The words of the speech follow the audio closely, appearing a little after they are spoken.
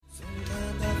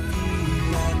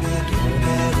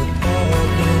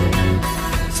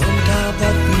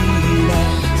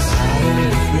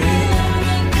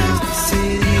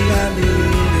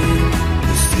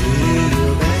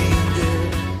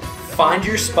Find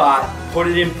your spot, put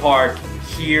it in park.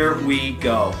 Here we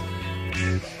go.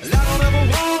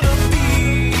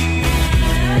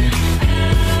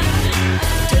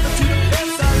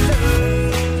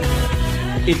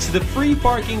 It's the Free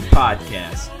Parking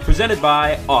Podcast, presented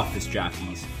by Office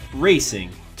Jockeys, racing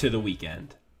to the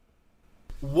weekend.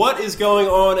 What is going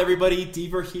on, everybody?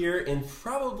 Deeper here in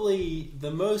probably the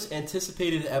most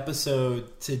anticipated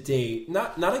episode to date.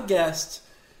 Not a guest,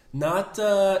 not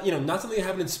something that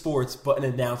happened in sports, but an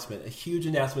announcement, a huge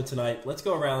announcement tonight. Let's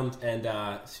go around and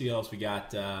see what else we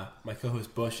got. My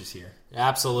co-host Bush is here.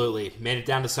 Absolutely. Made it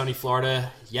down to sunny Florida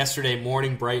yesterday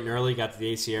morning, bright and early. Got to the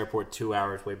AC airport 2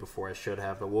 hours way before I should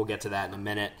have, but we'll get to that in a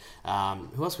minute.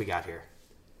 Who else we got here?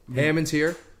 Hammond's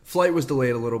here. Flight was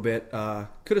delayed a little bit.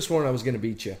 Could have sworn I was going to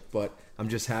beat you, but I'm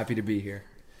just happy to be here.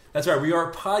 That's right. We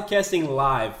are podcasting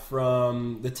live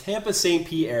from the Tampa St.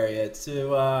 Pete area. Let's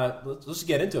just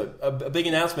get into it. A big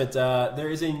announcement. There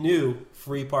is a new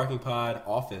Free Parking Pod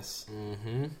office.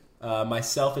 Mm-hmm.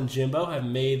 Myself and Jimbo have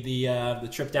made the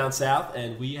trip down south,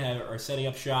 and we are setting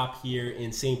up shop here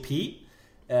in St. Pete.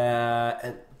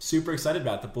 And super excited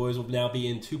about it. The boys will now be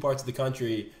in two parts of the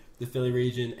country, the Philly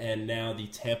region and now the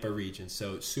Tampa region.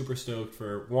 So super stoked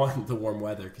for, one, the warm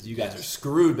weather, because you guys are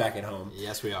screwed back at home.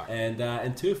 Yes, we are.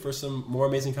 And two, for some more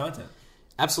amazing content.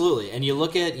 Absolutely. And you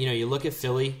look at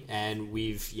Philly, and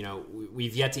we've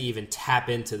yet to even tap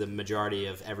into the majority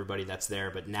of everybody that's there,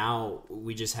 but now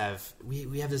we just have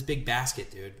we have this big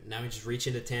basket, dude. Now we just reach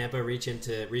into Tampa, reach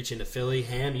into Philly.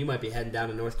 Ham, you might be heading down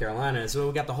to North Carolina. So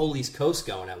we got the whole East Coast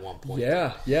going at one point.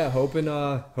 Yeah, hoping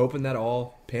that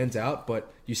all pans out.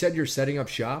 But you said you're setting up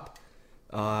shop.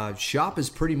 Shop is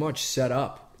pretty much set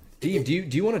up. Steve,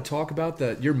 do you want to talk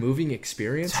about your moving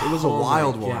experience? It was a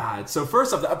wild one. God. So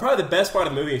first off, probably the best part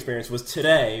of the moving experience was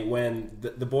today when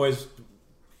the boys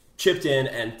chipped in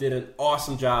and did an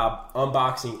awesome job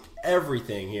unboxing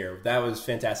everything here. That was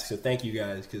fantastic. So thank you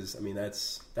guys, because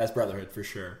that's brotherhood for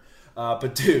sure.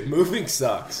 But dude, moving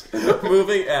sucks.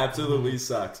 Moving absolutely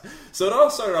sucks. So it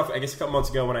all started off, I guess, a couple months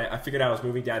ago when I figured out I was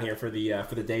moving down here for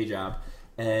the day job,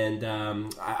 and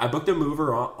I booked a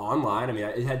mover online. I mean,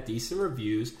 it had decent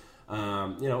reviews.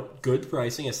 Good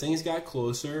pricing. As things got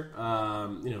closer,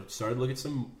 started looking at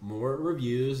some more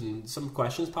reviews and some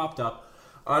questions popped up.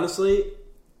 Honestly,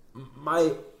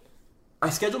 I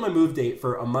scheduled my move date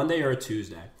for a Monday or a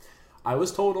Tuesday. I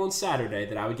was told on Saturday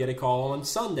that I would get a call on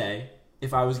Sunday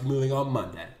if I was moving on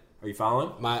Monday. Are you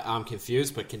following? I'm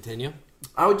confused, but continue.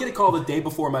 I would get a call the day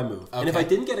before my move. Okay. And if I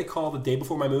didn't get a call the day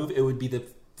before my move, it would be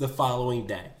the following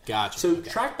day. Gotcha. So okay.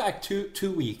 Track back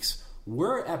two weeks.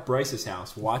 We're at Bryce's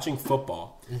house watching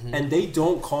football, and they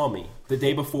don't call me the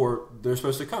day before they're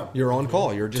supposed to come. You're on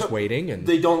call. You're just waiting, and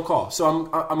they don't call. So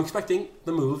I'm expecting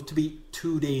the move to be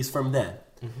 2 days from then.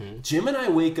 Mm-hmm. Jim and I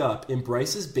wake up in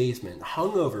Bryce's basement,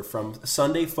 hungover from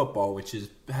Sunday football, which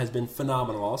has been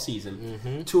phenomenal all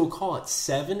season, to a call at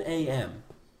 7 a.m.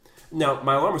 Now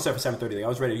my alarm was set for 7:30. I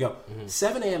was ready to go.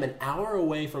 7 a.m. an hour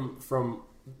away from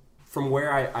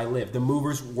where I live. The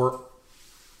movers were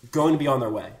going to be on their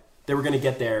way. They were going to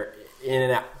get there in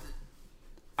an hour.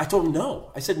 I told him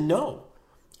no. I said no.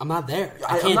 I'm not there.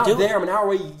 I'm not there. I'm an hour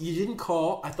away. You didn't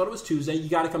call. I thought it was Tuesday. You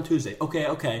got to come Tuesday.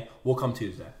 Okay. We'll come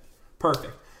Tuesday.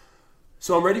 Perfect.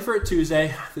 So I'm ready for it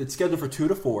Tuesday. It's scheduled for 2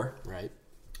 to 4. Right.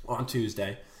 On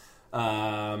Tuesday.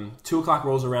 2 o'clock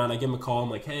rolls around. I give him a call.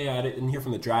 I'm like, hey, I didn't hear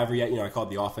from the driver yet. I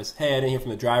called the office. Hey, I didn't hear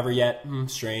from the driver yet.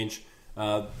 Strange.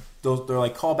 They're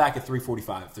like, call back at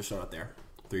 3:45 if they're still not there.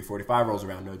 3:45 rolls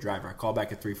around, no driver. I call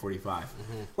back at 3:45.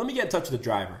 Let me get in touch with the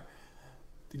driver.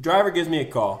 The driver gives me a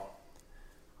call.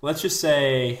 Let's just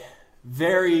say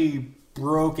very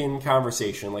broken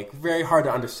conversation, like very hard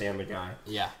to understand the guy.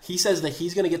 Yeah. He says that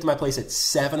he's going to get to my place at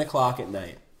 7 o'clock at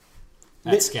night.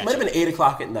 That's sketchy. Might have been 8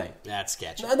 o'clock at night. That's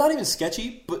sketchy. Not even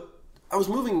sketchy, but I was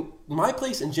moving my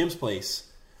place and Jim's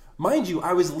place. Mind you,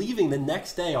 I was leaving the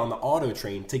next day on the auto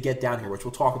train to get down here, which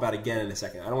we'll talk about again in a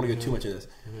second. I don't want to go too much into this.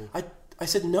 I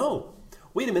said, no.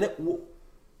 Wait a minute.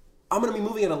 I'm going to be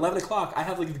moving at 11 o'clock. I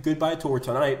have like a goodbye tour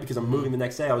tonight because I'm moving the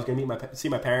next day. I was going to see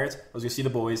my parents. I was going to see the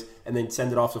boys and then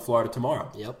send it off to Florida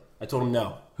tomorrow. Yep. I told him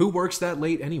no. Who works that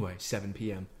late anyway, 7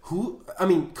 p.m.?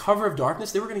 Cover of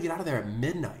darkness, they were going to get out of there at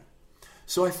midnight.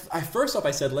 So I first off, I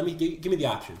said, let me give me the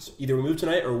options. Either we move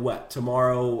tonight or what?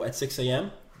 Tomorrow at 6 a.m.?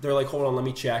 They're like, hold on, let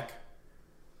me check.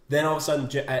 Then all of a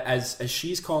sudden, as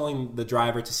she's calling the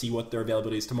driver to see what their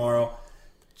availability is tomorrow,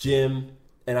 Jim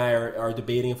and I are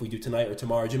debating if we do tonight or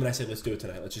tomorrow. Jim and I said, let's do it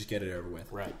tonight. Let's just get it over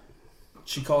with. Right.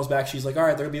 She calls back. She's like, all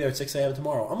right, they're going to be there at 6 a.m.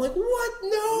 tomorrow. I'm like, what?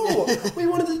 No. We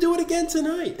wanted to do it again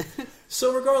tonight.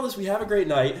 So regardless, we have a great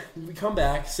night. We come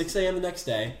back, 6 a.m. the next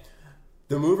day.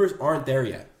 The movers aren't there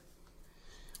yet.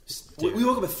 We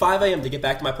woke up at 5 a.m. to get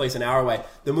back to my place an hour away.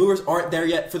 The movers aren't there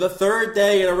yet. For the third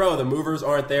day in a row, the movers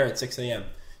aren't there at 6 a.m.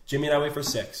 Jimmy and I wait for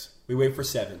 6. We wait for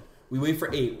 7. We wait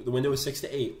for 8. The window was 6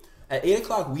 to 8. At 8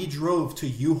 o'clock, we drove to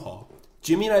U-Haul.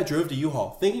 Jimmy and I drove to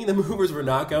U-Haul, thinking the movers were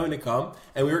not going to come,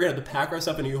 and we were going to have to pack our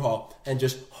stuff in a U-Haul and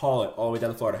just haul it all the way down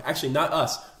to Florida. Actually, not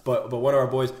us, but one of our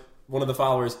boys, one of the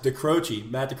followers, Matt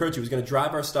DeCroce, was going to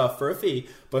drive our stuff for a fee,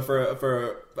 but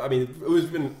it was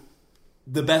been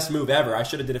the best move ever. I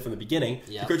should have did it from the beginning.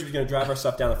 Yep. DeCroce was going to drive our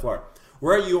stuff down to Florida.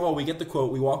 We're at U-Haul. We get the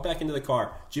quote. We walk back into the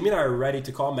car. Jimmy and I are ready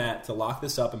to call Matt to lock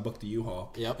this up and book the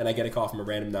U-Haul. Yep. And I get a call from a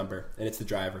random number, and it's the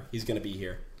driver. He's going to be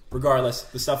here. Regardless,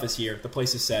 the stuff is here. The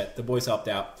place is set. The boys helped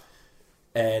out.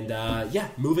 And,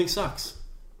 moving sucks.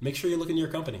 Make sure you look into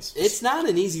your companies. It's not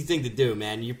an easy thing to do,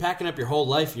 man. You're packing up your whole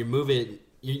life. You're moving.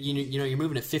 You're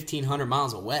moving at 1,500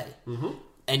 miles away,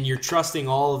 and you're trusting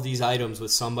all of these items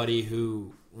with somebody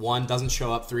who, one, doesn't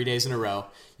show up 3 days in a row.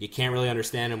 You can't really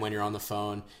understand them when you're on the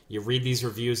phone. You read these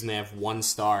reviews and they have 1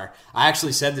 star. I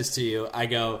actually said this to you. I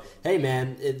go, hey,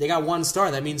 man, they got 1 star.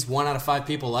 That means 1 out of 5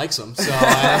 people likes them. So,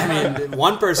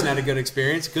 one person had a good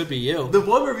experience. It could be you. The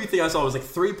one review thing I saw was like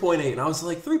 3.8. And I was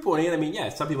like, 3.8? I mean, yeah,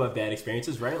 some people have bad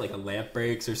experiences, right? Like a lamp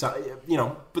breaks or something,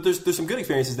 But there's some good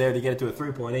experiences there to get it to a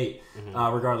 3.8.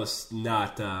 Regardless,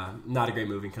 not a great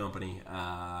moving company.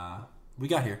 We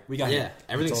got here. Yeah,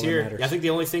 everything's here. I think the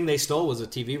only thing they stole was a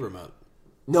TV remote.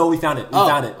 No, we found it. We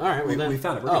found it. All right, we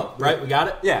found it. We got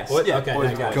it? Yeah. Okay,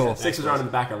 boys, got cool. It. Sixers are on in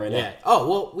the background right now. Yeah. Oh,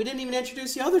 well, we didn't even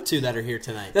introduce the other 2 that are here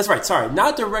tonight. That's right. Sorry.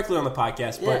 Not directly on the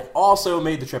podcast, but also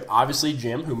made the trip. Obviously,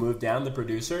 Jim, who moved down, the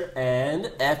producer, and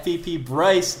FVP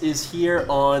Bryce is here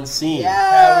on scene.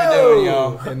 How we doing,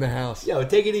 yo? In the house. Yo,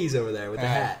 take it easy over there with the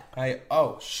hat.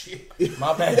 Oh, shit.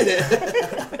 My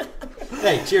bad.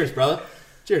 Hey, cheers, brother.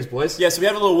 Cheers, boys. Yeah, so we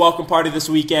had a little welcome party this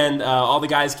weekend. All the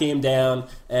guys came down,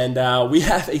 and we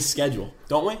have a schedule,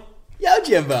 don't we? Yo,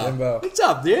 Jimbo. What's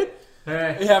up, dude?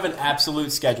 Hey. We have an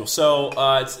absolute schedule. So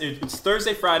it's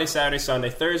Thursday, Friday, Saturday, Sunday.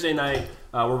 Thursday night,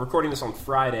 we're recording this on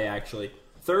Friday, actually.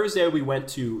 Thursday, we went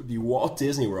to the Walt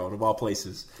Disney World, of all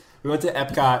places. We went to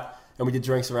Epcot, and we did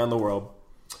drinks around the world.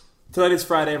 Tonight is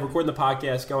Friday. I'm recording the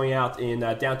podcast, going out in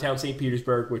downtown St.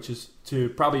 Petersburg, which is to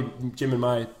probably Jim and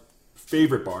my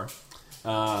favorite bar.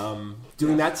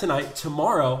 Doing that tonight.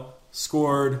 Tomorrow,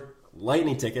 scored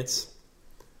Lightning tickets.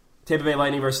 Tampa Bay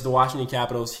Lightning versus the Washington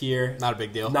Capitals here. Not a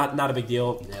big deal. Not a big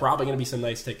deal. Yep. Probably going to be some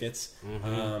nice tickets.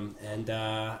 Mm-hmm. And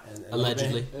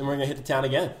Allegedly. And we're going to hit the town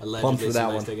again. Allegedly, Pumped for that some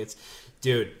nice one. tickets.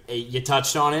 Dude, you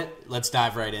touched on it. Let's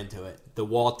dive right into it. The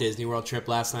Walt Disney World trip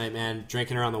last night, man.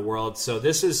 Drinking around the world. So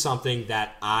this is something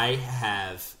that I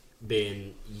have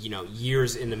been,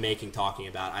 years in the making talking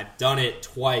about. I've done it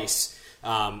twice.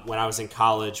 When I was in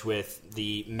college with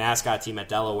the mascot team at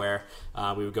Delaware,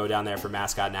 we would go down there for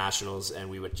mascot nationals, and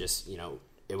we would just,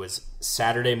 it was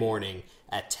Saturday morning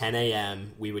at 10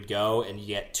 a.m. We would go, and you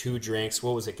get 2 drinks.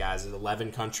 What was it, guys?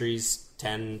 11 countries,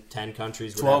 10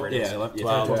 countries, 12, whatever it is. yeah,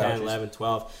 12, 10, countries. 11,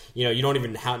 12. You don't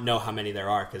even know how many there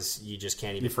are because you just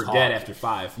can't even You forget talk. after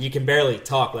 5. You can barely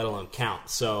talk, let alone count.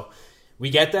 So we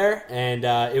get there, and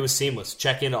it was seamless.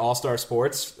 Check into All Star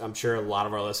Sports. I'm sure a lot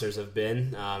of our listeners have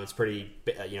been. It's pretty,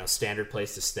 standard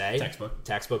place to stay.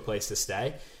 Textbook place to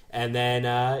stay. And then,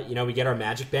 we get our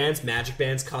Magic Bands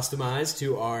customized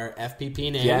to our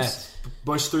FPP names. Yes.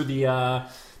 Bush through the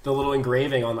little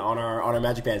engraving on our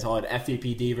Magic Bands. All it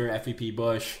FVP Deaver, FVP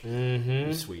Bush.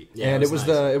 Mm-hmm. Sweet. Yeah, And it was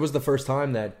nice. the first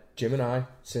time that Jim and I,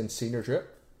 since senior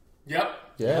trip. Yep.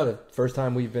 Yeah, the first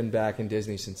time we've been back in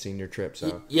Disney since senior trip.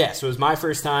 So Yeah, so it was my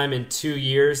first time in 2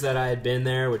 years that I had been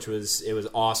there, which was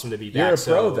awesome to be back. You're a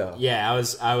so, pro, though. Yeah, I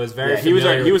was very. He was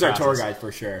familiar with our the tour process. guide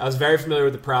for sure. I was very familiar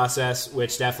with the process,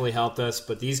 which definitely helped us.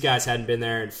 But these guys hadn't been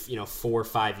there in 4 or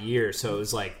 5 years, so it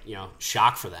was like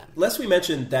shock for them. Lest we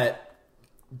mentioned that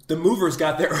the movers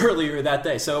got there earlier that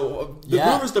day. So the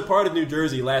movers departed New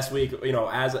Jersey last week.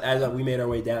 As we made our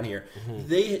way down here,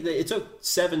 it took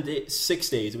 6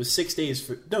 days. It was 6 days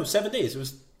 7 days. It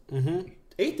was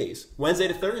 8 days, Wednesday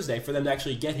to Thursday, for them to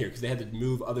actually get here because they had to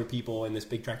move other people in this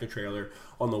big tractor trailer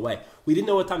on the way. We didn't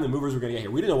know what time the movers were going to get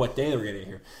here. We didn't know what day they were going to get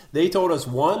here. They told us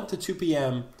 1 to 2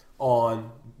 p.m.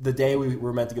 on the day we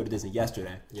were meant to go to Disney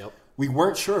yesterday. Yep. We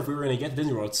weren't sure if we were going to get to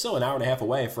Disney World. It's still an hour and a half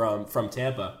away from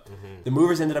Tampa. The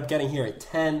movers ended up getting here at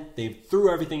 10. They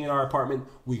threw everything in our apartment.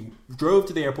 We drove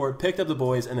to the airport, picked up the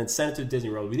boys, and then sent it to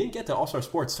Disney World. We didn't get to All-Star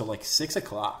Sports till like 6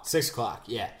 o'clock. 6 o'clock,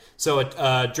 yeah. So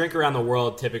a drink around the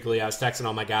world, typically, I was texting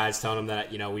all my guys, telling them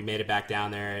that, we made it back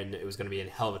down there, and it was going to be a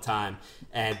hell of a time.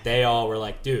 And they all were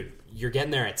like, dude, you're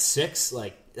getting there at 6?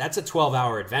 Like, that's a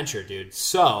 12-hour adventure, dude.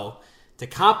 So, to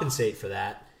compensate for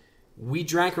that, We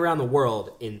drank around the world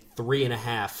in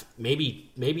 3.5, maybe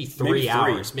 3 Maybe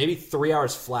hours. 3. Maybe 3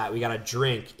 hours flat. We got a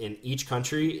drink in each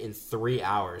country in 3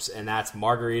 hours. And that's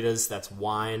margaritas, that's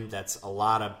wine, that's a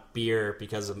lot of beer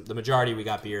because of the majority we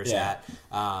got beers Yeah.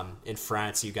 at. In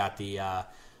France, you got the,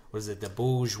 what is it, the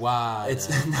bourgeois? It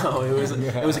was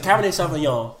a Cabernet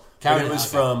Sauvignon. Cabernet, It was okay.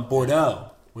 from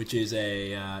Bordeaux, which is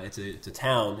it's a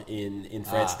town in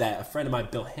France that a friend of mine,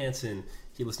 Bill Hansen,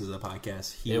 he listens to the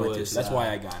podcast. He It went to, was, so that's why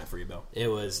I got it for you, Bill. It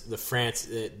was the France,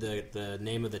 the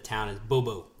name of the town is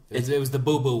Bobo. It was the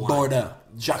Bobo wine. Bordeaux,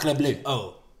 Chocolat Bleu,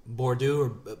 Oh, Bordeaux or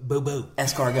Bobo?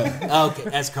 Escargot. Okay,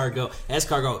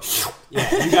 escargot.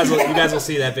 Yeah, you guys will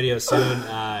see that video soon.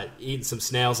 Eating some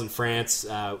snails in France.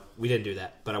 We didn't do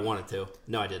that, but I wanted to.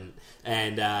 No, I didn't.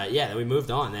 And then we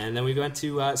moved on. And then we went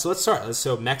to. So let's start.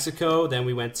 So Mexico. Then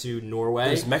we went to Norway.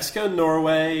 There's Mexico,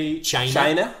 Norway,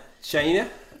 China.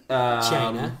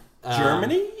 China,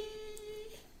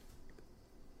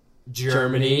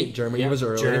 Germany. Germany was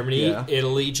early. Germany, Yeah.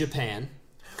 Italy, Japan.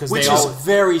 Which is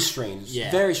very strange. Yeah.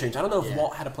 Very strange. I don't know if Yeah.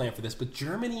 Walt had a plan for this, but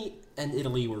Germany and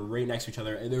Italy were right next to each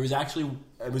other. And there was actually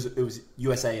it was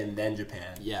USA and then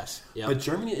Japan. Yes. Yep. But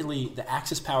Germany and Italy, the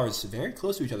Axis powers, very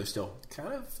close to each other still.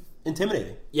 Kind of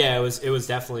intimidating. Yeah, it was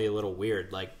definitely a little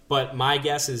weird. Like, but my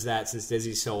guess is that since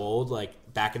Disney's so old,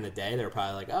 like back in the day, they were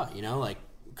probably like, oh, like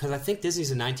because I think Disney's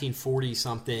a 1940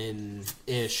 something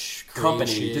ish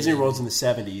Company. Disney World's in the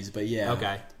 70s, but yeah.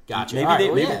 Okay, gotcha. Maybe All right, they,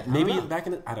 well, maybe, yeah, I don't maybe know. back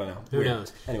in the, I don't know. Who Weird.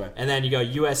 knows? Anyway. And then you go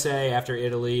USA after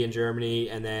Italy and Germany,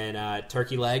 and then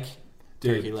turkey leg.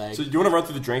 Dude, Turkey leg. So do you want to run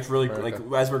through the drinks really like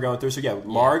as we're going through? So yeah,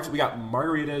 margs. We got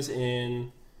margaritas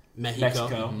in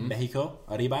Mexico. Mexico,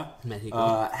 Arriba.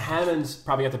 Mexico. Hammond's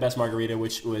probably got the best margarita,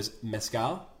 which was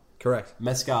mezcal. Correct.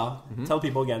 Mezcal. Tell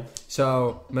people again.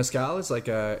 So mezcal is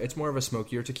it's more of a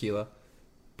smokier tequila,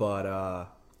 but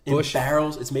In Bush.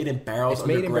 barrels. It's made in barrels. It's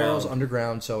made in underground, barrels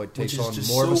underground, so it takes is on just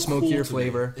more of a so cool smokier to me.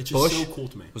 flavor. It's just Bush so cool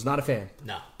to me. was not a fan.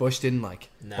 No. Bush didn't like.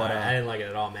 No, but, I didn't like it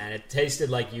at all, man. It tasted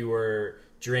like you were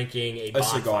drinking a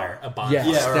bonfire. cigar. A bonfire. yes,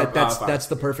 Yeah, or a that's bonfire. that's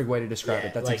the perfect way to describe Yeah,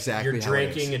 it. That's like exactly you're how it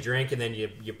drinking is. a drink and then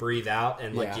you breathe out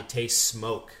and like Yeah. you taste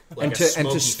smoke. Like And a to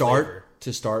smoky start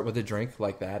flavor. with a drink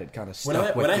like that, it kind of When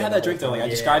stuck I with you had the that drink whole though, like I time.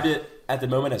 described it at the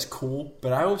moment as cool,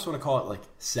 but I always want to call it like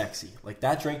sexy. Like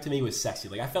that drink to me was sexy.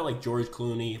 Like I felt like George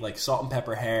Clooney, like salt and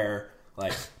pepper hair.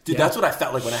 Like, dude, that's what I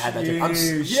felt like when I had that drink. I'm is.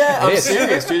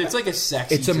 serious, dude. It's like a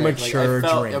sexy. It's a drink. mature like, I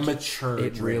felt drink. A mature.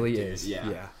 It drink, really dude. is.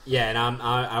 Yeah. Yeah, and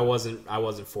I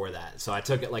wasn't for that. So I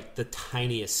took it like the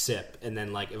tiniest sip, and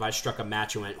then like if I struck a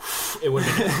match and went, it would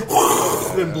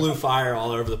have been blue fire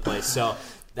all over the place. So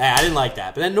I didn't like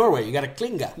that. But then Norway, you got a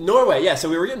Klinga. Norway, yeah. So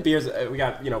we were getting beers. We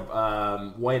got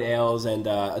white ales and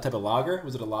a type of lager.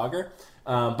 Was it a lager?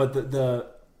 But the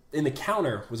in the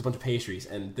counter was a bunch of pastries,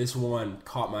 and this one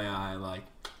caught my eye like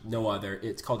no other.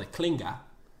 It's called a Klinga.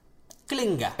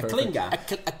 Klinga. A Klinga. A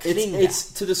Klinga.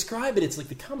 It's to describe it. It's like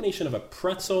the combination of a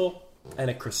pretzel and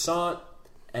a croissant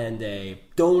and a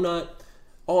donut.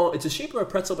 It's a shape of a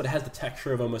pretzel, but it has the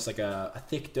texture of almost like a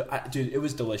thick. Dude, it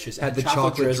was delicious. Had And the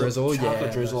chocolate drizzle, chocolate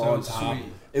yeah, drizzle that on sounds top.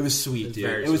 sweet. It was sweet, dude.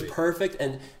 very It was sweet. perfect.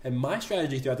 And my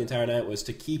strategy throughout the entire night was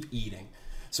to keep eating.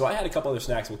 So I had a couple other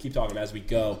snacks. We'll keep talking as we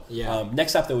go. Yeah.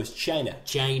 Next up, though, was China.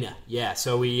 China. Yeah,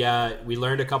 so we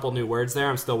learned a couple new words there.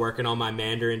 I'm still working on my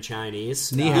Mandarin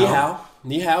Chinese. Ni Ni hao. hao.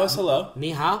 Ni hao is hello.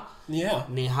 Ni hao. Ni hao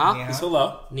Ni hao. Ni is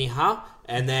hello. Ni hao.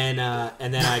 And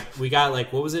then we got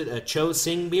like, what was it? A Cho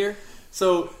Sing beer?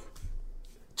 So,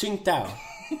 Qingdao.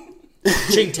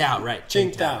 Qingdao, right.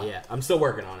 Qingdao. Yeah, I'm still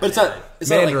working on it. But it's not. It's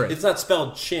not Mandarin. like, it's not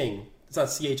spelled Ching. It's not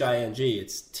CHING.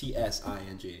 It's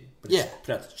TSING. But it's Yeah.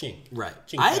 pronounced Ching. Right.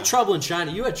 Qingdao. I had trouble in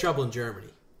China. You had trouble in Germany.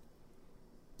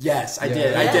 Yes, I Yeah,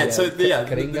 did. I yeah, did. yeah. So yeah,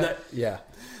 Karinga? Yeah.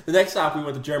 the next stop we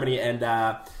went to Germany, and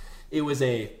it was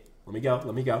a. Let me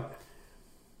go.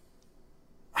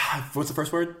 What's the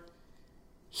first word?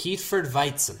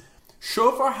 Hefeweizen.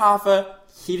 Schoferhafer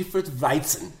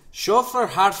Hefeweizen.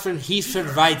 Schoferharfen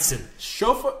Hefeweizen.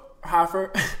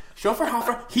 Schoferhafer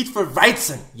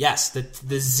Hefeweizen. Yes,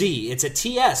 the Z. It's a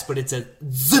TS, but it's a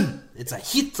Z. It's a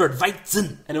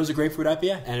Hefeweizen. And it was a grapefruit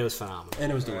IPA, And it was phenomenal.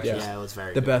 and it was delicious. Yeah, it was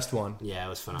very The good. best one. Yeah, it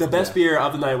was The phenomenal. best beer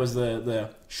of the night was the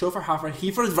Schoferhafer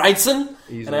Hefeweizen,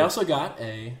 Easily. and I also got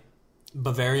a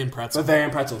Bavarian pretzel.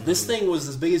 Bavarian pretzel. This thing was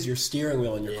as big as your steering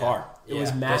wheel in your Yeah. car. It was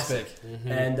Yeah. massive. That's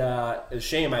big. And it was a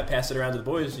shame I passed it around to the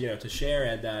boys, to share,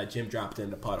 and Jim dropped it in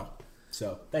the puddle.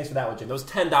 So thanks for that one, Jim. That was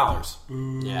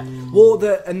 $10. Yeah. Well,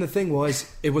 the thing was,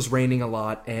 it was raining a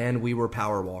lot, and we were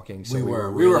power walking, so We we were.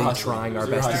 were We were really hustling. trying our We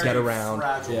were best to hustling. get around.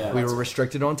 Fragile. Yeah. We were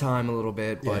restricted on time a little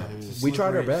bit, but we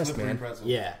tried our best, man.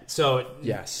 Yeah. So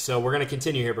Yes. So we're gonna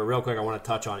continue here, but real quick, I want to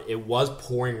touch on it. Was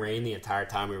pouring rain the entire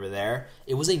time we were there.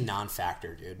 It was a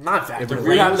non-factor, dude. Not factor. It We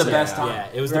were having the was- best time. Yeah,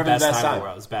 it was We the were having best time in the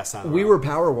world. It was the best time. in the We world. were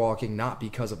power walking not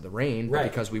because of the rain, but Right.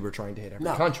 because we were trying to hit every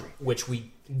No. country. Which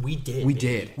we did. We baby.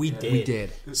 did. We did. We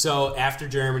did. So after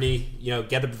Germany,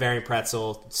 get the Bavarian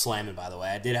pretzel, slamming. By the way,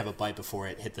 I did have a bite before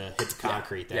it hit the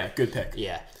concrete there. Yeah, good pick.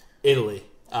 Yeah, Italy.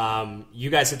 You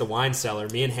guys hit the wine cellar.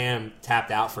 Me and Ham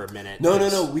tapped out for a minute. No.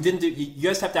 We didn't do. You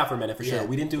guys tapped out for a minute for sure. Yeah.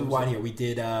 We didn't do wine here. We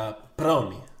did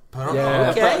Peroni. Yeah.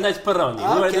 Okay. Nice Peroni.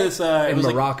 We went to this. It In was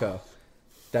like- Morocco.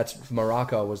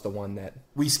 Morocco was the one that.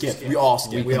 we skipped. We all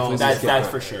skipped. We all That's skipped.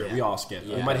 for sure. Yeah. We all skipped.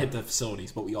 We Yeah. might have hit the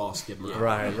facilities, but we all skipped.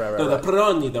 Right. No, the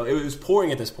Peroni though, it was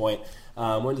pouring at this point.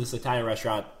 Went to this Italian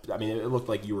restaurant. I mean, it looked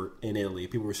like you were in Italy.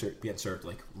 People were getting served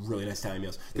like really nice Italian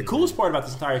meals. The coolest part about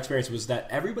this entire experience was that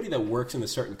everybody that works in the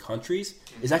certain countries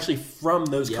is actually from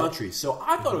those countries. So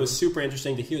I thought it was super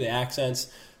interesting to hear the accents.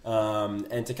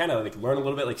 And to kind of like learn a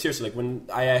little bit, like seriously, like when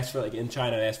I asked for like in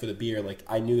China, I asked for the beer, like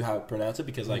I knew how to pronounce it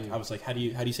because like I was like, how do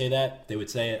you say that? They would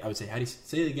say it. I would say, how do you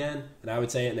say it again? And I would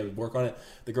say it, and they would work on it.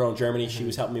 The girl in Germany, she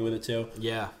was helping me with it too.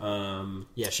 Yeah. Um,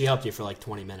 Yeah, she helped you for like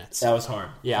 20 minutes. that was hard.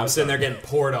 Yeah, I was sitting there getting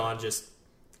poured on, just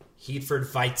Heatford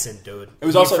Weizen, dude. It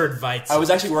was also. Heatford Weizen. I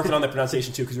was actually working on the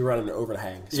pronunciation too because we were on an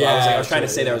overhang. So Yeah, I was trying to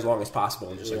true, say that yeah. as long as possible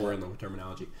and just like we're in the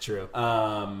terminology. True.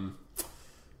 After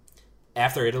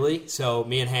After Italy, so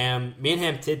me and Ham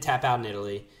did tap out in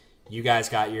Italy. You guys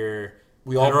got your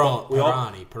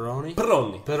Peroni.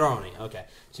 Peroni. Okay,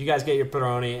 so you guys get your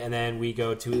Peroni, and then we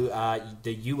go to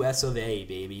the U.S. of A.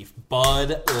 Baby,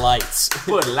 Bud Lights.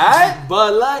 Bud Light.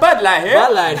 Bud Light. Bud Light here.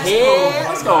 Bud Light here.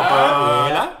 Let's go,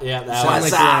 Bud Light. Yeah, that Sound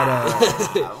was.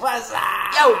 like you're at What's up?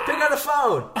 Yo, pick up the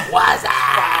phone. What's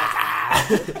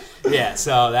up? Yeah,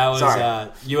 so that was Sorry.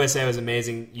 USA was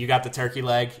amazing. You got the turkey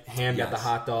leg, Ham got the Yes.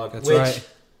 hot dog. That's which right.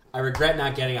 I regret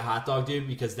not getting a hot dog, dude,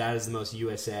 because that is the most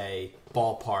USA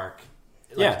ballpark.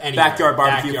 like, Yeah, anywhere. backyard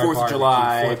barbecue, Backyard 4th of barbecue,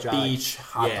 July, 4th of July. beach,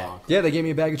 hot Yeah. dog. Yeah, they gave me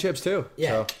a bag of chips too. Yeah,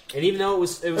 So. and even though it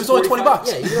was was only 20 bucks.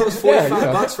 Yeah, even though it was 45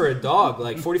 Yeah, bucks for a dog,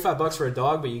 like 45 bucks for a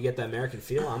dog, but you get the American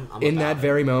feel. I'm In about that it.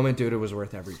 very moment, dude, it was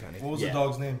worth every penny. What was Yeah. the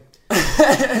dog's name?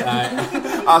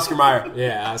 Oscar Mayer.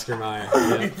 Yeah, Oscar Mayer.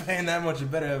 Yeah. You're paying that much, you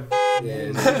better have. Yeah,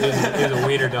 it was a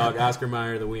wiener dog. Oscar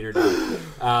Mayer, the wiener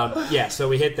dog. Yeah, so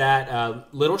we hit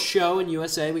that little show in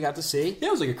USA we got to see. Yeah,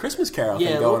 it was like a Christmas Carol Yeah,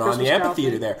 thing a little going on in the Christmas Carol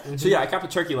amphitheater thing. there. So yeah, I copped a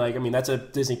turkey leg. I mean, that's a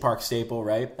Disney park staple,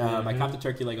 right? I copped a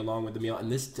turkey leg along with the meal,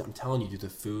 and this, I'm telling you, dude, the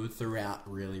food throughout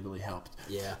really, really helped.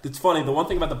 Yeah. It's funny. The one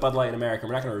thing about the Bud Light in America,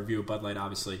 we're not going to review Bud Light,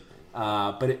 obviously,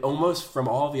 but it almost from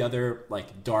all the other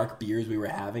like dark beers we were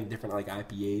having, different like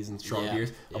IPAs and strong Yeah,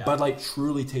 beers, yeah. a Bud Light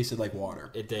truly tasted like water.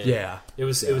 It did. Yeah. It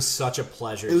was such a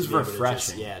pleasure. It was to be able to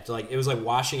refreshing. it was like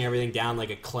washing everything down like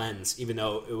a cleanse, even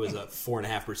though it was a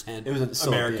 4.5%. It was a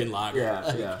still a American beer. lager. Yeah,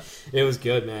 Like, yeah. It was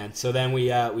good, man. So then we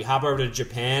hop over to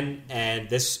Japan, and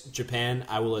this Japan,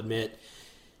 I will admit,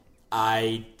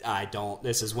 I don't.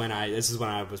 This is when I was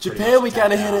pretty Japan, much we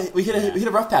kind of tapped hit out. we hit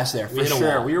a rough patch there for hit a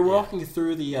sure. wall, We were yeah. walking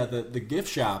through the gift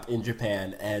shop in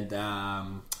Japan and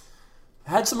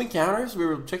had some encounters. We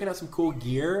were checking out some cool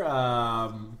gear.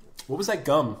 What was that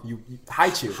gum?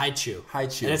 Haichu. Haichu.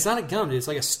 Haichu. And it's not a gum, dude. It's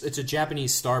like it's a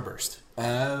Japanese Starburst.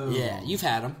 Oh, Yeah, you've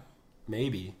had them.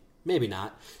 maybe. Maybe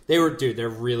not. They're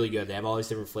really good. They have all these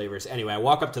different flavors. Anyway, I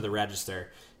walk up to the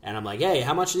register and I'm like, "Hey,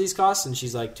 how much do these cost?" And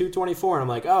she's like, $2.24. And I'm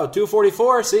like, "Oh,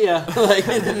 $2.44. See ya." Like,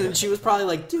 and then she was probably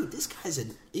like, "Dude, this guy's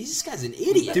an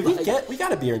idiot." Did Like, we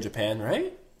got a beer in Japan,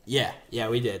 right? Yeah,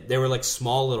 we did. They were like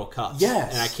small little cups.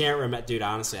 Yes. And I can't remember, dude.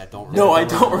 Honestly, I don't. No, I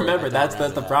remember. don't remember. That's the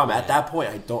that. problem. Yeah. At that point,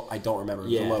 I don't remember. It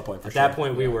was Yeah. a low point for At sure. that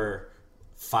point, we were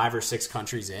 5 or 6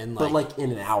 countries in. but like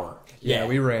in an hour, Yeah,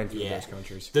 we ran through those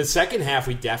countries. The second half,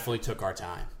 we definitely took our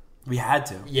time. we had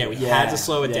to. Yeah, we had to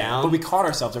slow it down. But we caught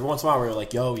ourselves every once in a while. We were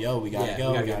like, "Yo, we gotta Yeah,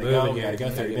 go. we We gotta gotta get go. moving We here. gotta go. We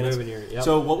gotta 30 get minutes." moving here. Yep.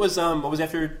 So what was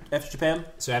after Japan?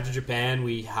 So after Japan,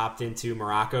 we hopped into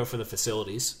Morocco for the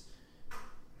facilities.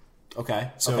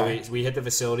 Okay. So okay. we hit the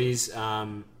facilities.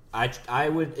 I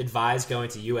would advise going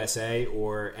to USA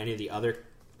or any of the other,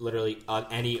 literally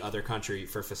any other country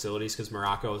for facilities because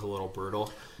Morocco is a little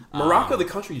brutal. Morocco, the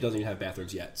country, doesn't even have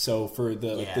bathrooms yet. So for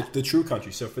Yeah. the true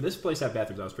country, so for this place to have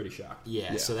bathrooms, I was pretty shocked.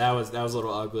 Yeah, so that was a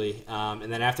little ugly.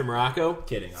 And then after Morocco,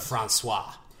 Kidding.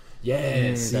 Francois.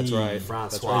 Yes, that's right.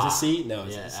 Francois. Is it C? No,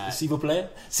 Yeah, it's s'il vous plaît.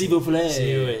 S'il vous plaît.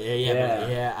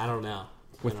 Yeah, I don't know.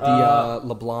 With the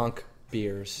LeBlanc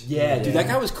beers. Yeah, dude, that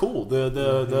guy was cool.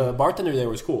 The bartender there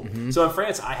was cool. So in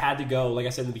France, I had to go. Like I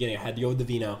said in the beginning, I had to go with the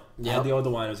vino. I had to go with the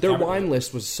wine. It was Their Cabernet. wine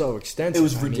list was so extensive. It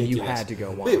was I mean, ridiculous. you had to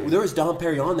go wine. Wait, there was Dom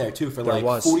Perignon there too for There like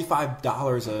was.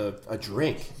 $45 a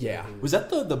drink. Yeah. Was that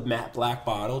the matte black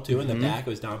bottle too? In the back, it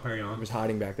was Dom Perignon. It was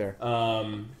hiding back there.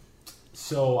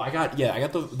 So I got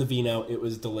the vino. It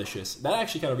was delicious. That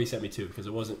actually kind of reset me too because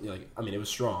it wasn't like it was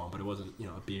strong, but it wasn't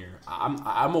a beer.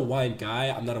 I'm a wine guy.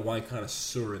 I'm not a wine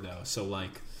connoisseur though. So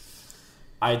like,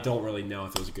 I don't really know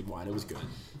if it was a good wine. It was good.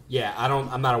 Yeah,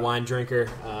 I'm not a wine drinker.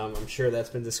 I'm sure that's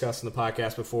been discussed in the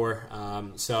podcast before.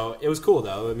 So it was cool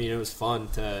though. I mean, it was fun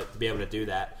to be able to do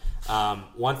that.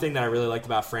 One thing that I really liked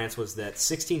about France was that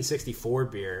 1664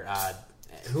 beer.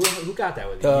 Who got that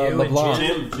with you? You LeBlanc.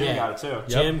 and Jim got it too.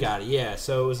 Jim got it, yeah.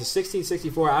 So it was a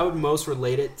 1664. I would most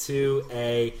relate it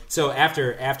to So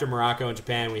after Morocco and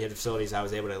Japan, we had the facilities. I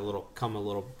was able to come a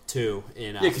little too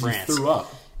in Yeah, because France. you threw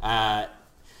up.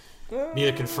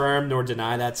 Neither confirm nor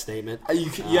deny that statement.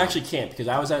 You actually can't because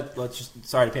I was at.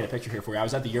 Sorry to paint a picture here for you. I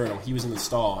was at the urinal. He was in the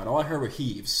stall, and all I heard were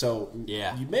heaves. So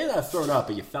Yeah. you may not have thrown up,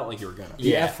 but you felt like you were gonna.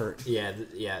 The effort. Yeah.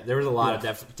 There was a lot of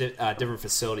different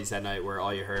facilities that night where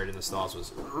all you heard in the stalls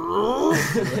was,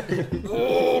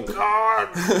 "Oh God!"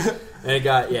 And it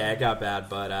got bad.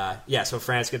 But so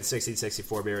France get the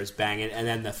 1664 beer is banging, and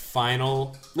then the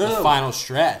final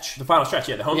stretch, The final stretch,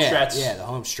 the home stretch. yeah, the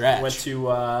home stretch. Went to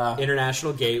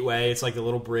International Gateway. It's like the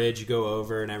little bridge you go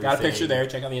over and everything. got a picture there.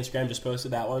 Check out the Instagram. Just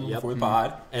posted that one before the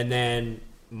pod. And then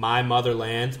my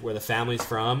motherland, where the family's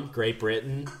from, Great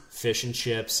Britain, fish and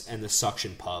chips, and the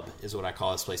Suction Pub is what I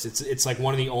call this place. It's like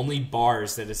one of the only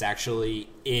bars that is actually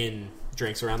in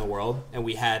drinks around the world, and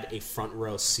we had a front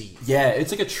row seat. Yeah, it's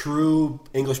like a true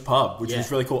English pub, which was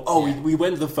really cool. Oh, we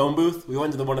went to the phone booth. We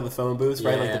went to one of the phone booths,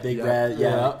 right? Like the big red.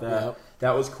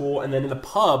 That was cool. And then in the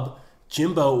pub,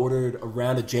 Jimbo ordered a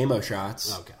round of JMO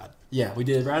shots. Oh God. Yeah, we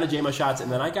did a round of JMO shots, and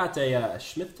then I got a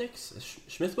Smithwick's.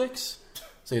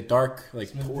 It's like a dark,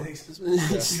 like pour. Yo,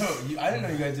 I didn't know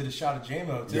you guys did a shot of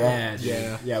JMO too. Yeah,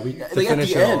 dude. Yeah. We like at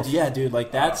finish the it end. off. Yeah, dude,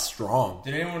 like that's strong.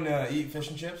 Did anyone eat fish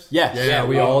and chips? Yeah, Yeah,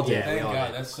 we all did. Yeah, we Thank all God,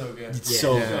 did. that's so good.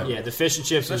 so Yeah. good. Yeah, the fish and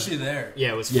chips was, Especially there. yeah,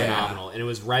 it was phenomenal. And it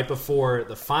was right before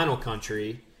the final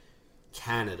country,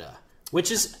 Canada,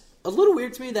 which is a little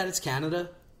weird to me that it's Canada.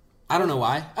 I don't know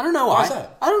why. I don't know why. Why's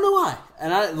that? I don't know why.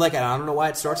 And I don't know why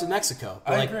it starts in Mexico.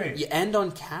 But I like, agree. You end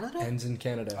on Canada? Ends in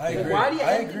Canada. I agree. Why do you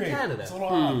I end in agree. Canada? It's a little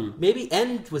odd. Maybe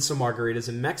end with some margaritas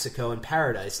in Mexico and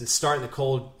paradise and start in the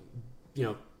cold,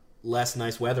 less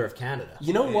nice weather of Canada.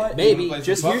 You know what? Maybe. Like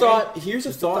Just buffet? thought. Here's a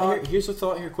Just thought here. Here's a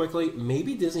thought here quickly.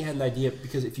 Maybe Disney had an idea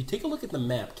because if you take a look at the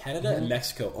map, Canada and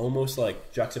Mexico almost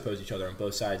like juxtapose each other on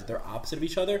both sides. They're opposite of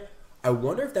each other. I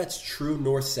wonder if that's true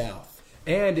north-south.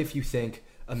 And if you think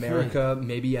America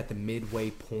maybe at the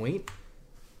midway point,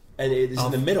 And it is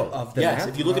in the middle of the yes, map?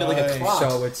 if you look at it like a Right. clock,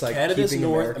 So it's like Canada's keeping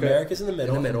north, America's in the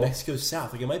middle, in the middle. and Mexico's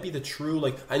south. Like it might be the true.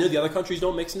 Like I know the other countries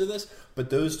don't mix into this, but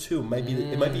those two might be.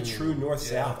 It might be true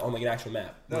north-south on like an actual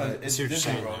map. No, it's See what you're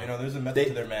Disney saying, World. man. There's a method They-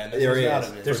 to their madness. there There's is.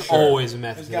 gotta be. There's For sure. always a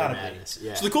method There's to their gotta be. madness.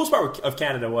 Yeah. So the coolest part of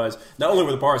Canada was not only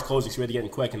were the bars closing, so we had to get in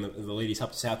quick, and the ladies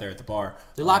helped us out there at the bar.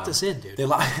 They locked us in, dude. They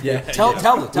locked. yeah, Tell the we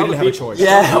didn't people. have a choice.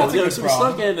 Yeah, That's a good so we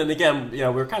problem. snuck in, and again, we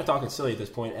were kind of talking silly at this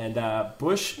point, and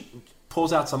Bush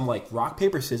pulls out some like rock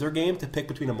paper scissor game to pick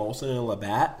between a Molson and a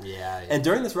Labatt. Yeah. And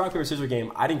during this rock paper scissor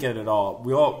game, I didn't get it at all.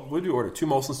 We ordered 2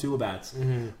 Molsons, 2 Labatts,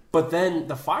 Mm-hmm. but then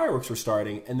the fireworks were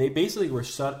starting, and they basically were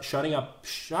shutting up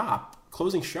shop,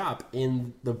 closing shop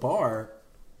in the bar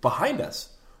behind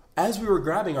us as we were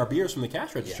grabbing our beers from the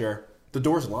cash register. The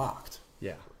door's locked.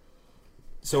 Yeah.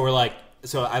 So we're like,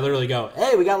 so I literally go,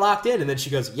 "Hey, we got locked in," and then she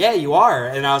goes, "Yeah, you are,"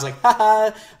 and I was like,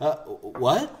 "Haha,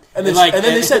 what?" And then,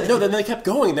 they said no. Then they kept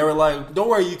going. They were like, "Don't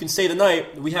worry, you can stay the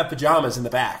night. We have pajamas in the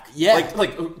back." Yeah.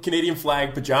 like Canadian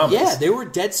flag pajamas. Yeah, they were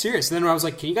dead serious. And then I was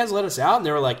like, "Can you guys let us out?" And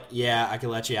they were like, "Yeah, I can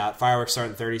let you out. Fireworks start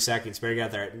in 30 seconds. Better get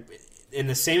out there." In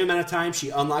the same amount of time, she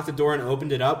unlocked the door and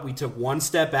opened it up. We took one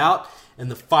step out, and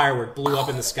the firework blew up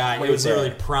in the sky. It was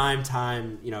literally prime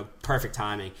time, perfect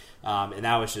timing. And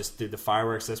that was just, dude, the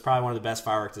fireworks. That's probably one of the best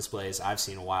firework displays I've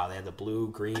seen in a while. They had the blue,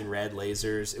 green, red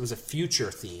lasers. It was a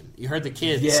future theme. You heard the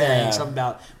kids saying something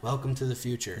about "Welcome to the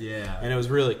future." Yeah. And it was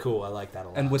really cool. I like that a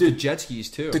lot. And with the jet skis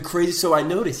too. The crazy. So I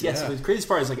noticed. Yes, Yeah. the craziest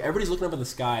part is like everybody's looking up in the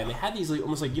sky, and they had these like,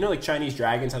 almost like like Chinese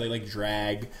dragons, how they like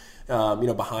drag.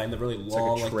 Behind the really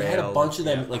long, like a they had a trail. bunch of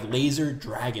them, like laser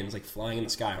dragons, like flying in the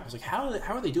sky. I was like, how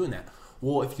are they doing that?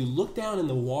 Well, if you look down in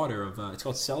the water of, it's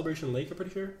called Celebration Lake. I'm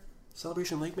pretty sure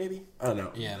Celebration Lake, maybe. I don't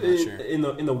know. Yeah, I'm not sure. In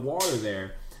the water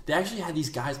there, they actually had these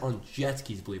guys on jet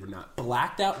skis. Believe it or not,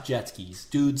 blacked out jet skis,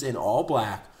 dudes in all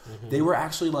black. Mm-hmm. They were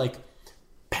actually like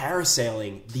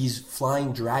parasailing these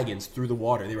flying dragons through the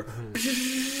water. They were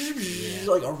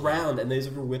like around, and they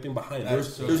were whipping behind them. There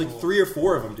was like 3 or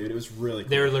 4 of them, dude. It was really cool.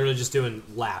 They were literally just doing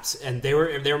laps, and they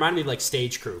reminded me of like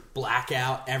Stage Crew,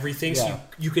 blackout, everything. So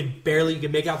you could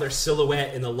make out their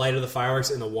silhouette in the light of the fireworks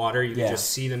in the water. You could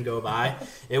just see them go by.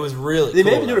 It was really They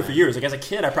cool, made me do it for years. Like as a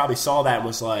kid, I probably saw that and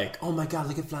was like, "Oh my god,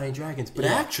 look at flying dragons!" But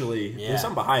actually, there's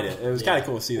something behind it. It was kind of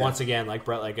cool to see that. Once again, like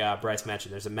Bryce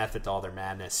mentioned, there's a method to all their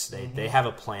madness. They have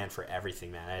a plan for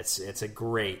everything, man. It's a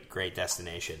great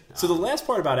destination. So the last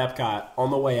part about Epcot on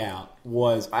the way out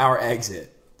was our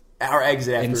exit. Our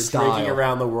exit after drinking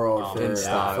around the world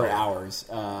for hours.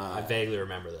 I vaguely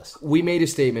remember this. We made a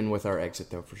statement with our exit,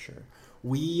 though, for sure.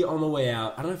 We on the way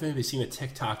out. I don't know if anybody's seen a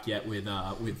TikTok yet. With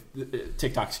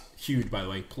TikTok's huge, by the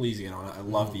way. Please get on it. I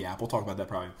love the app. We'll talk about that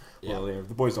probably later.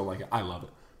 The boys don't like it. I love it.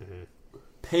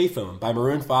 Payphone by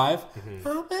Maroon 5.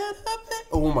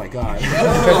 Oh my god!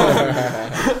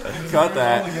 Cut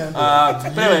that.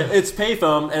 But anyway, it's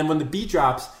Payphone, and when the beat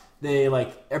drops, they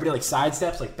everybody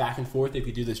sidesteps back and forth. If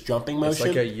you do this jumping motion,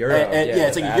 it's like a Euro.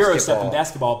 It's like a Euro step in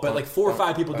basketball, but 4 or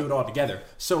 5 people do it all together.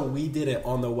 So we did it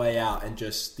on the way out, and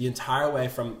just the entire way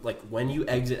from when you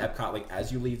exit Epcot,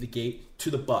 as you leave the gate to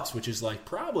the bus, which is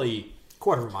probably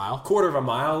quarter of a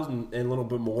mile and a little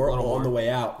bit more on the way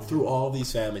out through all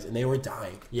these families, and they were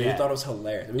dying. They thought it was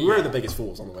hilarious. I mean, we were the biggest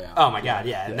fools on the way out. Oh my god,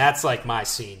 and that's my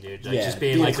scene, dude. Just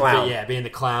being the clown. Being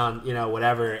the clown,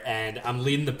 whatever. And I'm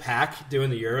leading the pack, doing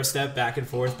the Euro step back and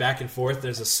forth.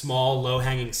 There's a small low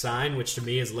hanging sign, which to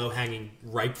me is low hanging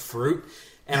ripe fruit,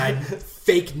 and I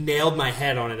fake nailed my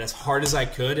head on it as hard as I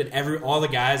could, and all the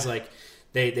guys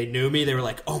They knew me. They were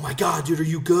like, "Oh my god, dude, are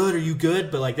you good? Are you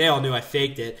good?" But they all knew I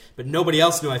faked it, but nobody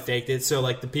else knew I faked it. So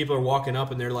the people are walking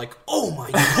up and they're like, "Oh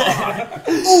my god,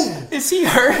 ooh, is he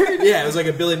hurt?" Yeah, it was like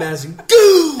a Billy Madison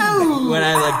goo when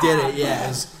I did it.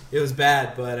 Yeah, it was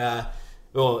bad, but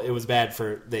it was bad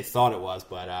they thought it was,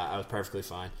 but I was perfectly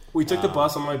fine. We took the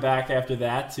bus on the way back after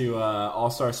that to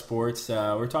All-Star Sports. We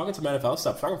were talking some NFL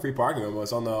stuff, talking free parking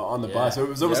almost on the bus. It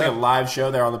was almost like a live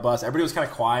show there on the bus. Everybody was kind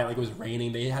of quiet, it was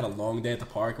raining. They had a long day at the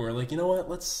park, and we were like, you know what,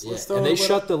 let's throw and they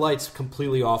shut the lights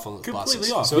completely off on the buses.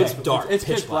 Completely off. So it's dark. It's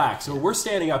pitch black. So we're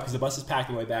standing up because the bus is packed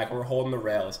on the way back, and we're holding the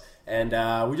rails. And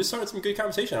we just started some good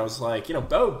conversation. I was like,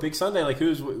 Bo, big Sunday.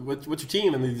 What's your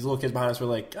team? And these little kids behind us were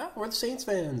like, we're the Saints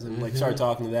fans. And started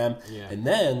talking to them. Yeah. And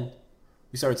then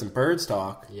we started some birds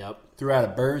talk. Yep. Threw out a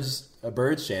birds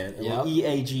chant. Yep.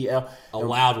 EAGL. A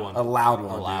loud one. A loud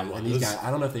one. And these guys, I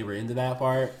don't know if they were into that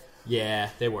part. Yeah,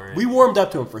 they weren't. We warmed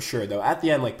up to them for sure, though. At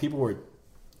the end, people were.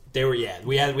 They were. Yeah,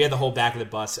 we had the whole back of the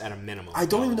bus at a minimum. I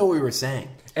don't even know what we were saying.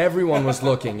 Everyone was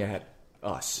looking at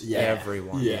us. Yeah.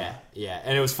 Everyone. Yeah.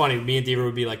 And it was funny. Me and Deaver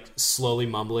would be slowly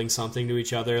mumbling something to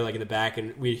each other, in the back,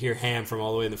 and we'd hear Ham from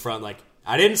all the way in the front,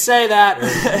 I didn't say that, or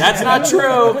that's not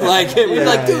true. We'd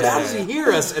dude, how does he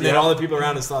hear us? And then all the people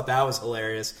around us thought that was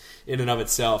hilarious in and of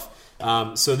itself.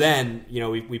 So then,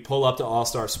 we pull up to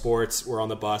All-Star Sports. We're on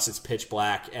the bus. It's pitch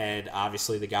black, and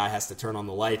obviously the guy has to turn on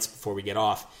the lights before we get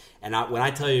off. And when I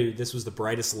tell you this was the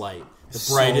brightest light, the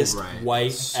brightest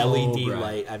white LED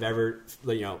light I've ever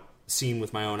seen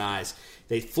with my own eyes.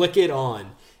 They flick it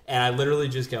on, and I literally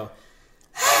just go,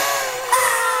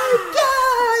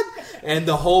 God! And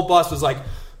the whole bus was like,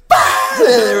 bah!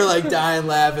 They were dying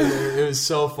laughing. It was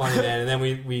so funny, man. And then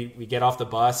we get off the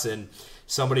bus, and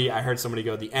I heard somebody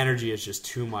go, the energy is just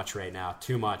too much right now,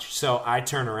 too much. So I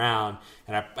turn around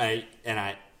and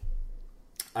I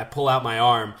pull out my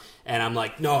arm, and I'm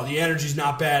like, no, the energy's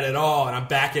not bad at all. And I'm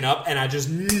backing up, and I just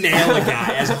nail a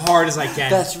guy as hard as I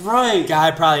can. That's right. Guy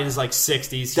probably in his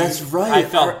 60s. That's right.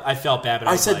 I felt bad, but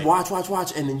I said, watch,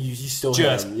 and then you still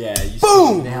just hit him. Yeah, you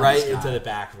boom, right into the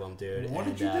back of him, dude. What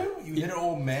did you do? You hit an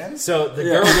old man? So the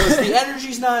girl goes,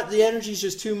 the energy's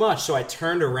just too much. So I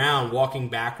turned around, walking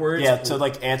backwards. Yeah,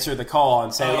 to answer the call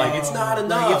and say, it's not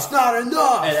enough. It's not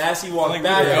enough. And as he walked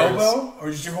back, your elbow? Or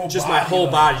just your whole body? Just my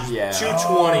whole body. Yeah.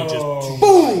 220, just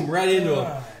boom, right into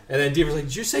him. And then Deaver's like,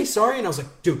 did you say sorry? And I was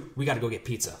like, dude, we got to go get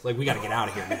pizza. We got to get out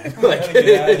of here, man.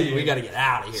 We got to get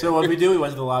out of here. So what did we do? We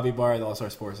went to the lobby bar at the All-Star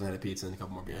Sports and had a pizza and a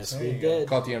couple more beers. Yes, we did.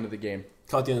 Caught the end of the game.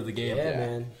 Yeah,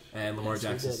 man. And Lamar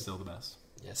Jackson's still the best.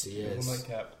 Yes, he is.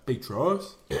 Big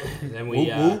trust. And then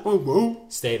we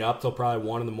stayed up till probably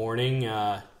 1 in the morning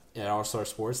at All-Star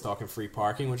Sports talking free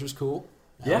parking, which was cool.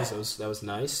 That was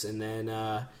nice. And then,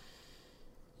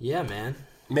 man.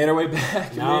 Made our way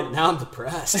back. Now I'm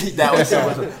depressed. That was so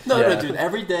much fun. No, Yeah. dude.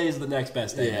 Every day is the next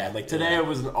best day. Yeah. Man. Like today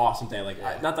was an awesome day. Like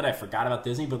Yeah. not that I forgot about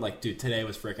Disney, but like, dude, today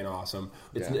was freaking awesome.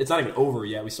 It's, Yeah. it's not even over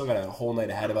yet. We still got a whole night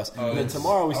ahead of us. and then it's-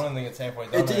 tomorrow we. I don't think it's halfway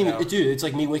done It didn't right even, now. dude. It's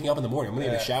like me waking up in the morning. I'm gonna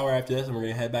get Yeah. a shower after this, and we're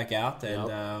gonna head back out.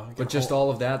 And But just all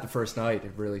of that, the first night,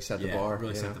 it really set the bar.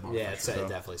 really you set know? the bar. Yeah, it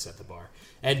definitely set the bar.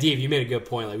 And Dave, you made a good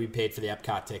point. Like we paid for the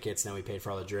Epcot tickets, then we paid for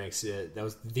all the drinks. That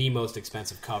was the most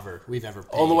expensive cover we've ever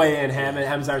paid. On the way in, Ham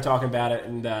and I were talking about it,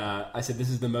 and I said, "This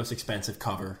is the most expensive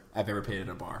cover I've ever paid at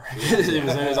a bar." it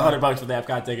was $100 for the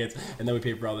Epcot tickets, and then we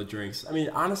paid for all the drinks. I mean,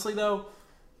 honestly though,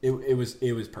 it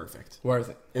was perfect. Worth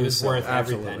it. It was worth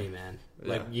every absolutely. penny, man.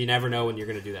 Like you never know when you're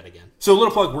going to do that again. So a little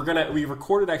plug, we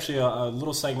recorded actually a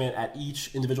little segment at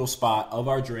each individual spot of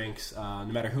our drinks, no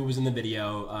matter who was in the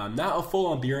video. Not a full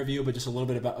on beer review, but just a little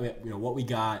bit about what we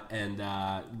got, and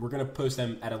we're gonna post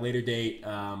them at a later date.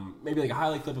 Maybe like a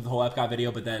highlight clip of the whole Epcot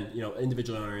video, but then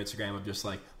individually on our Instagram of just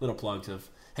like little plugs of,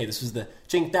 hey, this was the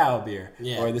Tsingtao beer,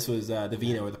 Yeah. or this was the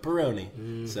Vino or the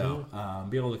Peroni. So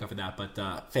be able to look up for that.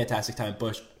 But fantastic time,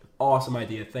 Bush. Awesome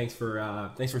idea. Thanks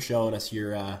for showing us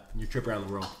your trip around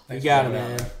the world. You got it,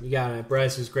 man. You got it,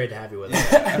 Bryce. It was great to have you with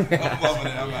us. I'm loving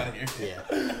it. I'm out of here.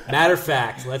 Yeah. Matter of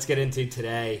fact, let's get into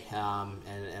today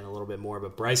and a little bit more.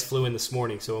 But Bryce flew in this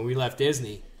morning, so when we left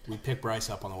Disney, we picked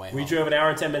Bryce up on the way We home. drove an hour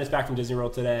and 10 minutes back from Disney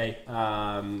World today.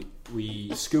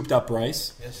 We scooped up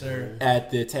Bryce Yes, sir.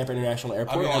 at the Tampa International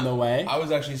Airport I mean, on the way. I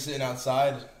was actually sitting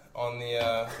outside on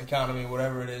the economy,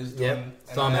 whatever it is. Yep. And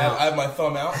Thumb I out. have my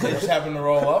thumb out. They just happened to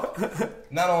roll up.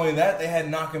 Not only that, they had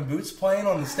Knockin' Boots playing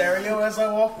on the stereo as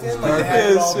I walked in. Like they had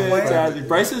it all playing.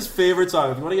 Bryce's favorite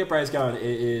song, if you want to get Bryce going, it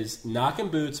is Knockin'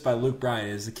 Boots by Luke Bryan.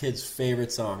 It is the kid's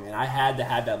favorite song, and I had to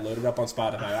have that loaded up on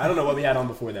Spotify. I don't know what we had on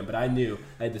before then, but I knew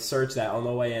I had to search that on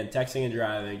the way in, texting and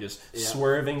driving, just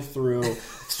swerving through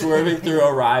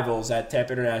arrivals at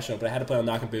Tampa International, but I had to play on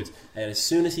Knockin' Boots, and as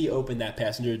soon as he opened that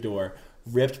passenger door,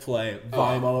 ripped play,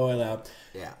 volume all the way loud.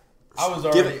 Yeah. I was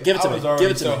already, Give it to I me. was already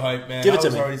Give it to so me. hyped, man. Give it I to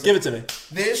was me. already so- Give it to me.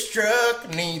 This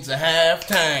truck needs a half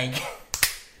tank.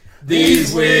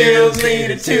 These wheels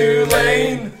need a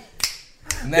 2-lane.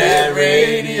 That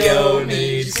radio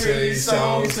needs 3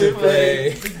 songs to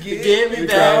play. Get me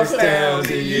down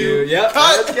to you. Yep.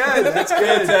 Cut. That's good. That's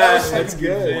good. That's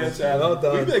good. Well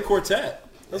done. We could be a quartet.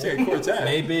 Let's get a quartet.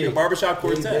 Maybe. A barbershop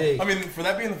quartet. Maybe. I mean, for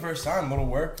that being the first time, little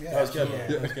work. Yeah, That was good. Yeah.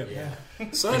 That was good. Yeah.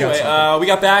 So anyway, we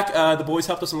got back. The boys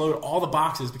helped us unload all the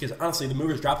boxes because honestly, the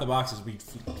movers dropped the boxes. We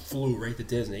flew right to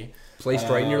Disney. Placed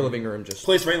right in your living room, just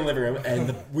Placed right in the living room,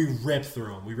 and we ripped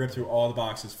through them. We ripped through all the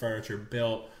boxes, furniture,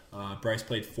 built. Bryce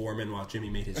played foreman while Jimmy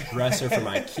made his dresser from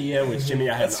IKEA, which Jimmy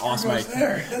I had an awesome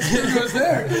idea. That goes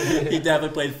there. He definitely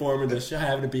played foreman, just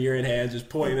having a beer in hand, just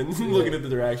pointing and looking at the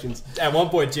directions. At one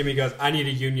point, Jimmy goes, "I need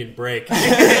a union break."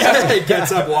 He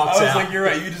gets up, walks I was out. like, you're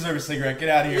right. You deserve a cigarette. Get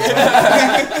out of here.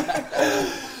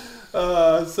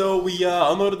 Bro. So we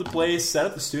unloaded the place, set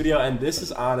up the studio, and this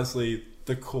is honestly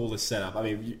the coolest setup. I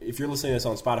mean, if you're listening to this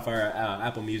on Spotify or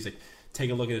Apple Music, take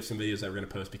a look at some videos that we're going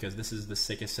to post because this is the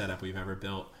sickest setup we've ever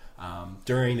built.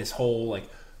 During this whole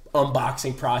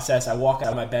unboxing process, I walk out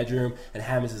of my bedroom and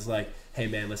Hammond is like, "Hey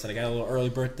man, listen, I got a little early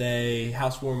birthday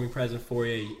housewarming present for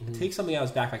you. Take something out of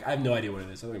his backpack. I have no idea what it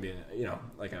is. It's going to be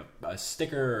a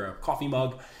sticker or a coffee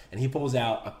mug." And he pulls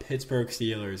out a Pittsburgh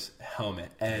Steelers helmet,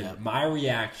 and my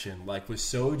reaction was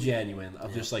so genuine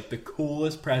of just the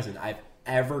coolest present I've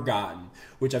ever gotten,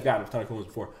 which I've gotten a ton of cool ones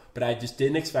before, but I just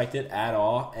didn't expect it at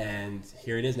all. And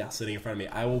here it is now sitting in front of me.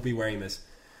 I will be wearing this.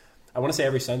 I want to say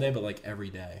every Sunday, but every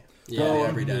day. Yeah,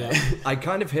 every day. yeah. I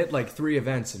kind of hit 3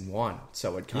 events in one,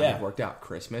 so it kind Yeah. of worked out.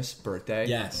 Christmas, birthday,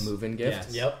 Yes. move-in gift,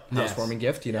 Yes. Yep. housewarming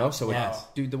gift. So Yes.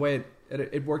 dude, the way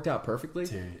it worked out perfectly.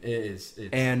 Dude, it is.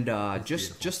 And it's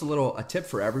just beautiful. a tip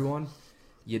for everyone.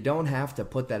 You don't have to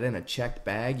put that in a checked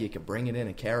bag. You can bring it in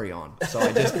a carry-on. So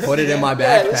I just put it in my backpack.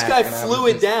 Yeah, this guy and I flew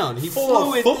was it down. He Full-on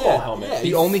flew it football down. helmet. Yeah,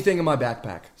 The only thing in my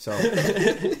backpack. So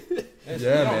You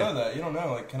Yeah, don't man. know that. You don't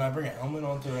know. Can I bring a helmet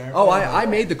onto an airplane? oh, I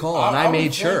made the call and I would made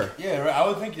think- sure. Yeah, right. I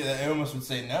would think that Amos would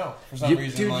say no for some You-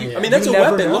 reason. dude, like, you- I mean, that's You a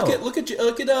never weapon. know.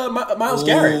 Look at Miles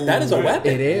Garrett. That is a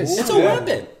weapon. It is. It's a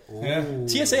weapon. yeah.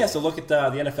 TSA has to look at the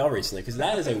NFL recently because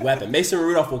that is a weapon. Mason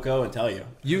Rudolph will go and tell you.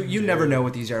 You never know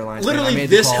with these airlines. man. I Literally, made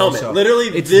the this call, helmet. so Literally,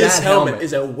 it's this that helmet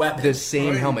is a weapon. the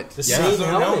same helmet. The Yeah. same So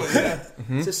helmet. yeah.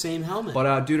 It's the same helmet.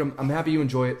 But dude, I'm happy you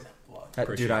enjoy it.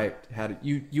 Appreciate Dude, I had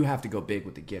you have to go big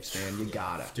with the gifts, man. You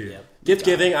gotta. Dude, Yep. gift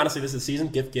giving. Honestly, this is the season.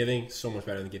 Gift giving so much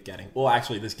better than gift getting. Well,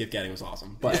 actually, this gift getting was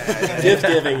awesome, but gift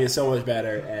giving is so much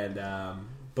better. And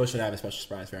Bush would have a special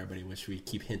surprise for everybody, which we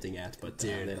keep hinting at, but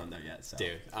they don't know yet. So.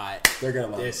 Dude, they're gonna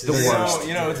love this it. is The worst.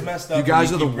 You know, it's messed up. You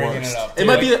guys when are keep the bringing worst. It up. It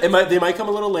might be. They might come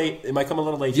a little late. It might come a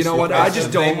little late. You know what? I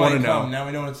just don't want to know. Now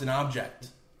we know it's an object.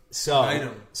 So,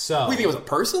 Item. so We think it was a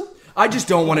person. I just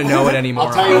don't want to know it anymore.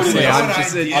 I'll tell you what it honestly. is. I'm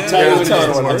just- Idea. I'll tell you what it is.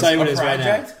 tell I'll tell you what it A is right now.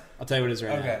 project? I'll tell you what it is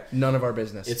right now. Okay. None of our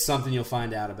business. It's something you'll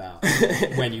find out about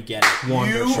when you get it.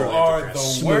 Wonderful. You are the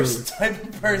Smooth. worst type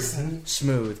of person.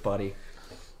 Smooth, buddy.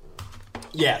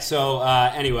 Yeah. So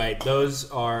anyway, those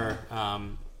are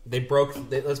they broke.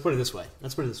 Let's put it this way.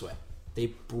 They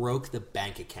broke the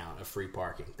bank account of free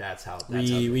parking. That's how.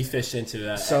 We fished into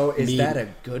that. So is that a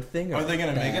good thing? Or Are they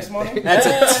going to make us money?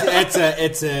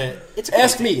 It's a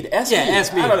Ask Mead. Ask Yeah, Mead.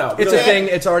 ask Mead. I don't know. It's a thing.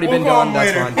 It's already We'll been go done. on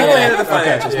That's later. fine. We'll go into the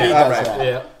financials. Okay. Mead All does right. that.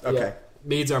 Yeah. Okay.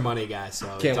 Mead's our money guy, so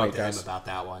Can't talk wait, to him guys. about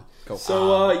that one. Go.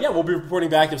 So we'll be reporting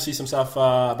back. You'll see some stuff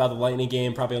about the Lightning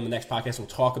game probably on the next podcast. We'll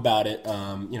talk about it,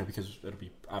 because it'll be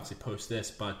obviously post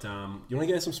this. But you want to get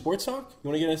into some sports talk? You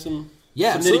want to get into some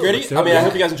Yeah, nitty absolutely. gritty? Let's do I it. mean, I Yeah.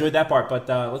 hope you guys enjoyed that part. But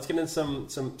let's get into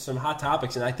some hot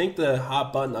topics. And I think the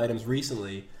hot button items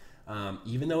recently,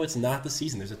 even though it's not the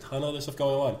season, there's a ton of other stuff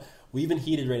going on. We even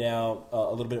heated right now a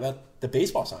little bit about the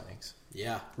baseball signings.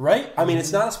 Yeah. Right? I mean,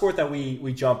 it's not a sport that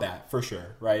we jump at, for sure,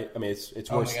 right? I mean, it's I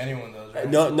don't worse. think anyone does, right?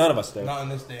 No, none of us do. Not in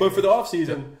this day. But for the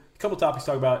offseason, a couple topics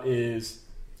to talk about is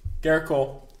Garrett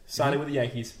Cole signing with the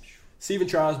Yankees, Steven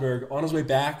Strasburg on his way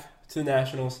back to the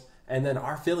Nationals, and then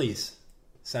our Phillies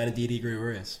signing Didi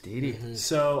Gregorius. Didi.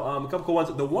 So a couple cool ones.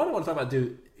 The one I want to talk about,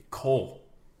 dude, Cole.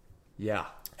 Yeah.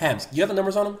 Hams, do you have the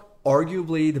numbers on him?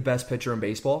 Arguably the best pitcher in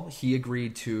baseball. He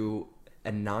agreed to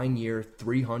a 9-year,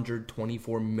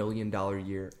 $324 million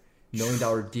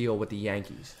deal with the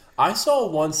Yankees. I saw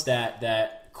one stat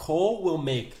that Cole will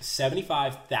make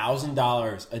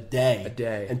 $75,000 a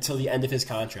day until the end of his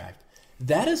contract.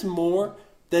 That is more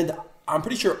than I'm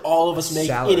pretty sure all of us make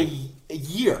Salary. in a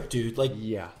year, dude. Like,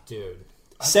 Yeah. Dude.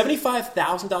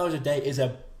 $75,000 a day is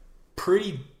a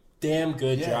pretty damn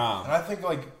good And job. I think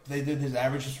they did his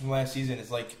averages from last season.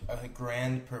 It's like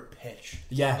 $1,000 per pitch.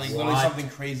 Yes. Like literally What? something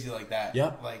crazy like that.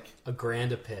 Yep. Like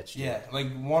 $1,000 a pitch. Dude.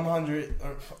 like 100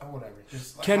 or whatever.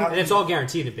 Just like, Can- how And do it's you- all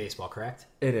guaranteed in baseball, correct?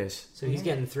 It is. So he's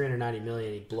getting $390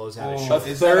 million. He blows out his Well, shoulder. A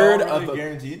is third that all of really a-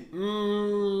 guaranteed? I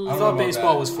don't know thought about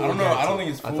baseball that. was fully I don't know. I guaranteed. don't think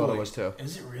it's I fully. thought it was too.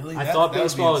 Is it really? I That- thought that would be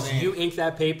baseball is insane. you ink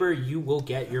that paper, you will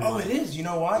get your Oh, money. it is. You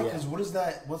know why? Yeah. Because what is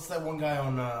that? What's that one guy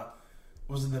on?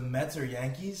 Was it the Mets or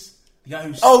Yankees? The guy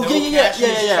who Oh, still yeah. cashes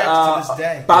his checks to this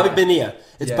day. Bobby Bonilla.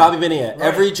 It's Yeah. Bobby Bonilla. Right.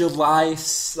 Every July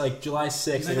 6th, He's like, around this is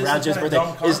Jim's kinda birthday, dumb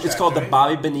it's contract, called the right?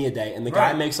 Bobby Bonilla Day. And the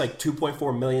guy Right. makes like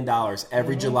 $2.4 million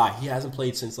every July. He hasn't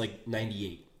played since like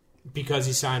 98. Because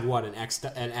he signed what an X A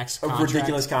contract?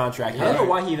 ridiculous contract. I Yeah. don't know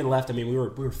why he even left. I mean, we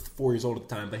were 4 years old at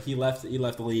the time, but he left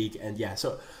the league, and yeah.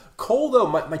 So Cole, though,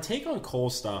 my take on Cole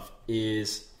stuff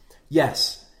is,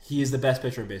 yes, he is the best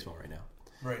pitcher in baseball right now.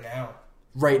 Right now.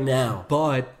 Right now,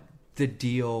 But the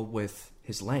deal with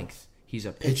his length. He's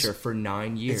a pitcher for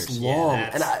 9 years. it's long,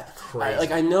 that's and I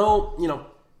crazy. I know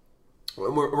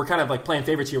we're kind of like playing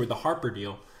favorites here with the Harper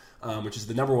deal, which is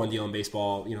the number one deal in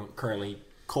baseball. Currently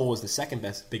Cole is the second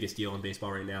biggest deal in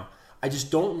baseball right now. I just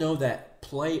don't know that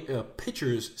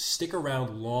pitchers stick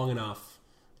around long enough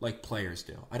like players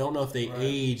do. I don't know if they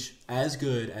age as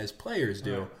good as players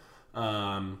do.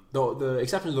 Though the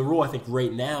exception to the rule, I think,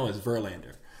 right now is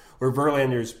Verlander, where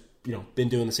Verlander's been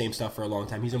doing the same stuff for a long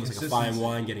time. He's almost like a fine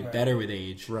wine, getting better with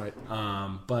age. Right.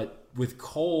 But with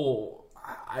Cole,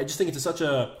 I just think it's such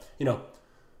a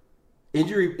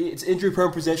injury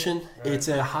prone position. Right. It's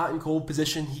a hot and cold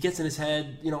position. He gets in his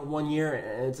head, 1 year,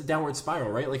 and it's a downward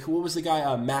spiral, right? Like, what was the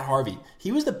guy, Matt Harvey?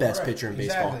 He was the best pitcher in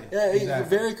baseball. Yeah,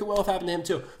 very could well have happened to him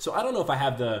too. So I don't know if I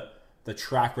have the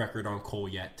track record on Cole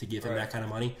yet to give him that kind of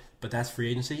money. But that's free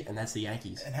agency, and that's the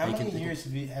Yankees. And how many years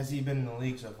has he been in the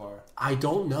league so far? I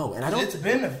don't know, and I don't. It's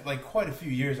been quite a few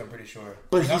years, I'm pretty sure.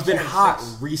 But he's been 26. hot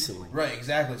recently, right?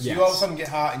 Exactly. So Yes. you all of a sudden get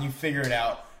hot and you figure it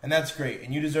out, and that's great,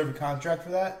 and you deserve a contract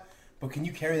for that. But can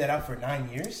you carry that out for 9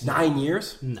 years? 9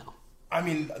 years? No. I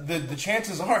mean, the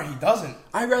chances are he doesn't.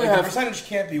 I'd rather the have- percentage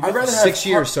can't be. I'd rather have 6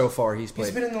 years so far he's He's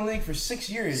played. been in the league for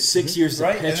 6 years. 6 years as a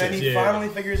right? And pitcher. then he Yeah. finally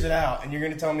figures it out, and you're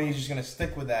going to tell me he's just going to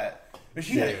stick with that. But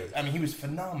I mean, he was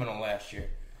phenomenal last year.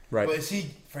 Right. But is he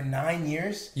for 9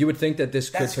 years? You would think that this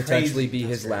could That's potentially crazy. be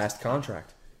his last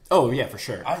contract. Oh yeah, for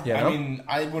sure. I Yeah, no? mean,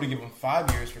 I would have given him 5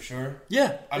 years for sure.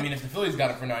 Yeah, I mean, if the Phillies got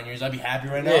it for 9 years, I'd be happy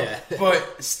right now. Yeah.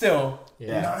 But still,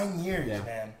 Yeah. 9 years, Yeah.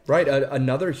 man. Right.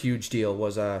 Another huge deal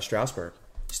was Strasburg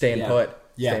staying Yeah. put.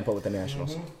 Yeah. Staying put with the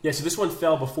Nationals. yeah. So this one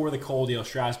fell before the Cole deal.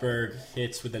 Strasburg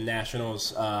hits with the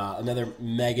Nationals, another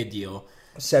mega deal,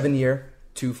 7 year,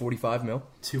 $245 million.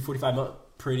 $245 million.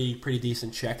 pretty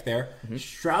decent check there.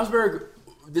 Strasburg,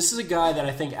 this is a guy that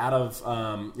I think out of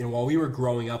while we were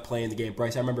growing up playing the game,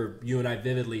 Bryce, I remember you and I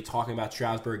vividly talking about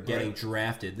Strasburg getting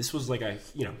drafted. This was like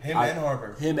him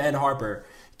and Harper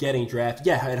getting drafted.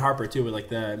 Yeah, and Harper too. With like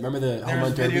remember the home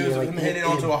run derby, videos of like him hitting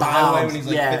onto a highway when he's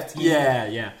like 15.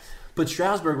 Yeah. But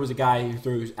Strasburg was a guy who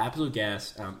threw absolute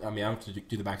gas. I don't have to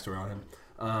do the backstory on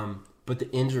him. But the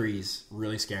injuries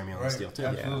really scare me on this deal too.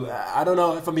 Absolutely. Yeah. I don't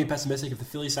know if I'm being pessimistic. If the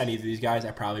Phillies signed either of these guys,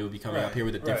 I probably would be coming up here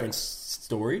with a different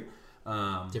story.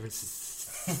 Different.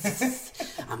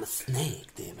 I'm a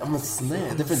snake, dude. I'm a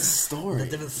snake. Different story.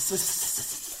 Different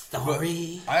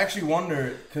story. I actually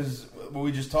wonder, because what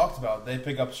we just talked about, they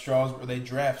pick up Strasburg, they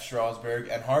draft Strasburg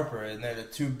and Harper, and they're the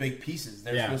two big pieces.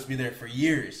 They're supposed to be there for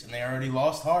years, and they already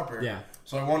lost Harper. Yeah.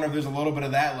 So I wonder if there's a little bit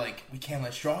of that, like, we can't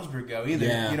let Strasburg go either.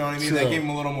 Yeah. You know what I mean? True. That gave him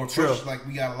a little more push. True. Like,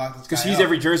 we got to lock this guy Because he's up.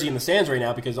 every jersey in the stands right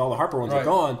now because all the Harper ones are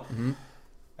gone. Mm-hmm.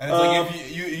 And it's like,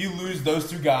 if you lose those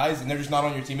two guys and they're just not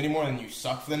on your team anymore, and you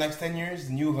suck for the next 10 years,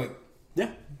 then you look like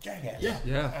jackass.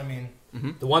 Yeah. I mean...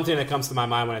 The one thing that comes to my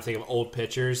mind when I think of old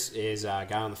pitchers is a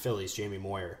guy on the Phillies, Jamie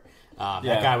Moyer. That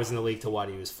guy was in the league till what?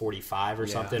 He was 45 or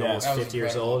something, almost 50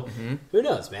 years old. Who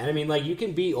knows, man? I mean, like, you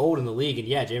can be old in the league,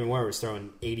 and Jamie Moyer was throwing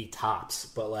 80 tops,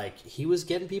 but like, he was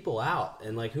getting people out,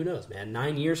 and like, who knows, man?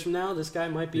 9 years from now, this guy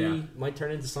might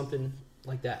turn into something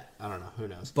like that. I don't know. Who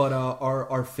knows? But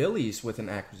our Phillies with an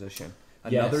acquisition,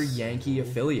 another Yankee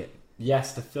affiliate.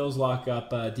 Yes, the Phils lock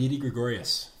up Didi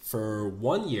Gregorius for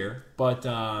 1 year, but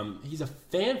he's a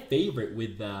fan favorite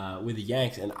with the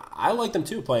Yanks, and I like them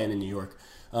too playing in New York.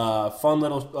 Fun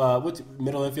little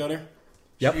middle infielder.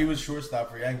 Yep. He was shortstop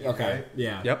for Yankees, right?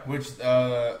 Yeah. Yep. Which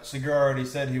Segura already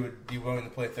said he would be willing to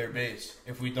play third base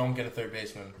if we don't get a third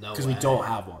baseman. No Because we way. don't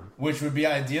have one. Which would be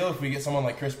ideal if we get someone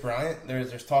like Chris Bryant.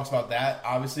 There's talks about that,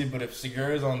 obviously, but if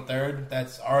Segura's on third,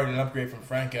 that's already an upgrade from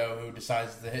Franco, who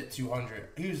decides to hit 200.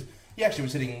 He actually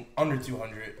was hitting under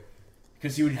 200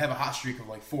 because he would have a hot streak of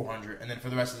like 400, and then for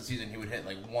the rest of the season he would hit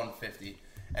like 150,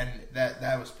 and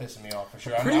that was pissing me off for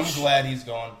sure. I'm glad he's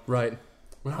gone. Right.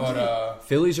 But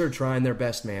Phillies are trying their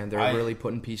best, man. They're really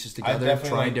putting pieces together,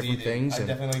 trying different things. I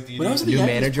definitely like Didi. When I was at the New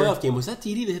Yankees manager. playoff game, was that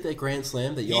Didi that hit that grand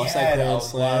slam? That He lost had that a grand lot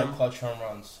slam? of clutch home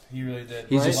runs. He really did.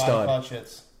 He's a lot stud. of clutch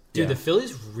hits. Dude, Yeah. the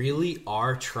Phillies really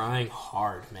are trying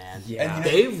hard, man. Yeah. And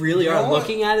They really you know are. what?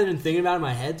 Looking at it and thinking about it in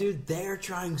my head, dude, they're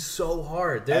trying so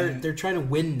hard. They're trying to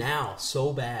win now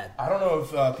so bad. I don't know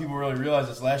if people really realized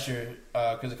this last year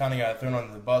because it kind of got thrown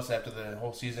under the bus after the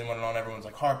whole season went on. Everyone's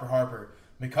like, Harper.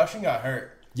 McCutcheon got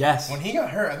hurt. Yes. When he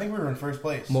got hurt, I think we were in first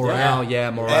place. Morale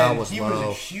and was he low. was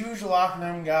a huge locker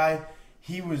room guy.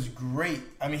 He was great.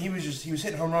 I mean, he was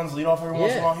hitting home runs, lead off every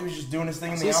once in a while. He was just doing his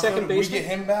thing in the he outfield. second We baseman? get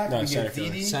him back. No, we center get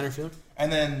fielder. Didi. Center field?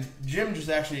 And then Jim just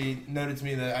actually noted to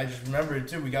me that I just remembered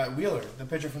too. We got Wheeler, the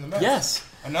pitcher from the Mets. Yes.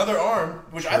 Another arm,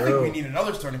 which I think we need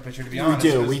another starting pitcher to be honest.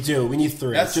 We do. We need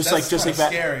three. That's just like kinda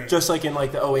that. scary. Just like in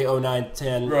like the 08, 09,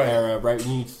 10 Right. era, right?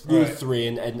 We need Right. three,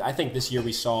 and I think this year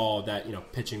we saw that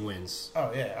pitching wins Oh yeah,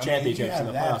 I mean, you championships have in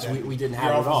the that, playoffs. then We didn't your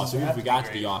have it at all. offense So doesn't even have if we to got be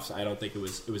to the great. offs, I don't think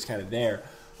it was kind of there.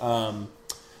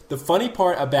 The funny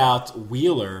part about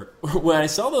Wheeler, when I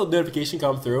saw the notification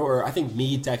come through, or I think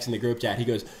me texting the group chat, he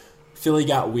goes, "Philly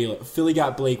got Wheeler. Philly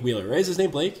got Blake Wheeler." Right? Is his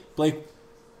name Blake? Blake.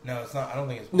 No, it's not. I don't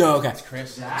think it's. No, okay. It's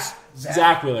Chris.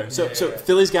 Zach Wheeler. So Yeah.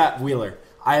 Philly's got Wheeler.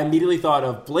 I immediately thought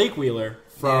of Blake Wheeler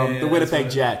from Yeah, the that's Winnipeg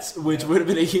what- Jets, which would have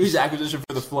been a huge acquisition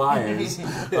for the Flyers.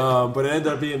 But it ended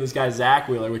up being this guy Zach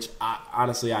Wheeler, which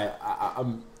honestly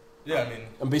I'm Yeah, I mean.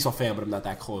 a baseball fan, but I'm not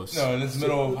that close. No, in this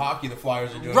middle of hockey, the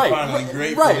Flyers are doing Right, finally right,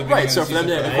 great. right, for the right. So for them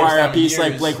beginning of to the season acquire for a the piece first like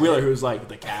time in Blake years. Wheeler, who's like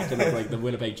the captain of like the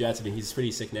Winnipeg Jets, I mean, he's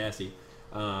pretty sick nasty.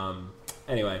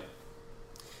 Anyway,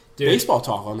 Dude, baseball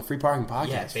talk on the Free Parking Podcast.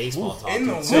 Yeah, baseball talk. In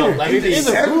the So winter, let me in be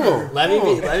December. let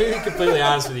me be completely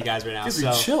honest with you guys right now. Gives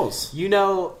me So chills.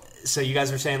 so you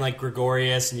guys were saying like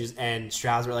Gregorius and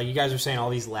Strasburg, like you guys were saying all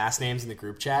these last names in the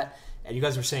group chat, and you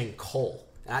guys were saying Cole.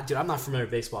 Dude, I'm not familiar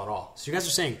with baseball at all. So you guys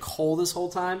are saying Cole this whole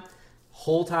time.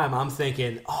 I'm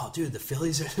thinking, oh, dude, the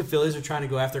Phillies are trying to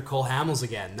go after Cole Hamels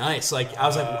again. Nice. Like I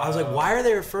was like, why are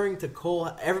they referring to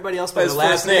Cole? Everybody else by His the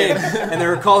last first name. and they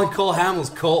were calling Cole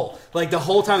Hamels Cole. Like the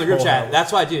whole time in the group Cole chat. Hamels.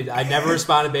 That's why, dude. I never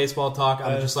responded to baseball talk.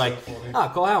 I'm That just is like, so funny.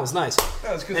 Cole Hamels, nice.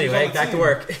 No, it's 'cause he's Anyway, on the back to team.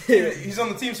 work. He's on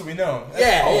the team, so we know.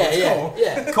 That's Cole, that's Cole.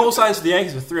 yeah. Cole signs to the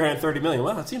Yankees with $330 million.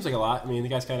 Well, that seems like a lot. I mean, the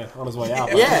guy's kind of on his way out.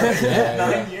 but- Yeah.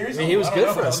 9 years. I mean, he was I don't good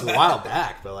know for us a about while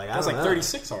back, but like I I was don't like know.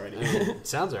 36 already.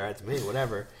 Sounds alright to me.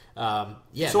 Whatever.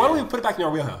 Yeah. So why don't man. we put it back in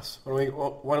our wheelhouse? Why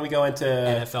don't we go into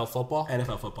NFL football?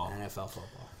 NFL football? NFL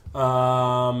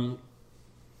football.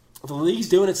 the league's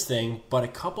doing its thing, but a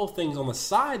couple things on the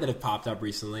side that have popped up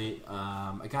recently.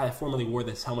 A guy that formerly wore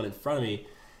this helmet in front of me.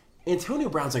 Antonio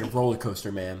Brown's like a roller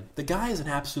coaster, man. The guy is an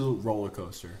absolute roller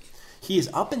coaster. He is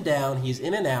up and down. He's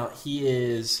in and out. He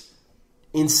is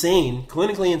insane,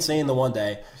 clinically insane the one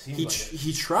day.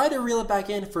 He tried to reel it back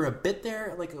in for a bit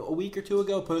there, like a week or two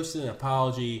ago, posted an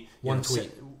apology. One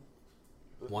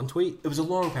tweet. It was a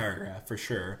long paragraph, for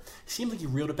sure. It seemed like he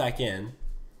reeled it back in.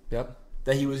 Yep.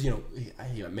 That he was, he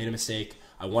made a mistake.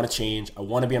 I want to change. I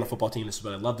want to be on a football team. This is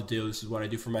what I love to do. This is what I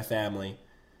do for my family.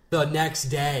 The next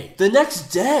day. The next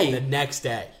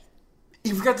day.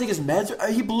 He forgot to take his meds.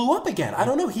 He blew up again. I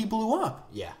don't know. He blew up.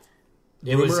 Yeah.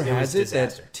 Rumor has it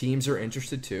disaster. that teams are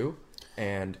interested too,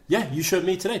 and yeah, you showed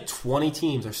me today. 20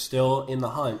 teams are still in the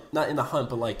hunt. Not in the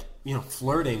hunt, but like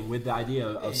flirting with the idea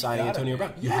of signing Antonio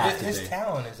Brown. You have to. His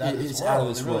talent is out of this world. Out of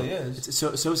this world. Really is. So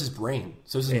is his brain.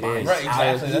 So is his mind. Right,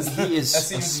 exactly. He is that a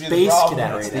seems to be space the problem.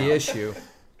 cadet that's right the now. issue.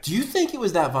 Do you think it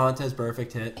was that Vontaze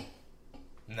perfect hit?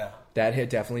 No. That hit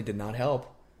definitely did not help.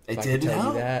 It I can didn't tell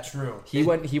help? you that. True. He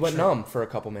went numb for a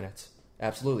couple minutes.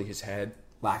 Absolutely, his head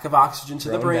Lack of oxygen to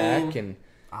the thrown brain. back, and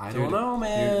I dude, don't know,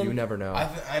 man. You never know.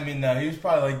 I mean, no, he was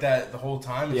probably like that the whole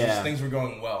time. It's Yeah. just things were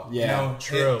going well. Yeah,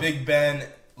 true. Big Ben,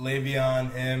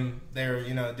 Le'Veon, him, they were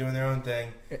doing their own thing,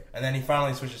 and then he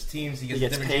finally switches teams. He gets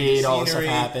gets different paid, change of all this stuff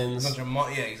scenery, happens. a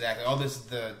bunch of yeah, exactly. All this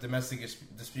the domestic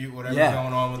dispute, whatever's Yeah.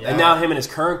 going on with that. And now him and his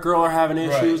current girl are having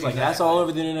issues. Right, Like that's exactly. all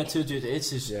over the internet too, dude. It's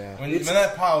just When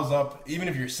that piles up, even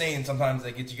if you're sane, sometimes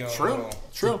they get you going. true.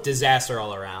 True. Disaster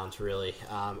all around, really.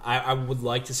 I would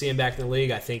like to see him back in the league.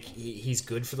 I think he's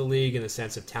good for the league in the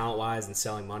sense of talent-wise and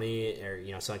selling money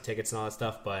or selling tickets and all that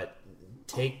stuff. But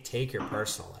take your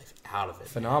personal life out of it.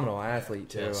 Phenomenal athlete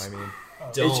too. Yes. I mean,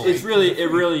 It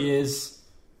really is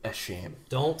a shame.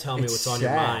 Don't tell me It's what's on your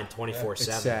sad. mind 24/7.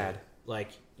 It's sad. Like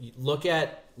look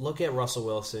at Russell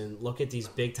Wilson. Look at these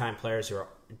big time players who are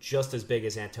just as big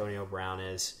as Antonio Brown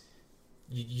is.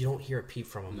 You don't hear a peep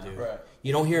from him, dude. Right.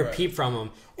 You don't hear a peep from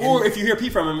him. Or if you hear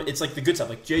peep from him, it's like the good stuff.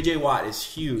 Like J.J. Watt is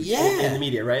huge in the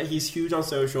media, right? He's huge on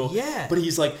social. Yeah. But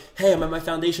he's like, hey, I'm at my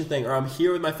foundation thing, or I'm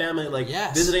here with my family, like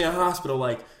Yes. visiting a hospital,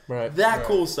 like that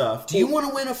cool stuff. Do you want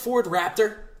to win a Ford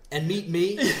Raptor and meet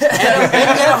me and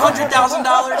get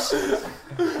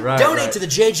 $100,000? right, Donate to the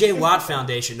J.J. Watt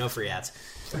Foundation. No free ads.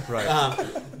 right.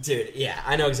 Dude, yeah,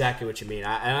 I know exactly what you mean.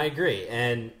 I agree.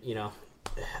 And,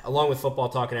 along with football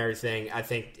talk and everything, I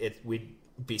think we'd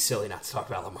be silly not to talk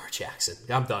about Lamar Jackson.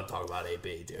 I'm done talking about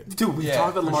AB, dude. Dude, we Yeah,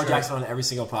 talk about for Lamar sure. Jackson on every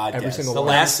single podcast. Every single The one.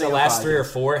 last podcast. 3 or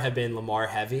 4 have been Lamar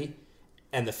heavy,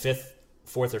 and the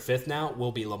fourth or fifth now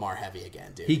will be Lamar heavy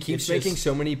again, dude. He keeps It's making just-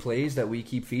 so many plays that we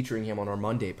keep featuring him on our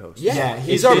Monday post. Yeah,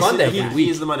 he's our basically- Monday every week.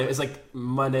 He's the Monday. It's like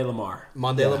Monday Lamar.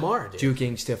 Monday Lamar, dude.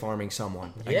 Juking, stiff arming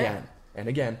someone Yeah. again and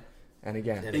again and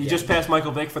again. And He just passed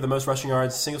Michael Vick for the most rushing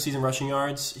yards, single season rushing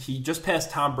yards. He just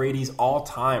passed Tom Brady's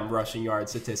all-time rushing yard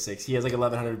statistics. He has like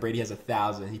 1,100. Brady has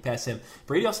 1,000. He passed him.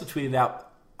 Brady also tweeted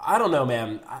out, I don't know,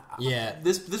 man.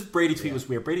 This Brady tweet was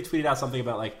weird. Brady tweeted out something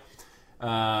about like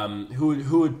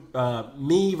who would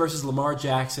me versus Lamar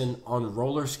Jackson on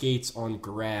roller skates on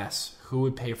grass. Who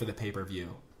would pay for the pay-per-view?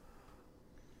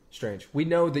 Strange. We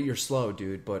know that you're slow,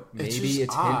 dude, but maybe just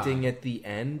it's odd. hinting at the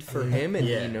end for him, and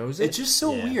Yeah. he knows it. It's just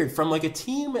so Yeah. weird from like a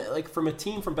team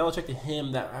from Belichick to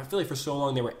him that I feel like for so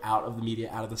long they were out of the media,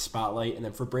 out of the spotlight, and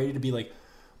then for Brady to be like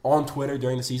on Twitter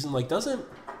during the season, like doesn't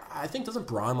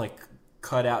Braun like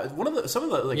cut out some of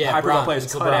the like high profile Braun. players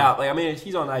It's cut LeBron. out. Like I mean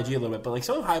he's on IG a little bit, but like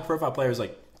some of the high profile players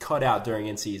like cut out during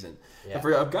in season. Yeah. And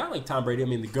for a guy like Tom Brady, I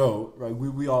mean the GOAT, right?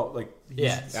 We all like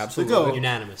Yeah, absolutely. the GOAT.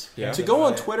 unanimous. Yeah. To go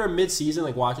on Twitter mid-season,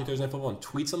 like watching Thursday Night Football, and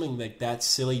tweet something like that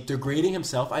silly, degrading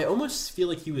himself, I almost feel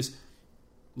like he was,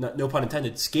 no pun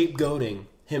intended, scapegoating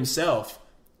himself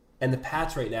and the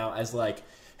Pats right now as like,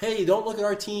 hey, don't look at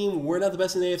our team. We're not the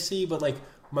best in the AFC, but like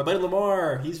my buddy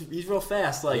Lamar, he's real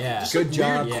fast. Like, Yeah. just Good a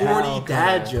job, weird, Cal. corny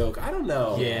dad joke. I don't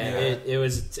know. Yeah, it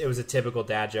was a typical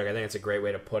dad joke. I think it's a great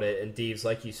way to put it. And Deeves,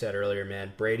 like you said earlier,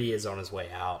 man, Brady is on his way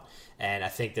out, and I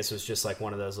think this was just like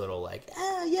one of those little like,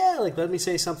 like let me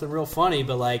say something real funny,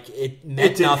 but like it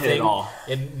meant didn't nothing. hit at all.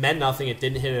 It meant nothing. It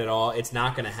didn't hit at all. It's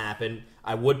not going to happen.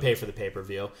 I would pay for the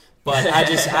pay-per-view, but I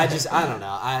don't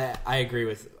know. I agree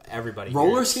with everybody.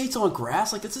 Roller here. skates on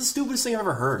grass? Like, that's the stupidest thing I've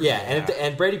ever heard. Yeah,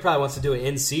 and Brady probably wants to do it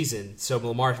in season, so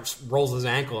Lamar rolls his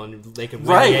ankle and they can win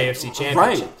Right. the AFC Championship.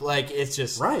 Right. Like it's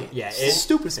just Right. Yeah, It's the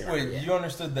stupidest thing I've ever Wait, heard. you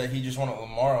understood that he just wanted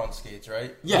Lamar on skates,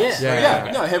 right? Yes. Yeah.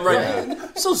 Yeah. No, him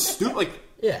right. So stupid. Like,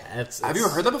 Yeah, Have you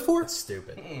ever heard that before? It's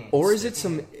stupid. Or is it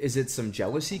some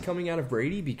jealousy coming out of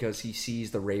Brady because he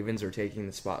sees the Ravens are taking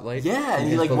the spotlight? Yeah, and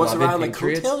he his like wants beloved around like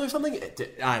Patriots? coattails or something.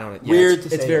 I don't know. Yeah, Weird It's,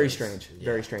 to it's say very this. strange.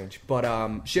 Very strange.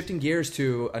 But shifting gears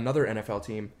to another NFL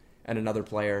team and another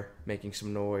player making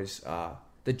some noise.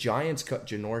 The Giants cut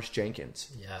Janoris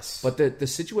Jenkins. Yes. But the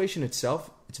situation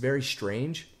itself, it's very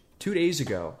strange. 2 days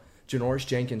ago, Janoris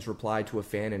Jenkins replied to a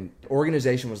fan, and the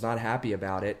organization was not happy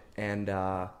about it, and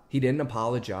he didn't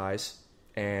apologize.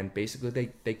 And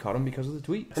basically, they cut him because of the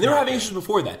tweet. And they were having issues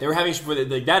before that. They were having issues with it.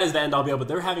 Like, that is the end all be all, but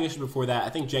they were having issues before that. I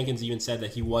think Jenkins even said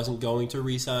that he wasn't going to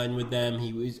re-sign with them.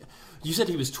 You said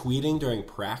he was tweeting during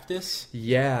practice?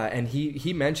 Yeah, and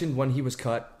he mentioned when he was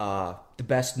cut, the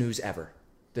best news ever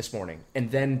this morning. And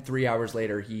then 3 hours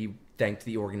later, he thanked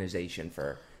the organization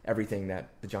for everything that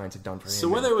the Giants had done for him. So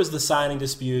whether it was the signing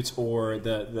disputes or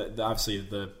the obviously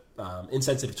the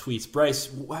insensitive tweets, Bryce,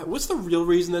 what's the real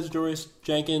reason that Janoris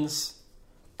Jenkins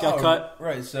got cut?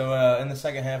 Right, so in the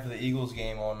second half of the Eagles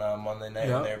game on Monday night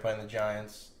when they were playing the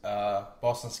Giants,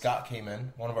 Boston Scott came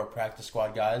in, one of our practice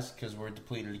squad guys, because we're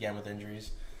depleted again with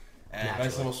injuries. And a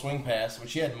nice little swing pass,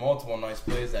 which he had multiple nice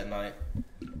plays that night.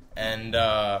 And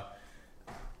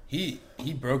he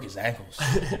broke his ankles.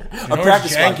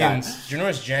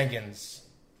 Janoris Jenkins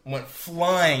went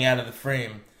flying out of the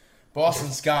frame. Boston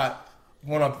Scott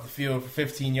went up the field for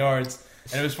 15 yards.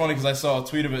 And it was funny because I saw a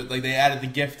tweet of it. Like, they added the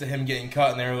gif to him getting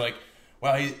cut, and they were like,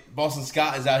 wow, Boston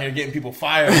Scott is out here getting people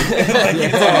fired.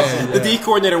 It's awesome. The D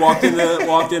coordinator walked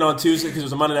in on Tuesday because it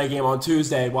was a Monday night game on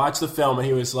Tuesday, watched the film, and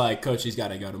he was like, Coach, he's got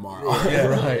to go tomorrow.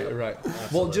 Right.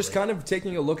 Well, just kind of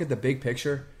taking a look at the big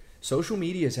picture, social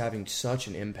media is having such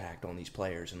an impact on these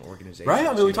players and organizations. Right?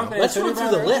 I mean, we talked about Let's Antonio run through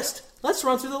Brown the earlier. list. Let's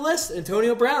run through the list.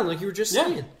 Antonio Brown, like you were just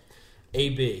saying.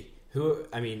 AB,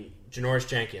 Janoris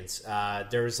Jenkins.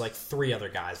 There was like three other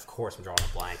guys. Of course, I'm drawing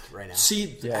a blank right now.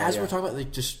 See, as we're talking about,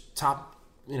 like, just top,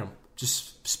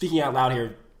 just speaking out loud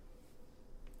here,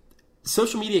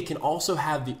 social media can also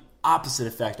have the opposite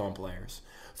effect on players.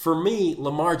 For me,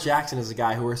 Lamar Jackson is a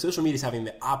guy where social media is having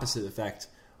the opposite effect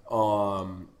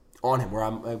on him, where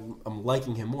I'm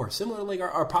liking him more. Similar to like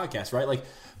our podcast, right? Like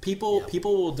people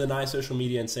will deny social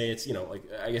media and say it's like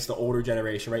I guess the older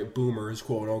generation, right? Boomers,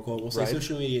 quote unquote, will say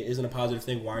social media isn't a positive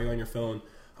thing. Why are you on your phone?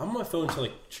 I'm on my phone to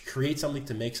like create something,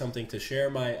 to make something, to share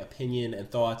my opinion and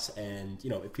thoughts. And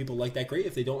if people like that, great.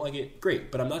 If they don't like it,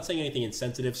 great. But I'm not saying anything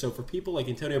insensitive. So for people like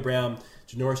Antonio Brown,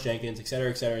 Janoris Jenkins, et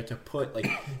cetera, to put like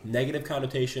negative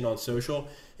connotation on social,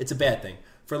 it's a bad thing.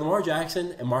 For Lamar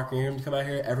Jackson and Mark Ingram to come out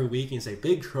here every week and say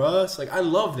big trust, like I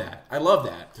love that.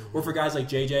 Mm-hmm. Or for guys like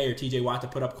JJ or TJ Watt to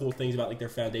put up cool things about like their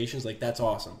foundations, like that's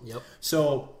awesome. Yep.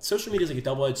 So social media is like a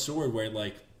double-edged sword where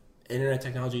like internet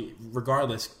technology,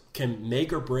 regardless, can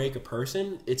make or break a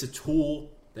person. It's a tool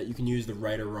that you can use the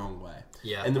right or wrong way.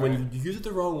 Yeah. And then when you use it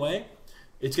the wrong way,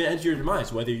 it's going to enter your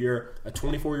demise, whether you're a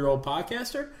 24-year-old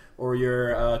podcaster or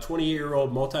you're a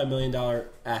 28-year-old multi-million-dollar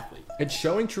athlete. It's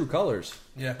showing true colors.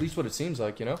 Yeah. At least what it seems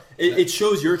like, It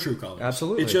shows your true colors.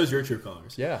 Absolutely. It shows your true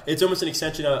colors. Yeah. It's almost an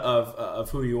extension of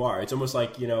who you are. It's almost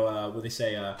like, what they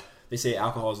say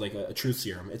alcohol is like a truth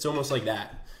serum. It's almost like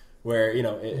that. Where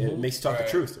it makes you talk the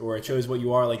truth, or it shows what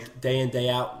you are like day in,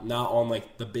 day out, not on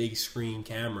like the big screen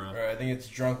camera. Right, I think it's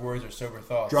drunk words or sober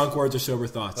thoughts. Drunk words or sober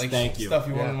thoughts. Like Thank you. Stuff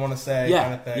you wouldn't want to say,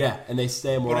 kind of thing. Yeah, and they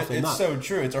say more But often it's than not. so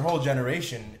true. It's our whole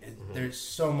generation. There's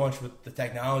so much with the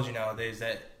technology nowadays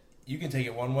that you can take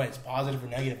it one way. It's positive or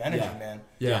negative energy, man.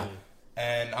 Yeah.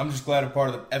 And I'm just glad I'm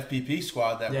part of the FPP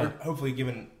squad that we're hopefully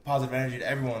giving positive energy to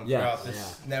everyone throughout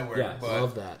this network. Yeah. But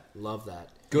Love that.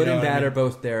 Good and what I bad mean? are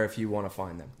both there if you want to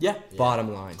find them. Yeah.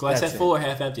 Bottom line. Glass That's half it. full or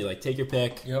half empty. Like take your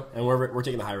pick. Yep. And we're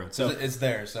taking the high road. So it's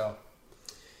there. So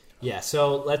Yeah,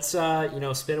 so let's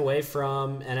spin away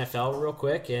from NFL real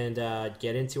quick and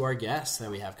get into our guests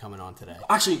that we have coming on today.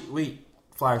 actually, wait.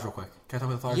 Flyers real quick. Can I talk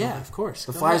about the Flyers? real Yeah, quick? of course.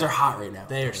 The Go Flyers ahead. are hot right now.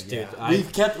 Dude.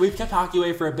 We've kept hockey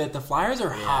away for a bit. The Flyers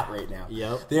are hot right now.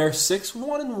 Yep. They are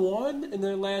 6-1-1 in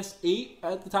their last 8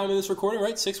 at the time of this recording,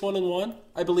 right? 6-1-1,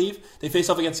 I believe. They faced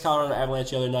off against Colorado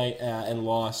Avalanche the other night and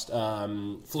lost.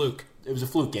 Fluke. It was a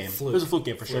fluke game. It was a fluke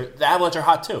game for sure. The Avalanche are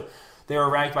hot too. They were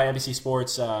ranked by NBC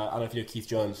Sports. I don't know if you know Keith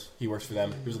Jones. He works for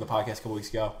them. He was on the podcast a couple weeks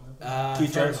ago.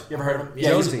 Keith Jones. You ever heard of him?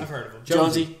 Yeah, Jonesy. I've heard of him.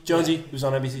 Jonesy, who's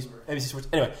on NBC Sports.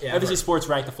 Anyway, Yeah, I've NBC heard. Sports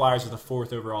ranked the Flyers as the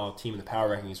 4th overall team in the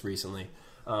power rankings recently.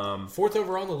 4th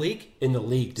overall in the league? In the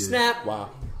league, dude. Snap.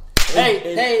 Wow.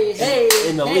 Hey.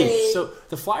 In the league. So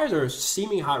the Flyers are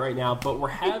seeming hot right now, but we're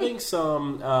having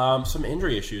some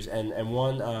injury issues. And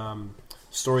one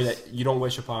story that you don't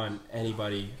wish upon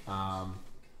anybody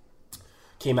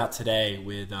came out today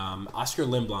with Oscar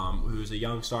Lindblom, who's a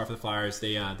young star for the Flyers.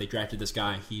 They drafted this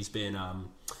guy. He's been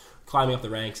climbing up the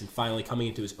ranks and finally coming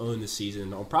into his own this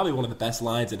season on probably one of the best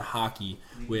lines in hockey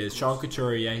with Sean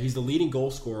Couturier. He's the leading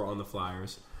goal scorer on the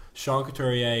Flyers. Sean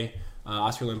Couturier,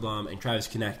 Oscar Lindblom, and Travis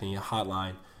Konechny, a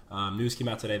hotline. News came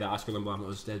out today that Oscar Lindblom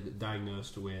was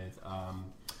diagnosed with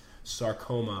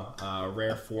sarcoma, a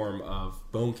rare form of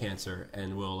bone cancer,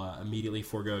 and will immediately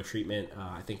forego treatment.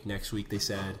 I think next week they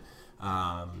said.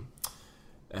 And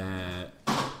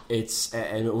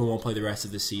we won't play the rest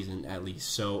of the season at least.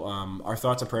 So our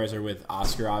thoughts and prayers are with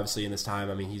Oscar, obviously, in this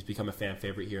time. I mean, he's become a fan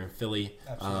favorite here in Philly,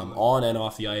 on and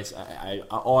off the ice.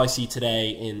 All I see today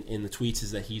in the tweets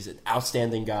is that he's an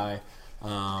outstanding guy.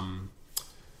 So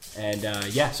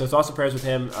thoughts and prayers with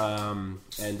him.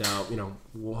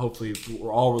 We'll hopefully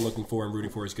we're looking for and rooting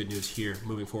for is good news here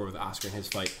moving forward with Oscar and his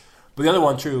fight. But the other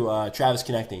one, Travis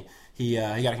Konechny. He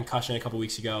got a concussion a couple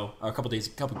games ago,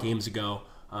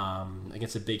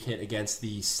 against a big hit against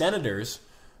the Senators.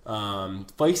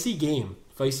 Feisty game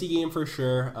for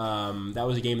sure. That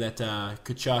was a game that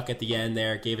Tkachuk at the end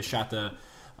there gave a shot to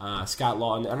Scott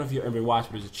Lawton. I don't know if you ever watched,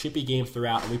 but it was a chippy game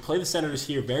throughout. And we play the Senators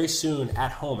here very soon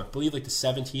at home. I believe like the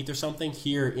 17th or something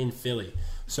here in Philly.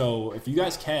 So if you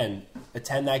guys can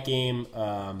attend that game,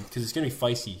 because it's going to be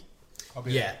feisty.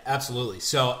 Yeah, absolutely.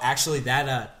 So actually,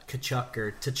 that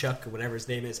Tkachuk or whatever his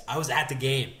name is, I was at the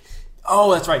game.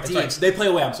 Oh, that's right. Right. They play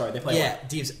away. I'm sorry. They play away. Yeah,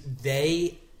 Deeps.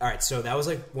 All right, so that was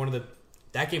like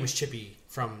that game was chippy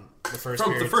from the first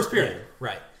period. From the first period. Yeah,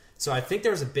 right. So I think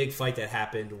there was a big fight that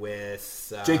happened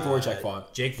with... Jake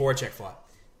Voracek fought.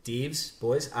 Deeves,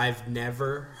 boys, I've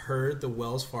never heard the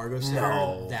Wells Fargo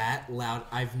Center that loud.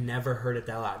 I've never heard it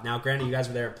that loud. Now, granted, you guys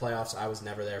were there in playoffs. I was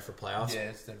never there for playoffs. Yeah,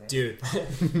 it's different. Dude,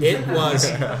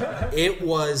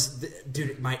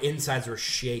 dude, my insides were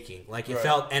shaking. Like, it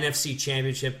felt NFC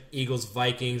Championship,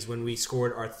 Eagles-Vikings when we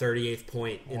scored our 38th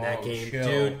point in that game.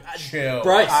 Chill.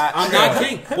 Bryce, I'm not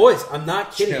kidding. Boys, I'm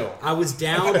not kidding. Chill. I was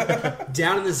down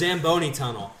in the Zamboni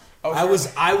tunnel. I was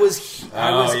you at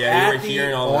were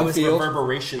hearing all this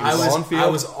reverberations. I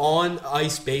was on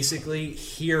ice basically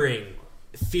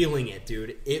feeling it,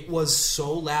 dude. It was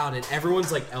so loud and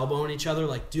everyone's like elbowing each other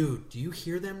like, dude, do you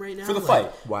hear them right now? For the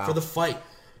fight. Wow. For the fight.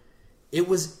 It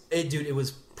was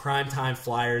primetime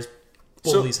Flyers,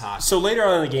 bullies hockey. So later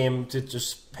on in the game, to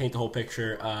just paint the whole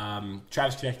picture,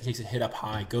 Travis Konechny takes a hit up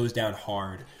high, goes down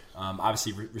hard,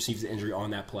 obviously receives the injury on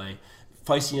that play.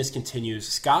 Feistiness continues.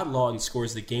 Scott Lawton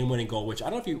scores the game-winning goal, which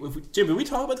I don't know if Jim, did we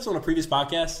talk about this on a previous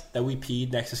podcast that we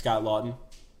peed next to Scott Lawton?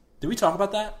 Did we talk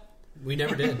about that? We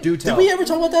never did. Do tell. Did we ever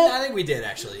talk about that? I think we did,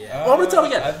 actually, yeah. Well, I'm going to tell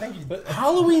again. I think you did.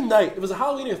 Halloween night. It was a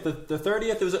Halloween, the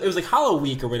 30th. It was like Halloween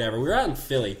week or whatever. We were out in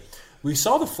Philly. We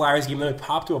saw the Flyers game, then we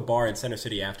popped to a bar in Center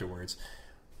City afterwards.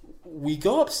 We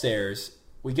go upstairs.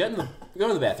 We go in the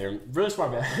bathroom. Really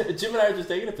smart man. Jim and I are just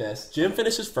taking a piss. Jim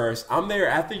finishes first. I'm there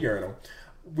at the urinal.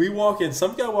 We walk in.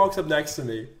 Some guy walks up next to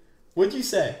me. What'd you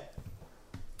say?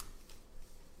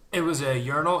 It was a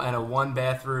urinal and a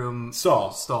one-bathroom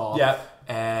stall. Yeah.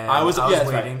 And I was waiting.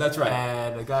 Right. That's right.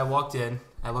 And a guy walked in.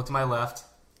 I looked to my left.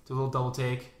 Did a little double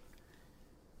take.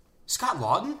 Scott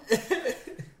Lawton?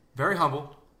 Very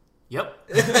humble. Yep.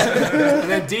 And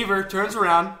then Deaver turns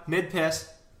around, mid-piss.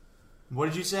 What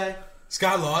did you say?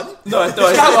 Scott Lawton? No.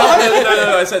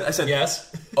 I said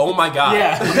Yes. Oh my god.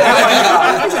 Yeah.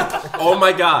 Oh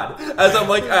my god. As I'm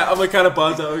like kind of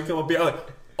buzzed. I'm like,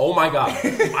 oh my god.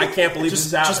 I can't believe this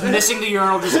is happening. Just missing the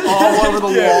urinal, just all over the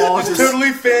wall. Just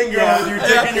totally fangirl with your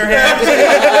dick in your hand.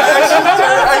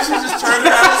 I actually just turned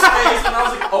around his face and I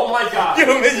was like, oh my god. Yo,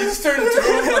 man, you just turned to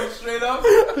him like straight up.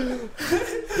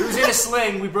 He was in a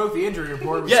sling. We broke the injury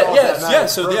report. We he got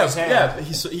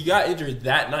injured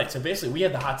that night. So basically, we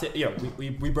had the hot tip.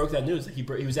 We broke that news. He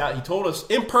was out. He told us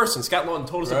in person. Scott Lawton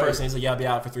told us in person. He's like, "Yeah, I'll be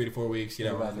out for 3 to 4 weeks."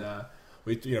 And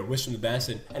we wish him the best.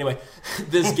 And anyway,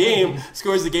 this game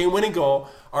scores the game-winning goal.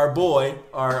 Our boy,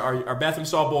 our bathroom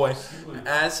stall boy,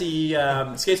 as he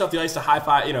skates off the ice to high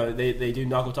five. They do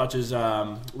knuckle touches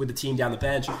with the team down the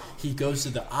bench. He goes to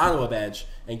the Ottawa bench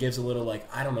and gives a little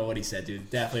I don't know what he said, dude.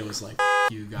 Definitely was like,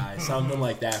 F you guys, something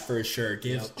like that for sure.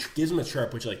 Gives him a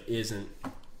chirp, which isn't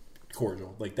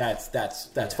cordial. That's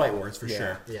fight words for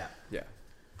sure. Yeah.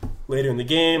 Later in the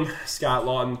game, Scott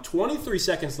Lawton, 23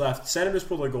 seconds left. Senators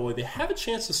pull their goalie. They have a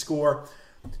chance to score.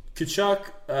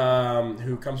 Tkachuk,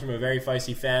 who comes from a very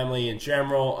feisty family in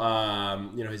general,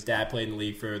 his dad played in the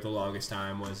league for the longest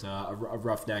time, was a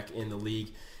roughneck in the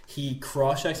league. He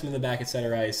cross-checks him in the back at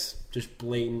center ice, just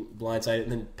blatant blindside,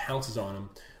 and then pounces on him.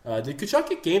 Did Tkachuk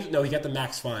get games? No, he got the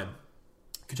max fine.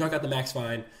 Tkachuk got the max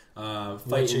fine.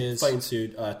 Fight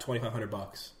ensued,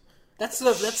 $2,500.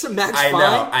 That's the max I know,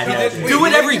 fine. I know. Wait, dude. Do he it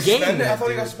didn't every get game, suspended? I then, thought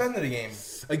he got dude. suspended a game.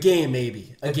 A game,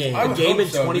 maybe. A game. I A would game hope and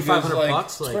so, $2,500 because, like,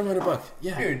 bucks. Like, $2,500.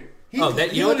 Yeah. Dude, Oh,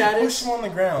 that- you know what that pushed is? him on the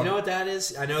ground. you know what that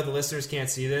is? I know the listeners can't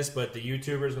see this, but the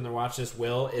YouTubers when they're watching this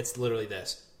will. It's literally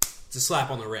this. It's a slap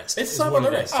on the wrist. It's is slap what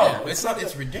on the it wrist. is. Oh, Yeah, it's not.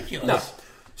 It's ridiculous. No.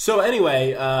 So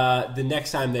anyway, the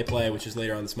next time they play, which is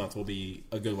later on this month, will be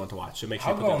a good one to watch. So make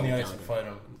sure I'll you put go that on the on ice your and calendar.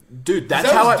 fight him. Dude, that's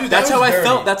That how was- I. dude, That's that how was I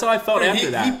felt. dirty. That's how I felt Dude, after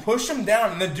he that. pushed him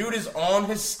down, and the dude is on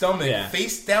his stomach, Yeah.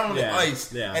 face down on Yeah. the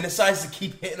ice, Yeah. and decides to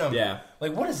keep hitting him. Yeah.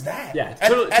 Like, what is that? Yeah, At,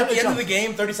 totally- at totally the end jump. of the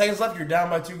game, 30 seconds left, you're down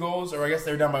by 2 goals, or I guess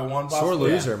they're down by 1. Sore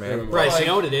Possibly. loser, Yeah. man. Bryce, Like- you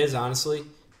know what it is, honestly?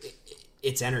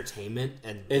 It's entertainment,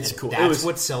 and It's and cool. It That's was-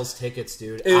 what sells tickets,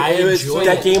 dude. it I was- enjoy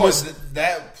that it. game What, was-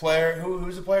 that player.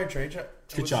 Who's the player? Trey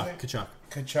Kachuk.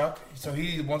 Kachuk. So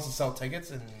he wants to sell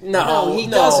tickets, and No, he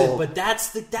doesn't. But that's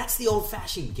the old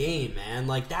fashioned game, man.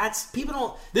 Like that's people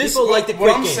don't. People like the what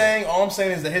quick I'm game. saying, all I'm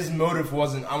saying is that his motive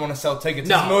wasn't I want to sell tickets.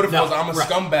 No, his motive no, was I'm a right.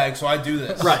 scumbag, so I do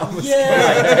this. Right.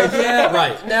 Yeah, yeah,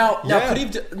 Right. Now, Yeah. could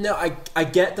he? No, I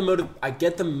get the motive. I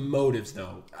get the motives,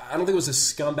 though. I don't think it was a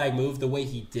scumbag move. The way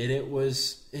he did it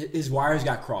was his wires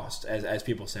got crossed, as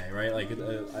people say, right? Like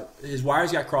his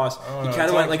wires got crossed. He know, kind it's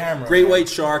of went on like camera, great right? white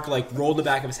shark, like rolled the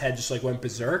back of his head, just like went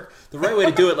berserk. The right way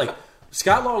to do it, like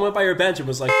Scott Long went by your bench and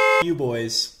was like, "You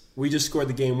boys, we just scored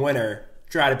the game winner.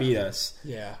 Try to beat us."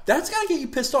 Yeah. That's gotta get you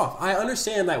pissed off. I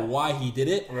understand that why he did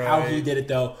it, how Right. he did it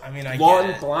though. I mean, I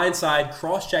Lawton get it. blindside,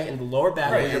 cross check into the lower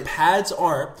back where Right. your pads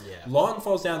aren't. Yeah. Lawton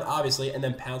falls down obviously, and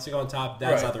then pouncing on top.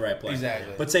 That's Right. not the right play.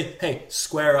 Exactly. But say, hey,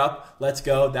 square up, let's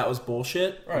go. That was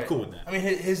bullshit. I'm Right. cool with that. I mean,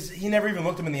 he never even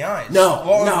looked him in the eyes. No,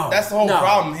 Well, no, that's the whole no.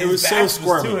 problem. It His was so back was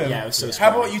squirmy. to him. Yeah, it was so How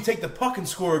squirmy. about you take the puck and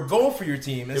score a goal for your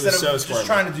team instead was of so just squirmy.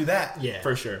 trying to do that? Yeah.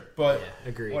 For sure. But Yeah,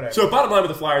 agreed. Whatever. So bottom line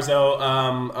with the Flyers, though,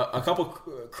 a couple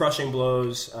crushing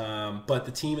blows, but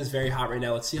the team is very hot right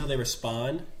now. Let's see how they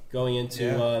respond going into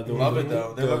yeah. the Love it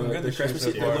though. They're looking good this year Christmas so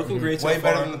season. far. They're looking great so Way far.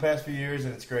 better than the past few years,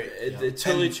 and it's great. It's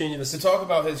totally And changing To the. talk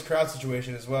about his crowd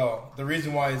situation as well, the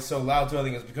reason why it's so loud too, I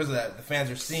think, is because of that. The fans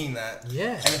are seeing that.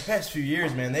 Yeah. And the past few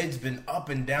years, man, they've been up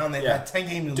and down. They've Yeah. had 10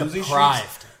 game losing Deprived.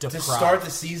 streaks to Deprived. start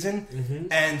the season,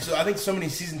 and so I think so many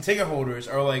season ticket holders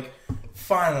are like,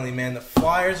 finally, man, the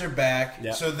Flyers are back.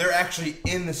 Yeah. So they're actually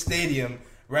in the stadium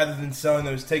rather than selling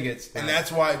those tickets, and that's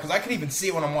why. Because I can even see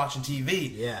it when I'm watching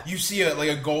TV. Yeah. You see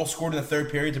a goal scored in the third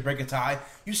period to break a tie.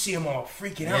 You see them all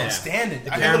freaking out Yeah. and standing.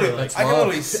 I camera can looks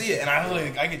literally see it, and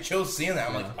I get chills seeing that.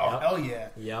 I'm like, oh Yep. hell yeah,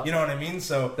 Yep. you know what I mean?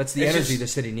 So That's the it's energy just- the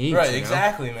city needs. right? you know?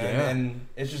 Exactly, man. Yeah. And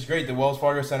it's just great. The Wells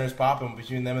Fargo Center's popping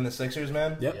between them and the Sixers,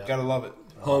 man. Yep. Gotta love it.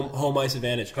 Home ice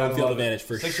advantage, home Gotta field love it. advantage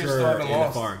for Sixers sure still in haven't the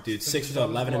lost. farm, dude. Sixers Sixers still are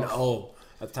 11 and haven't 0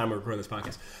 at the time we're recording this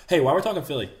podcast. Hey, while we're talking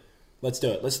Philly, let's do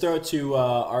it. Let's throw it to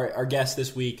our guest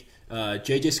this week,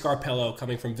 JJ Scarpello,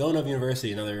 coming from Villanova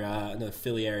University, another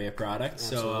Philly area product.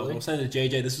 So Absolutely. we'll send it to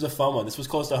JJ. This was a fun one. This was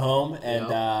close to home,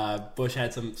 and Bush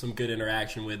had some good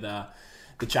interaction with the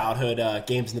childhood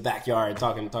games in the backyard.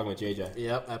 Talking with JJ.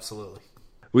 Yep, absolutely.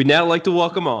 We'd now like to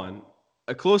welcome on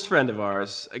a close friend of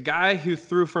ours, a guy who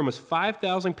threw for almost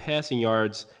 5,000 passing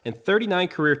yards and 39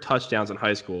 career touchdowns in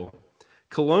high school,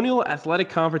 Colonial Athletic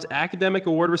Conference Academic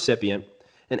Award recipient,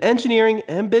 an engineering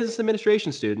and business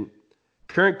administration student,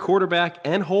 current quarterback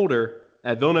and holder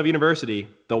at Villanova University,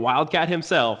 the Wildcat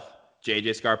himself, JJ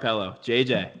Scarpello.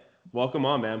 JJ, welcome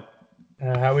on, man.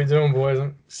 How we doing, boys?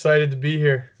 I'm excited to be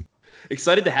here.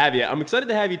 Excited to have you. I'm excited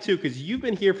to have you too because you've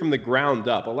been here from the ground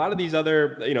up. A lot of these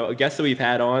other, guests that we've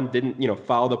had on didn't,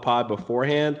 follow the pod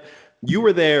beforehand. You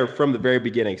were there from the very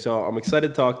beginning, so I'm excited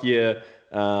to talk to you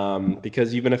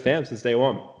because you've been a fan since day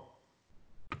one.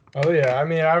 Oh, yeah. I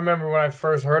mean, I remember when I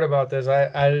first heard about this,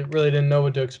 I really didn't know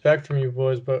what to expect from you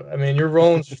boys. But, I mean, you're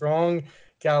rolling strong,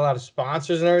 got a lot of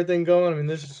sponsors and everything going. I mean,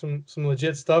 this is some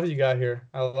legit stuff you got here.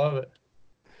 I love it.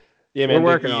 Yeah, man.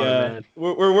 We're working on it, man.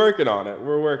 We're working on it.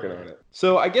 We're working on it.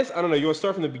 So I guess, I don't know, you want to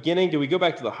start from the beginning? Do we go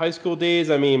back to the high school days?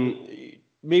 I mean,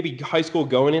 maybe high school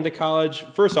going into college.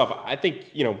 First off, I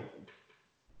think,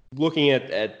 looking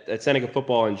at Seneca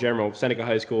football in general, Seneca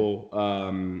High School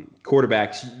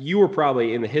quarterbacks, you were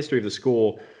probably in the history of the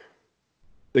school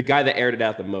the guy that aired it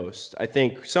out the most. I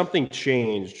think something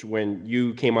changed when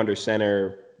you came under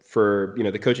center for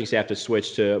the coaching staff to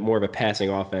switch to more of a passing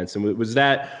offense. And was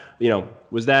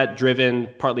that driven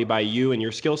partly by you and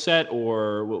your skill set,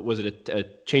 or was it a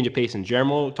change of pace in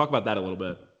general? Talk about that a little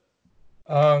bit.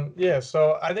 Yeah,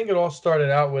 so I think it all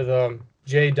started out with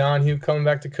Jay Donahue coming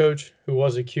back to coach, who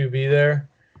was a QB there.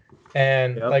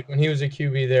 And Yep. when he was a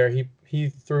QB there, he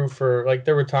threw for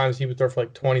there were times he would throw for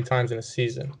 20 times in a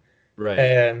season. Right.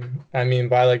 And I mean,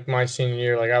 by like my senior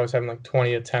year, like I was having like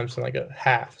 20 attempts in like a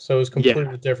half. So it was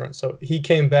completely different. So he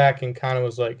came back and kind of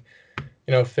was like,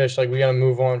 Fish, like we got to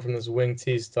move on from this wing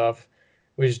tee stuff.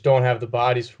 We just don't have the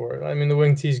bodies for it. I mean, the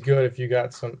wing tee's good if you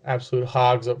got some absolute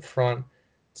hogs up front,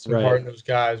 some Right. hard-nosed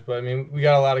guys. But I mean, we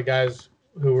got a lot of guys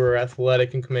who were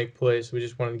athletic and can make plays. We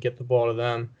just wanted to get the ball to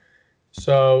them.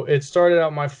 So it started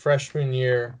out my freshman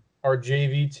year. Our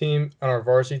JV team and our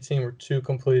varsity team were two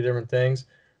completely different things.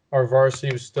 Our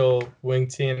varsity was still wing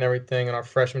tee and everything, and our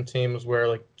freshman team was where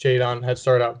like Jadon had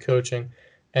started out coaching,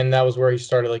 and that was where he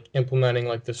started like implementing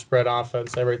like the spread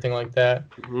offense, everything like that.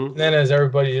 And then as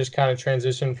everybody just kind of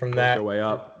transitioned from Work that, their way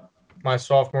up. my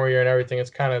sophomore year and everything, it's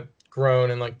kind of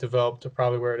grown and like developed to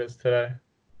probably where it is today.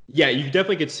 Yeah, you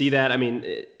definitely could see that. I mean,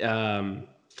 I'm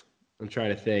trying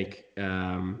to think.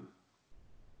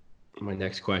 My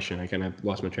next question, I kind of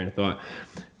lost my train of thought.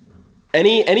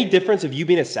 Any difference of you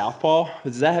being a southpaw?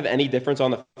 Does that have any difference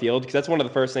on the field? Because that's one of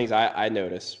the first things I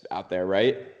notice out there,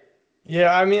 right?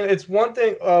 Yeah, I mean, it's one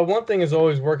thing. One thing is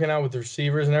always working out with the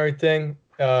receivers and everything.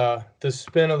 The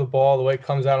spin of the ball, the way it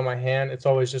comes out of my hand, it's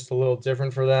always just a little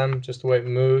different for them, just the way it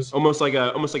moves. Almost like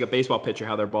a baseball pitcher,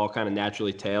 how their ball kind of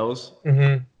naturally tails.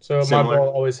 Mm-hmm. So Similar. my ball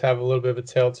always have a little bit of a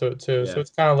tail to it too. Yeah. So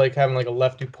it's kind of like having like a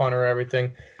lefty punter or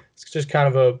everything. It's just kind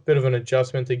of a bit of an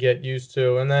adjustment to get used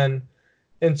to. And then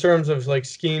in terms of like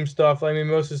scheme stuff, I mean,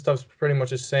 most of the stuff's pretty much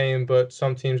the same, but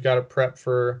some teams got to prep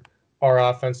for our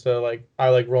offense to like, I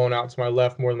like rolling out to my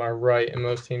left more than my right, and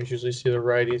most teams usually see the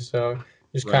righty. So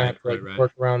just kind of like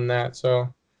work around that.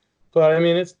 So, but I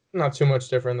mean, it's not too much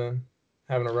different than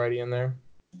having a righty in there.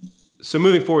 So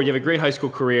moving forward, you have a great high school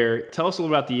career. Tell us a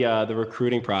little about the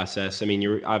recruiting process. I mean,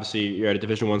 you're at a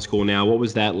Division I school now. What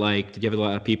was that like? Did you have a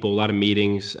lot of people, a lot of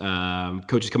meetings,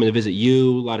 coaches coming to visit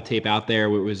you, a lot of tape out there?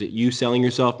 Was it you selling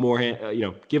yourself more?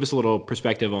 Give us a little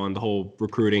perspective on the whole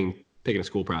recruiting, picking a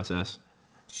school process.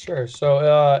 Sure.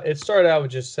 So it started out with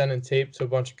just sending tape to a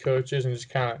bunch of coaches and just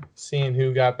kind of seeing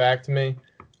who got back to me.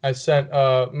 I sent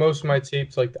most of my tape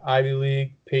to like the Ivy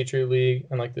League, Patriot League,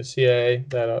 and like the CAA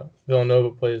that Villanova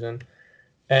plays in.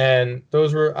 And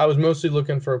I was mostly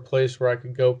looking for a place where I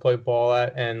could go play ball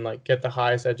at and like get the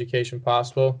highest education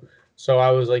possible. So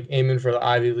I was like aiming for the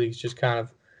Ivy Leagues, just kind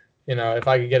of, if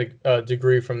I could get a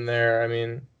degree from there. I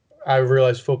mean, I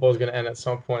realized football is going to end at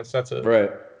some point. So that's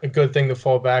a good thing to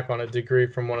fall back on, a degree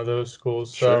from one of those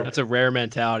schools. So That's a rare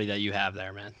mentality that you have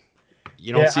there, man.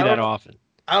 You don't see that often.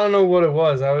 I don't know what it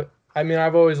was. I mean,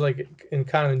 I've always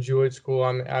kind of enjoyed school.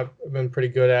 I've been pretty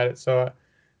good at it. So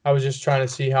I was just trying to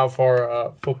see how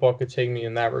far football could take me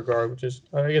in that regard, which is,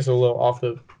 I guess, a little off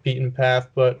the beaten path.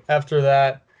 But after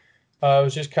that, I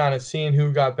was just kind of seeing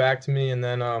who got back to me, and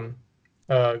then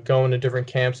going to different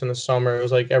camps in the summer. It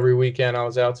was like every weekend I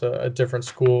was out to a different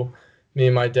school. Me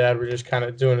and my dad were just kind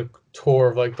of doing a tour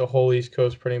of like the whole East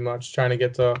Coast pretty much, trying to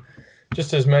get to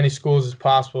just as many schools as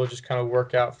possible, just kind of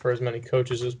work out for as many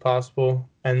coaches as possible.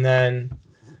 And then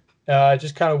I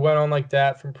just kind of went on like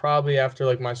that from probably after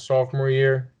like my sophomore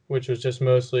year, which was just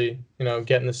mostly,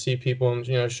 getting to see people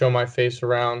and, show my face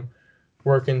around,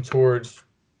 working towards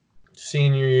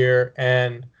senior year.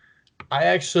 And I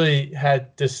actually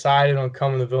had decided on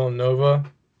coming to Villanova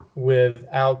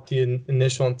without the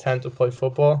initial intent to play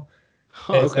football.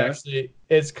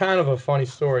 It's kind of a funny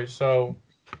story. So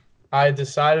I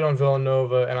decided on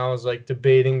Villanova, and I was like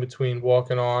debating between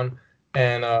walking on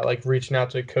and like reaching out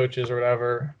to coaches or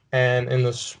whatever. And in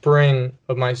the spring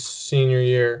of my senior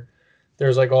year,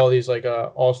 there's like all these like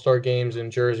all-star games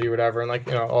in Jersey or whatever, and like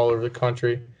all over the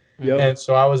country. Yep. And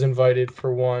so I was invited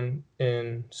for one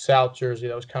in South Jersey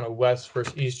that was kind of West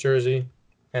versus East Jersey,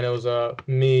 and it was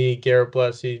me, Garrett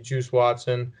Blessey, Juice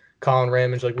Watson, Colin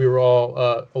Ramage. Like we were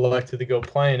all elected to go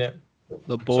play in it.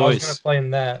 The boys. So I was going to play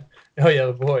in that. Oh yeah,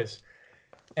 the boys.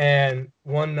 And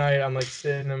one night I'm like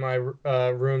sitting in my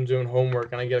room doing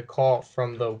homework, and I get a call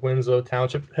from the Winslow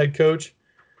Township head coach,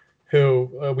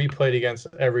 who we played against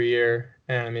every year.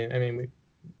 And I mean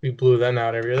we blew them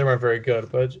out every year. They weren't very good,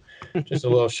 but just a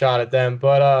little shot at them.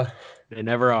 But they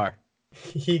never are.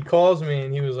 He calls me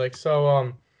and he was like,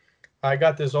 "So I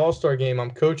got this all-star game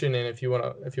I'm coaching in. If you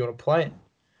wanna play it."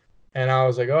 And I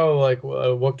was like, "Oh, like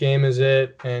what game is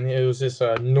it?" And it was this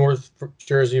North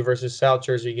Jersey versus South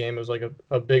Jersey game. It was like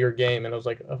a bigger game, and it was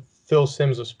like Phil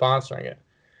Simms was sponsoring it.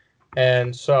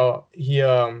 And so he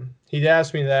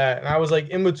asked me that, and I was like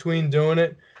in between doing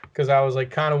it because I was like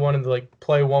kind of wanted to like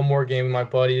play one more game with my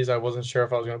buddies. I wasn't sure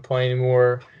if I was going to play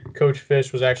anymore. Coach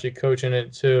Fish was actually coaching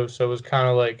it too, so it was kind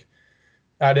of like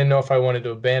I didn't know if I wanted to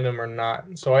abandon him or not.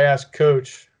 So I asked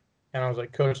Coach, and I was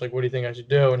like, "Coach, like, what do you think I should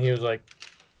do?" And he was like,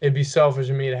 "It'd be selfish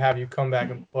of me to have you come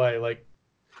back and play. Like,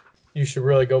 you should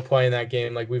really go play in that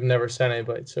game. Like, we've never sent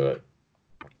anybody to it.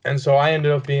 And so I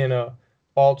ended up being a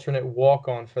alternate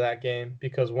walk-on for that game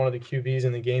because one of the QBs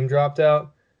in the game dropped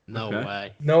out. No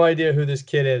way. No idea who this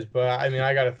kid is, but I mean,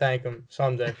 I got to thank him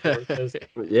someday for it. 'Cause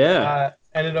Yeah.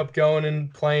 I ended up going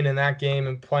and playing in that game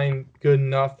and playing good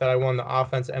enough that I won the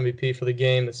offense MVP for the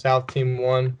game. The South team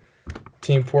won.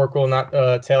 Team Porkle, not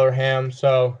Taylor Ham.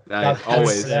 So Nice. got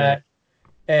Always. for that.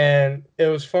 And it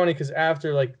was funny because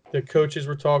after, like, the coaches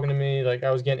were talking to me, like,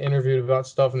 I was getting interviewed about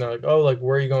stuff, and they're like, oh, like,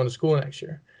 where are you going to school next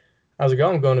year? I was like,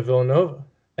 oh, I'm going to Villanova.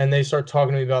 And they start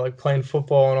talking to me about, like, playing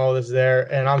football and all this there.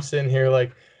 And I'm sitting here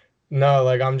like, no,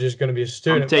 like, I'm just going to be a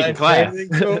student. I'm taking But I didn't class. say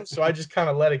anything to 'em, so I just kind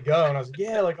of let it go. And I was like,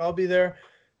 yeah, like, I'll be there.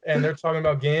 And they're talking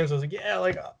about games. I was like, yeah,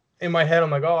 like, in my head,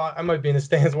 I'm like, oh, I might be in the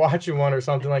stands watching one or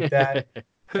something like that.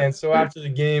 And so after the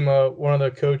game, one of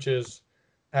the coaches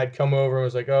had come over and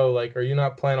was like, oh, like, are you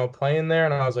not planning on playing there?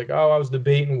 And I was like, oh, I was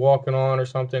debating walking on or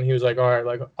something. He was like, all right,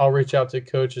 like, I'll reach out to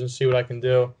coaches and see what I can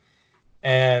do.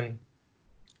 And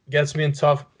gets me in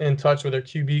touch with their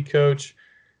QB coach.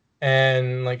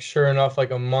 And, like, sure enough,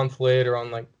 like, a month later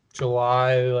on, like,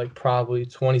 July, like, probably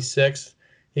 26th,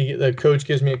 the coach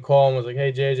gives me a call and was like,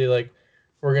 hey, JJ, like,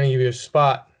 we're going to give you a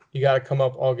spot. You got to come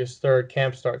up August 3rd.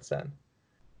 Camp starts then.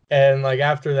 And, like,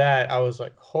 after that, I was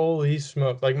like, holy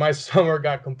smoke. Like, my summer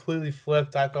got completely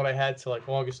flipped. I thought I had to, like,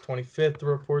 August 25th to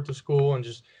report to school and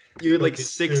just You had like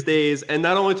 6 days, and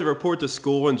not only to report to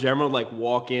school in general, like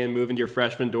walk in, move into your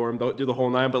freshman dorm, don't do the whole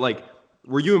nine, but like,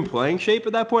 were you in playing shape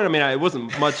at that point? I mean, it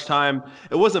wasn't much time.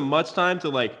 It wasn't much time to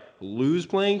like lose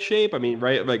playing shape. I mean,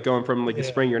 right, like going from like the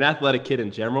spring, you're an athletic kid in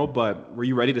general, but were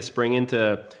you ready to spring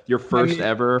into your first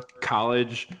ever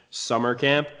college summer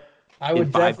camp? I would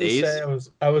in 5 definitely days? say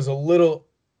I was a little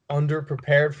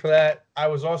underprepared for that. I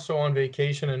was also on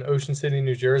vacation in Ocean City,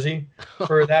 New Jersey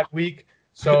for that week.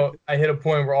 So I hit a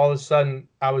point where all of a sudden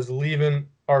I was leaving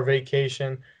our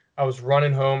vacation. I was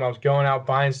running home. I was going out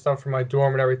buying stuff for my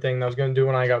dorm and everything that I was going to do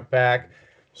when I got back.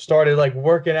 Started like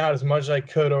working out as much as I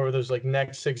could over those like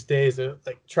next 6 days to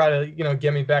like try to, you know,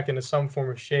 get me back into some form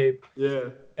of shape. Yeah.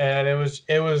 And it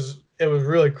was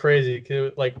really crazy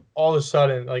because like all of a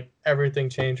sudden like everything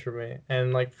changed for me.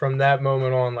 And like from that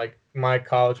moment on, like my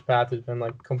college path has been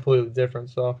like completely different.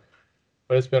 So,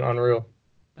 but it's been unreal.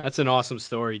 That's an awesome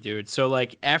story, dude. So,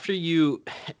 like, after you,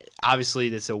 obviously,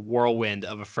 it's a whirlwind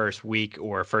of a first week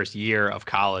or first year of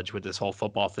college with this whole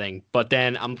football thing. But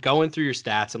then I'm going through your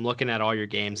stats. I'm looking at all your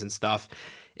games and stuff.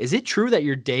 Is it true that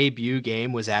your debut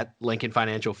game was at Lincoln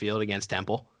Financial Field against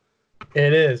Temple?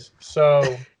 It is.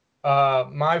 So,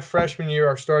 my freshman year,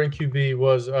 our starting QB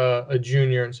was a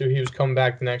junior, and so he was coming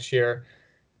back the next year.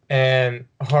 And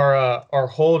our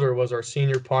holder was our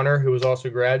senior punter who was also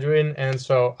graduating. And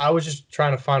so I was just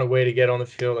trying to find a way to get on the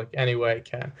field like any way I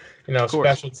can, you know,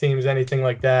 special teams, anything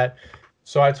like that.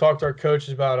 So I talked to our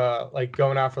coaches about like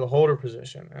going out for the holder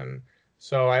position. And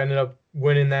so I ended up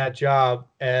winning that job.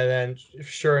 And then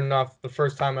sure enough, the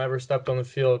first time I ever stepped on the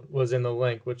field was in the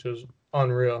Link, which was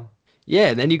unreal. Yeah,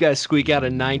 and then you guys squeak out a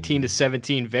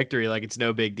 19-17 victory like it's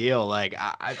no big deal. Like,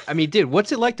 I mean, dude,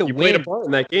 what's it like to You win? played a part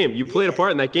in that game. You played a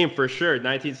part in that game for sure,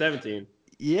 1917.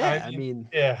 Yeah,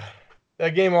 Yeah. That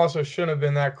game also shouldn't have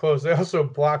been that close. They also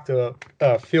blocked a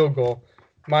field goal.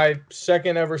 My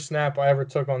second ever snap I ever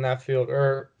took on that field,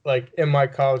 or like in my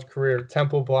college career,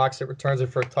 Temple blocks it, returns it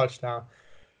for a touchdown.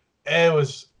 It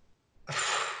was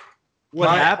What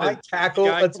happened? My tackle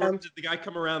attempt. Did the guy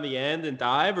come around the end and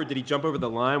dive, or did he jump over the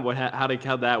line?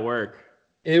 How'd that work?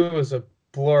 It was a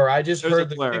blur. I just It was heard a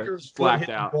the blur. kicker's foot Blacked hit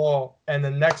the out. ball, and the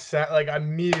next set, like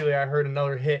immediately, I heard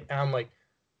another hit, and I'm like,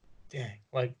 "Dang!"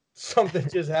 Like something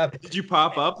just happened. Did you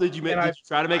pop up? Did you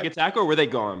try to make a tackle, or were they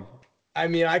gone? I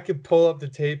mean, I could pull up the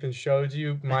tape and show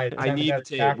you my attempt I need at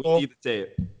the tape. tackle. We need the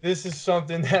tape. This is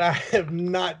something that I have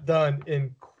not done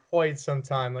in quite some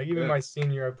time. Like even my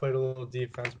senior year, I played a little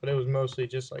defense, but it was mostly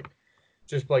just like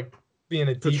being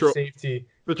a deep safety,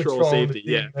 patrol safety,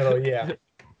 the deep middle, yeah.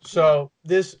 So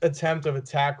this attempt of a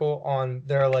tackle on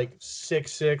their like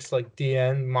 6'6" like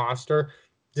DN monster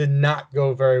did not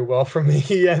go very well for me.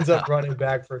 He ends up running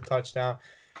back for a touchdown.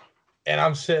 And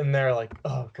I'm sitting there like,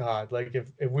 oh God, like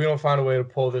if we don't find a way to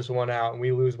pull this one out and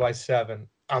we lose by 7,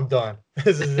 I'm done.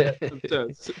 This is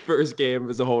it. First game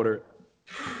as a holder.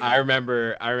 I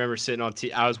remember sitting on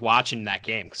I was watching that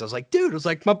game because I was like, dude, it was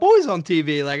like my boy's on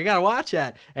TV, like I gotta watch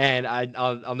that. And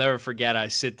I'll never forget. I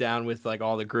sit down with like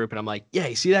all the group and I'm like, yeah,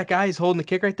 you see that guy? He's holding the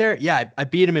kick right there. Yeah, I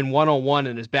beat him in 1-on-1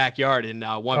 in his backyard in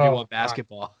 1v1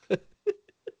 basketball.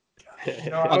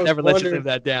 You know, I'll never let you live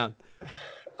that down.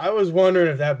 I was wondering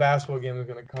if that basketball game was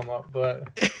going to come up,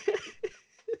 but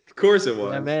of course it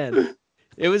was. Yeah, man.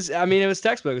 It was, I mean, it was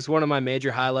textbook. It was one of my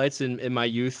major highlights in my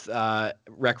youth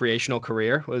recreational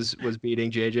career was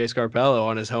beating JJ Scarpello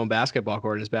on his home basketball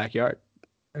court in his backyard.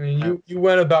 I mean, you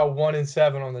went about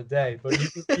 1-7 on the day, but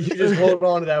you just hold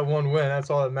on to that one win. That's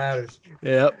all that matters.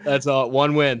 Yep, that's all.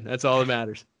 One win. That's all that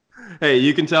matters. Hey,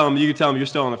 you can tell them you're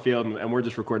still on the field, and we're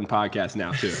just recording podcasts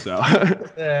now too. So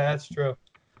yeah, that's true.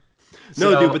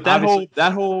 No, So, dude, but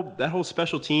that whole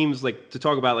special teams, like, to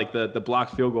talk about like the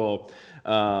blocked field goal,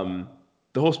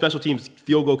 the whole special teams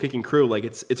field goal kicking crew, like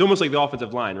it's almost like the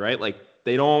offensive line, right? Like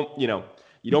they don't,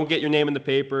 you don't get your name in the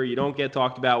paper, you don't get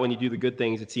talked about when you do the good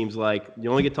things. It seems like you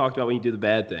only get talked about when you do the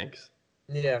bad things.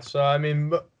 Yeah, so I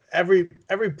mean, every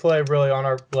play really on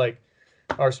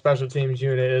our special teams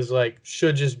unit is like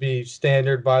should just be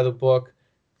standard by the book,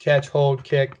 catch, hold,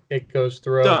 kick, it goes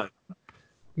through. Done.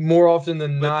 More often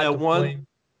than But not, that the one- blame,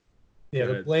 yeah, Go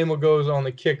the ahead. blame will goes on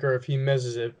the kicker if he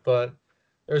misses it. But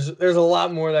there's a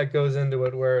lot more that goes into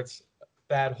it where it's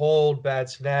bad hold, bad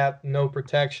snap, no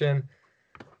protection.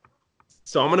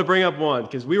 So I'm gonna bring up one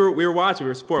because we were watching, we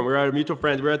were supporting, we were at a mutual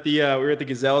friend, we were at the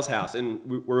Gazelles house, and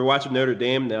we were watching Notre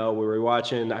Dame. No, we were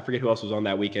watching, I forget who else was on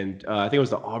that weekend. I think it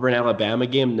was the Auburn Alabama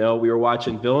game. No, we were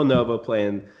watching Villanova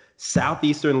playing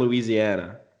Southeastern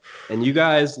Louisiana, and you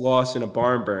guys lost in a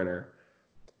barn burner.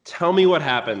 Tell me what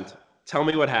happened.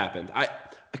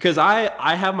 Because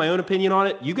I have my own opinion on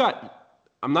it.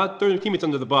 I'm not throwing your teammates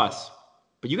under the bus,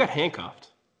 but you got handcuffed.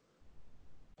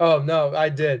 Oh no, I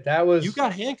did. You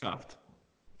got handcuffed.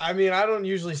 I mean, I don't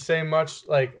usually say much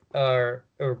like or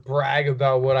brag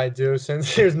about what I do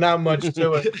since there's not much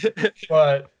to it.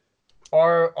 But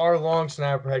our long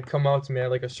snapper had come out to me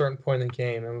at like a certain point in the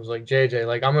game and was like, JJ,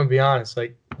 like I'm gonna be honest,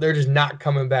 like they're just not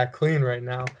coming back clean right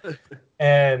now.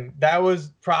 And that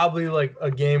was probably like a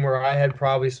game where I had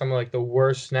probably some of like the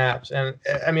worst snaps. And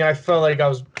I mean, I felt like I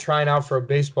was trying out for a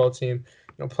baseball team,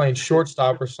 playing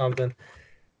shortstop or something.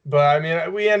 But I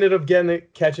mean, we ended up getting the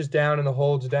catches down and the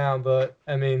holds down. But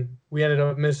I mean, we ended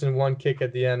up missing one kick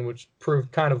at the end, which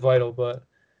proved kind of vital. But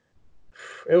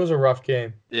it was a rough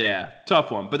game. Yeah,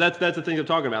 tough one. But that's the thing I'm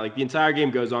talking about. Like the entire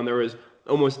game goes on. There was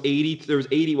almost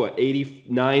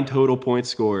 89 total points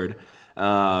scored.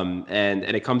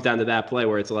 And it comes down to that play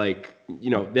where it's like,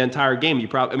 the entire game,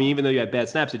 even though you had bad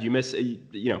snaps, did you miss,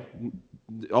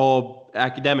 all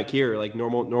academic here, like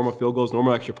normal field goals,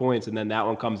 normal extra points. And then that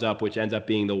one comes up, which ends up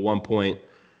being the 1 point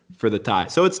for the tie.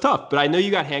 So it's tough, but I know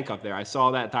you got handcuffed there. I saw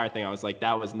that entire thing. I was like,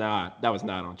 that was not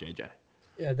on JJ.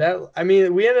 Yeah, I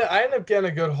ended up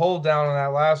getting a good hold down on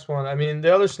that last one. I mean,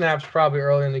 the other snaps probably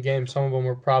early in the game, some of them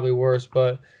were probably worse,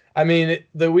 but I mean,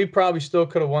 we probably still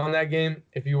could have won that game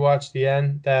if you watched the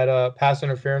end, that pass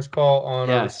interference call on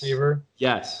our receiver.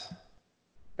 Yes.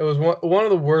 It was one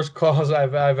of the worst calls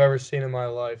I've ever seen in my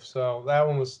life. So that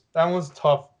one was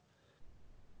tough.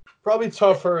 Probably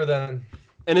tougher than.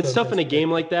 And it's tough in a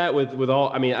game like that with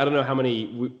all. I mean, I don't know how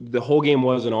many. The whole game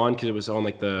wasn't on because it was on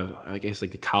like the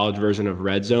college version of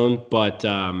Red Zone, but.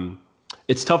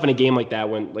 It's tough in a game like that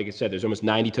when, like I said, there's almost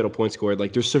 90 total points scored.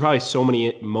 Like, there's probably so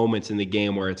many moments in the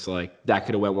game where it's like that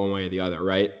could have went one way or the other,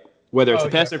 right? Whether it's a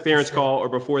pass interference call or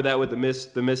before that with the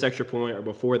miss extra point or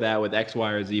before that with X,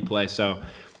 Y, or Z play. So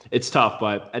it's tough,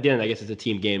 but at the end, I guess it's a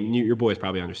team game. Your boys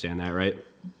probably understand that, right?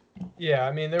 Yeah,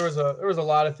 I mean, there was a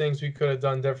lot of things we could have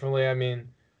done differently. I mean,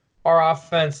 our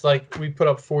offense, like, we put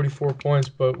up 44 points,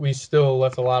 but we still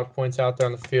left a lot of points out there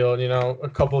on the field. A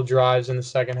couple of drives in the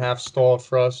second half stalled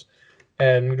for us.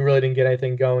 And we really didn't get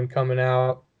anything going coming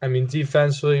out. I mean,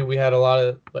 defensively, we had a lot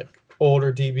of like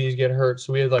older DBs get hurt,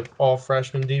 so we had like all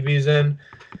freshman DBs in,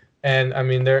 and I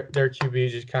mean their QB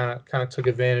just kind of took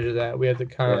advantage of that. We had to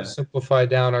kind of simplify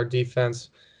down our defense.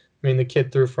 I mean, the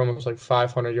kid threw for almost like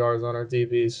 500 yards on our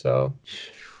DBs, so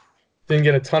didn't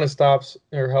get a ton of stops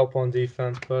or help on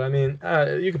defense. But I mean,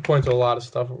 you could point to a lot of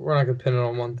stuff. We're not gonna pin it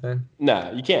on one thing.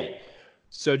 No, you can't.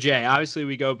 So, Jay, obviously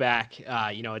we go back,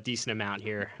 a decent amount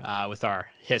here with our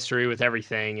history, with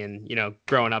everything and,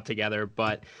 growing up together.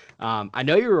 But I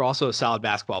know you were also a solid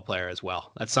basketball player as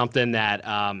well. That's something that,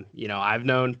 I've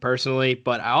known personally.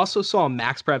 But I also saw on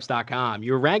MaxPreps.com,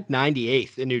 you were ranked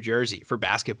 98th in New Jersey for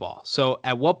basketball. So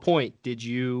at what point did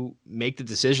you make the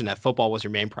decision that football was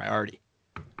your main priority?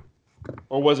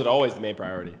 Or was it always the main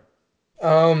priority?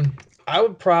 I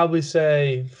would probably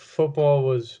say football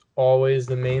was always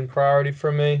the main priority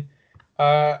for me.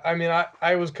 I mean,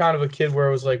 I was kind of a kid where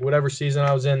it was like whatever season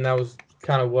I was in, that was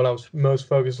kind of what I was most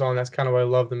focused on. That's kind of what I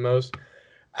loved the most.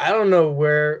 I don't know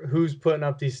who's putting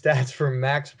up these stats for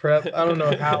Max Prep. I don't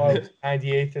know how I was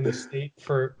 98th in the state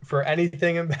for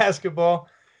anything in basketball.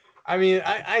 I mean,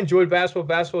 I enjoyed basketball.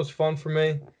 Basketball was fun for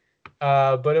me.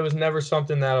 but it was never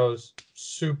something that I was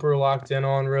super locked in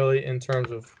on really in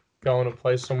terms of going to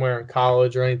play somewhere in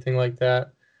college or anything like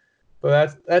that.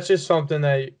 But that's just something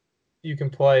that you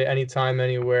can play anytime,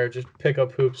 anywhere. Just pick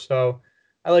up hoops. So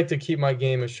I like to keep my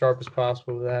game as sharp as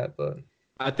possible with that. But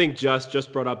I think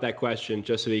just brought up that question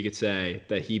just so he could say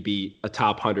that he beat a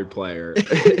top 100 player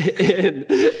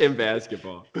in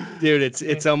basketball. Dude,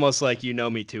 it's almost like you know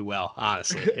me too well,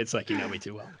 honestly. It's like you know me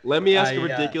too well. Let me ask a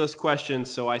ridiculous question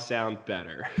so I sound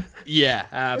better. Yeah,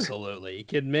 absolutely. You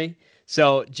kidding me?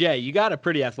 So, Jay, you got a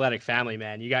pretty athletic family,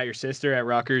 man. You got your sister at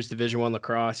Rutgers, Division I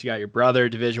lacrosse. You got your brother,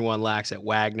 Division I lax at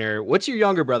Wagner. What's your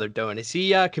younger brother doing? Is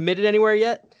he committed anywhere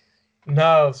yet?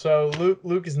 no, so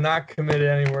Luke is not committed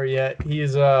anywhere yet.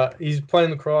 He's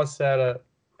playing lacrosse at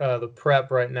the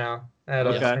prep right now at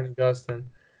St. Augustine.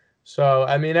 So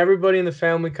I mean, everybody in the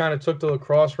family kind of took the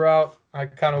lacrosse route. I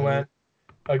kind of went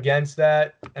against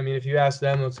that. I mean, if you ask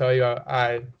them, they'll tell you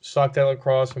I sucked at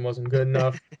lacrosse and wasn't good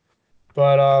enough.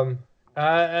 But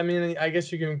I mean, I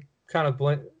guess you can kind of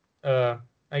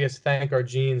thank our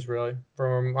genes really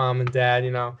from our mom and dad,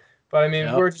 you know. But I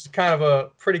mean, we're just kind of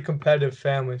a pretty competitive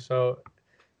family, so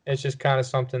it's just kind of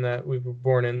something that we were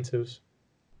born into.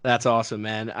 That's awesome,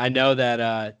 man. I know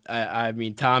that, I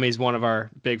mean, Tommy's one of our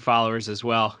big followers as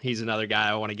well. He's another guy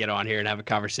I want to get on here and have a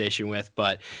conversation with.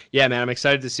 But, yeah, man, I'm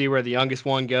excited to see where the youngest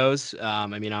one goes. I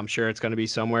mean, I'm sure it's going to be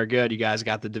somewhere good. You guys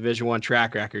got the Division I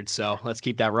track record, so let's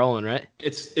keep that rolling, right?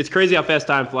 It's crazy how fast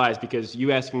time flies because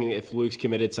you asked me if Luke's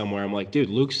committed somewhere. I'm like, dude,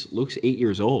 Luke's 8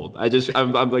 years old.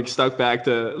 I'm like stuck back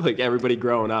to, like, everybody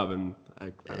growing up, and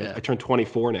I turn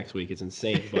 24 next week. It's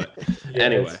insane. But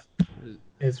anyway.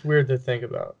 It's weird to think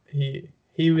about. He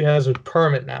has a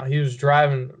permit now. He was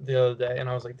driving the other day, and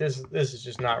I was like, this is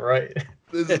just not right.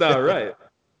 This is not right.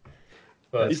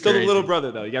 But he's still the little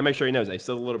brother, though. You gotta make sure he knows that. He's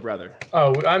still the little brother.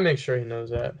 Oh, I make sure he knows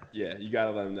that. Yeah, you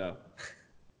gotta let him know.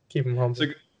 Keep him humble.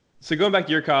 So going back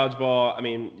to your college ball, I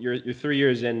mean, you're 3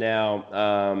 years in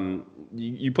now.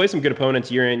 You play some good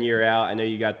opponents year in, year out. I know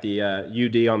you got the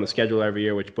UD on the schedule every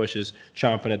year, which Bush is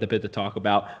chomping at the bit to talk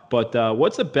about. But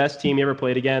what's the best team you ever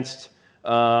played against?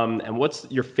 And what's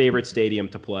your favorite stadium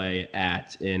to play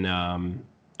at in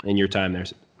your time there?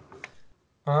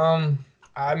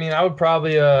 I mean, I would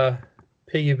probably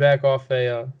piggyback off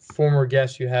a former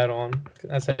guest you had on.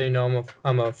 That's how you know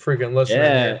I'm a freaking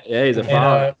listener. Yeah, he's a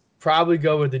fan. Probably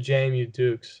go with the JMU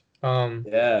Dukes.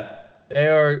 They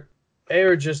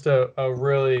are just a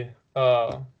really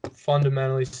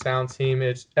fundamentally sound team.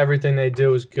 It's everything they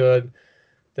do is good.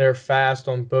 They're fast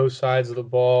on both sides of the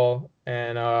ball.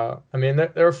 And, I mean,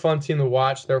 they're a fun team to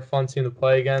watch. They're a fun team to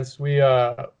play against. We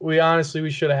honestly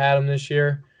should have had them this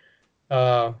year.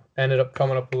 Ended up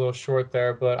coming up a little short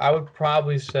there. But I would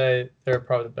probably say they're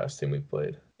probably the best team we've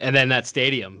played. And then that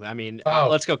stadium. I mean,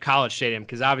 let's go College Stadium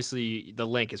because obviously the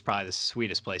Link is probably the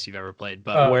sweetest place you've ever played.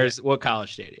 But what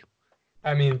College Stadium?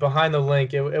 I mean, behind the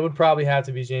Link, it would probably have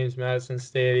to be James Madison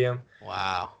Stadium.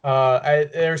 Wow.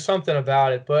 There's something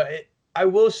about it. But I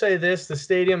will say this, the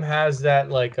stadium has that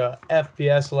like a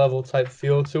FBS level type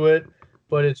feel to it,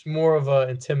 but it's more of a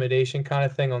intimidation kind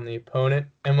of thing on the opponent,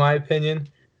 in my opinion.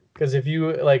 Because if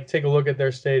you like take a look at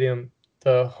their stadium,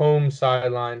 the home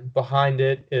sideline behind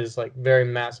it is like very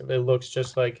massive. It looks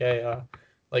just like a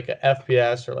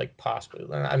FBS or like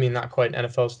possibly, I mean, not quite an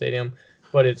NFL stadium,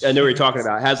 but it's. I know what you're talking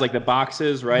about. It has like the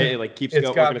boxes, right? It like keeps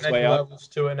working its way up. Levels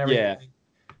to it and everything.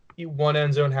 Yeah. One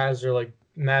end zone has their like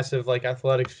massive like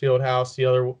athletics field house. The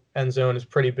other end zone is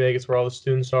pretty big. It's where all the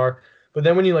students are. But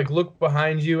then when you like look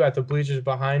behind you at the bleachers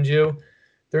behind you,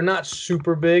 they're not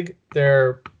super big.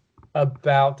 They're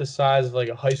about the size of like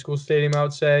a high school stadium, I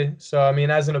would say. So I mean,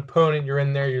 as an opponent, you're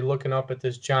in there, you're looking up at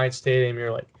this giant stadium,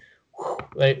 you're like,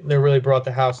 they really brought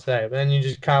the house today. But then you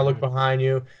just kind of look behind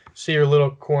you, see your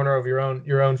little corner of your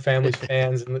own family's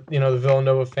fans and the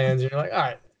Villanova fans, and you're like, all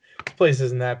right, this place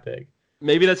isn't that big.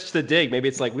 Maybe that's just a dig. Maybe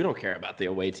it's like we don't care about the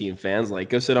away team fans.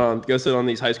 Like go sit on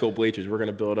these high school bleachers. We're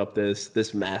gonna build up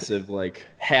this massive like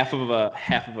half of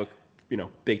a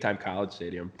big time college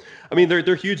stadium. I mean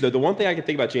they're huge though. The one thing I can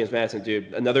think about James Madison,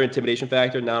 dude, another intimidation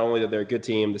factor. Not only that they're a good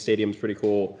team, the stadium's pretty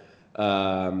cool.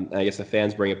 I guess the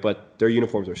fans bring it, but their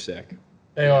uniforms are sick.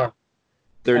 They are.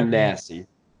 They're nasty.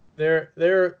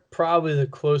 They're probably the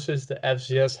closest the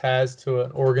FCS has to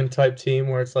an Oregon type team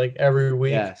where it's like every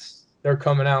week. Yes. They're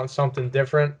coming out with something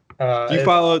different. Do you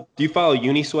follow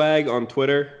Uniswag on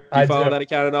Twitter? Do you follow that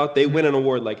account at all? They win an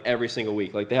award like every single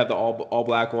week. Like they have the all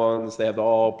black ones, they have the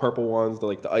all purple ones,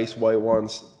 the ice white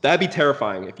ones. That'd be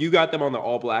terrifying if you got them on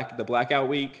the blackout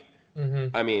week.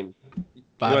 Mm-hmm. I mean,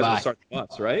 bye. Start the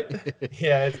bus, right?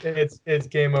 Yeah, it's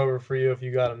game over for you if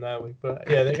you got them that week. But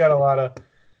yeah, they got a lot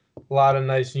a lot of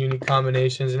nice unique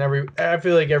combinations, and I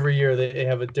feel like every year they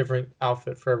have a different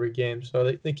outfit for every game,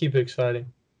 so they keep it exciting.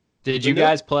 Did you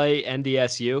guys play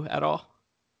NDSU at all?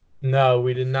 No,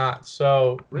 we did not.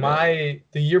 So the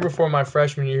year before my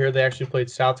freshman year here, they actually played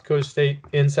South Dakota State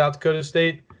in South Dakota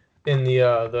State in the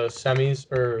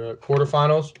semis or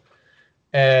quarterfinals,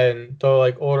 and the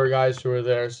like older guys who were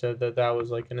there said that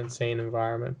was like an insane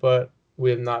environment, but we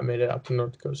have not made it out to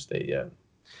North Dakota State yet.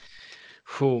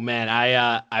 Oh man,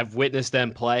 I've witnessed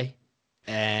them play,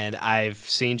 and I've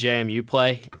seen JMU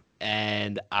play,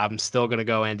 and I'm still gonna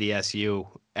go NDSU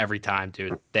every time,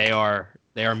 dude. They are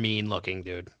mean looking,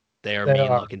 dude. They are mean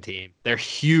looking team. They're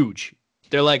huge.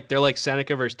 They're like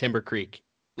Seneca versus Timber Creek.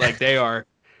 Like they are,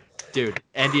 dude.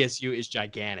 NDSU is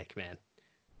gigantic, man.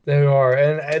 They are,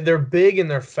 and they're big and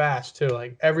they're fast too.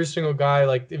 Like every single guy,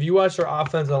 like if you watch their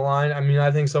offensive line, I mean, I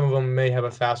think some of them may have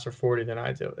a faster 40 than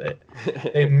I do.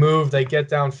 They move, they get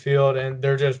downfield, and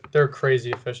they're crazy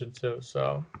efficient too.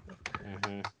 So.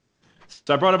 Mm-hmm.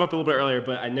 So I brought it up a little bit earlier,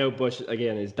 but I know Bush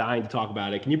again is dying to talk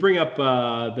about it. Can you bring up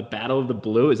the Battle of the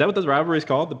Blue? Is that what this rivalry is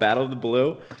called? The Battle of the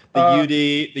Blue,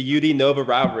 the UD Nova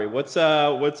rivalry. What's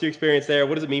your experience there?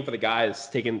 What does it mean for the guys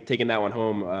taking that one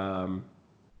home?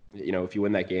 If you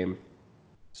win that game.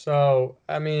 So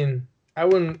I mean, I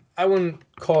wouldn't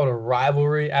call it a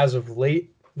rivalry as of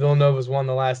late. Villanova's won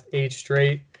the last 8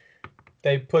 straight.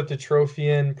 They put the trophy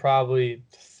in probably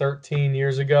 13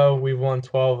 years ago. We've won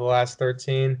 12 of the last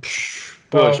 13.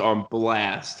 Bush on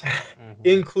blast.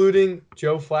 Including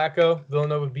Joe Flacco.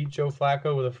 Villanova beat Joe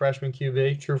Flacco with a freshman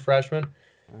QB, true freshman.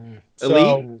 So,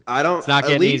 elite? It's not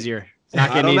getting easier. It's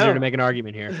not getting easier to make an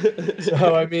argument here.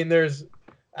 So, I mean,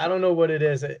 I don't know what it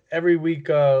is. Every week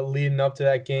leading up to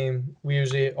that game, we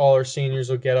usually, all our seniors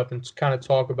will get up and kind of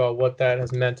talk about what that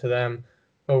has meant to them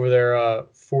over their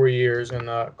 4 years and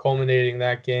culminating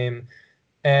that game.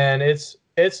 And it's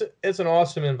an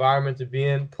awesome environment to be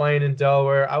in, playing in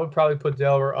Delaware. I would probably put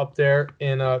Delaware up there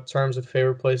in terms of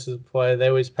favorite places to play. They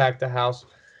always pack the house,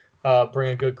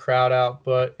 bring a good crowd out.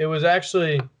 But it was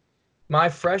actually my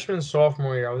freshman and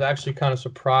sophomore year, I was actually kind of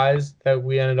surprised that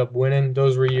we ended up winning.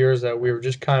 Those were years that we were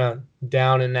just kind of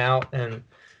down and out and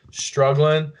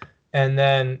struggling. And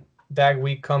then that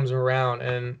week comes around,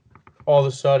 and all of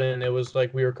a sudden it was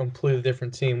like we were a completely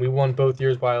different team. We won both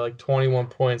years by like 21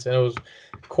 points, and it was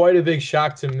quite a big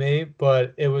shock to me,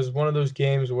 but it was one of those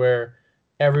games where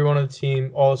everyone on the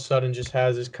team all of a sudden just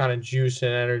has this kind of juice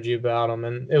and energy about them,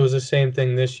 and it was the same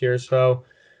thing this year. So,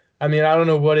 I mean, I don't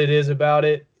know what it is about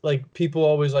it. Like, people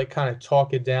always like kind of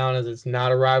talk it down as it's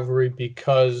not a rivalry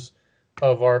because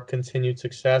of our continued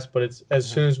success, but it's as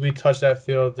soon as we touch that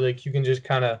field, like you can just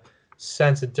kind of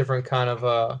sense a different kind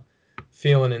of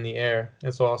feeling in the air.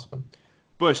 It's awesome.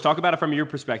 Bush, talk about it from your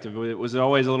perspective. Was it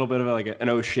always a little bit of an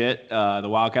oh shit, the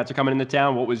Wildcats are coming into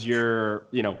town? What was your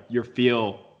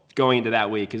feel going into that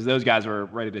week? Because those guys were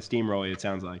ready to steamroll you, it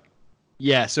sounds like.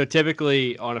 Yeah, so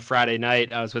typically on a Friday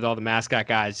night, I was with all the mascot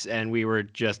guys, and we were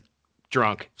just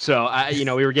drunk. So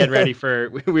we were getting ready for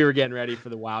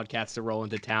the Wildcats to roll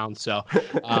into town. So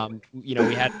we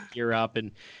had to gear up, and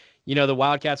the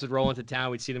Wildcats would roll into town.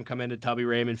 We'd see them come into Tubby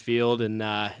Raymond Field,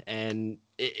 and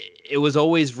it was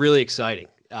always really exciting.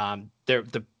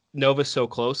 The Nova's so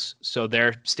close, so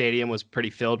their stadium was pretty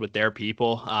filled with their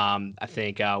people. I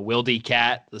think Will D.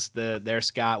 Cat, their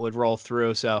Scott, would roll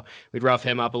through, so we'd rough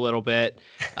him up a little bit.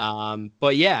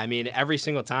 But yeah, I mean, every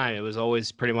single time it was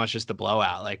always pretty much just a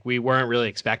blowout. Like, we weren't really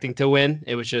expecting to win.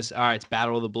 It was just, all right, it's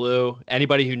Battle of the Blue.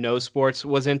 Anybody who knows sports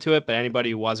was into it, but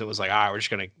anybody who wasn't was like, all right, we're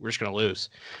just gonna lose,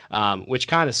 which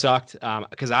kind of sucked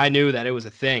because I knew that it was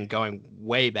a thing going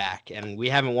way back, and we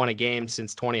haven't won a game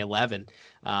since 2011.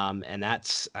 And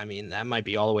that might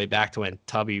be all the way back to when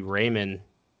Tubby Raymond,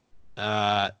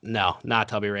 no, not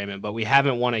Tubby Raymond, but we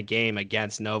haven't won a game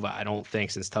against Nova, I don't think,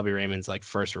 since Tubby Raymond's like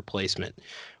first replacement,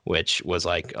 which was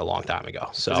like a long time ago.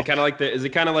 So is it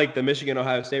kind of like the Michigan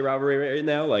Ohio State rivalry right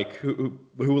now? Like who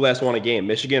last won a game,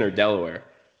 Michigan or Delaware?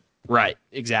 Right,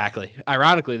 exactly.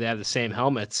 Ironically, they have the same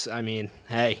helmets. I mean,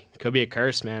 hey, could be a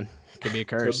curse, man. Could be a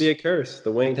curse. Could be a curse.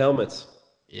 The winged helmets.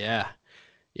 Yeah.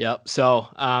 Yep. So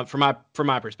from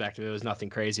my perspective, it was nothing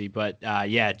crazy. But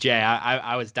yeah, Jay,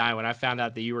 I was dying when I found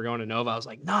out that you were going to Nova. I was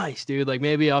like, nice, dude. Like,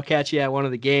 maybe I'll catch you at one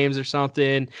of the games or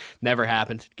something. Never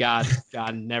happened. God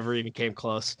never even came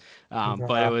close.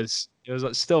 But it was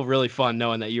still really fun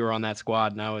knowing that you were on that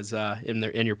squad and I was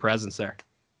in your presence there.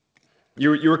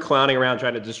 You were clowning around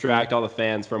trying to distract all the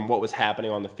fans from what was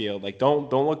happening on the field. Like, don't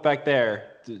look back there.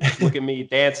 Just look at me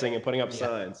dancing and putting up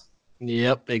signs.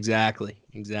 Yep. Exactly.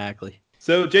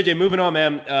 So JJ, moving on,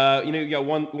 man. You got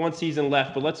one season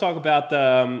left, but let's talk about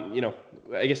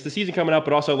I guess the season coming up,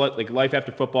 but also like life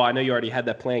after football. I know you already had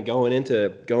that plan going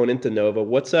into Nova.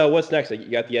 What's next? Like, you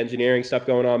got the engineering stuff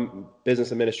going on,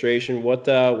 business administration. What's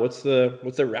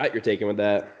the route you're taking with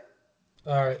that?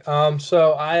 All right.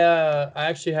 So I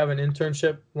actually have an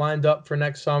internship lined up for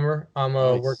next summer. I'm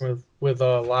Nice. working with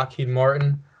Lockheed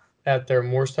Martin at their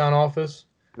Morristown office.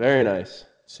 Very nice.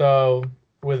 So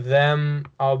with them,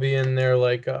 I'll be in their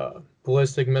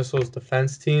ballistic missiles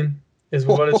defense team is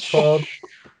what it's called.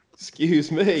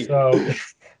 Excuse me.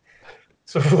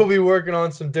 So we'll be working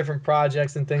on some different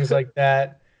projects and things like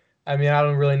that. I mean, I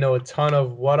don't really know a ton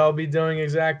of what I'll be doing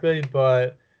exactly,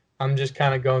 but I'm just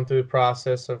kind of going through the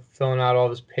process of filling out all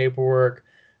this paperwork.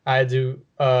 I had to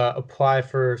apply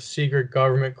for secret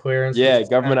government clearance. Yeah,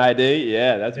 government ID.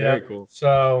 Yeah, that's very Yeah. cool.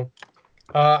 So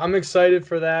I'm excited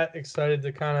for that. Excited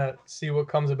to kind of see what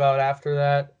comes about after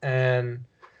that. And,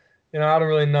 I don't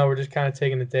really know. We're just kind of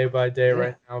taking it day by day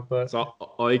right now. But That's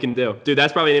all you can do. Dude,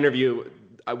 that's probably an interview.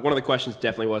 One of the questions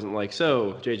definitely wasn't like,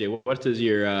 so, JJ, what's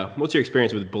your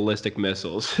experience with ballistic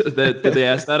missiles? Did they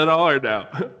ask that at all or no?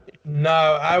 No,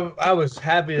 I was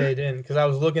happy they didn't, because I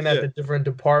was looking at the different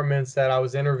departments that I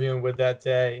was interviewing with that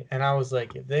day, and I was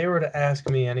like, if they were to ask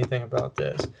me anything about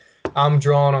this, I'm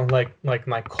drawing on like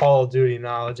my Call of Duty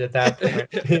knowledge at that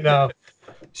point,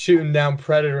 shooting down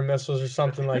Predator missiles or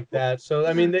something like that. So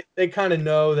I mean, they kind of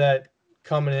know that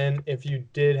coming in, if you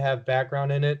did have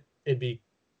background in it, it'd be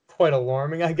quite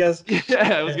alarming, I guess.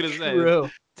 Yeah, I was gonna say. True.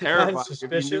 Terrifying if you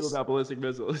knew Suspicious. about ballistic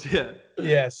missiles. Yeah.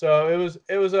 Yeah, so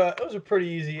it was a pretty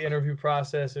easy interview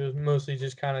process. It was mostly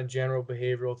just kind of general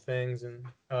behavioral things, and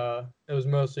it was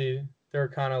mostly they're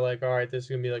kind of like, all right, this is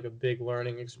gonna be like a big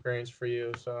learning experience for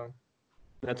you. So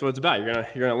That's what it's about. You're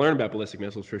gonna learn about ballistic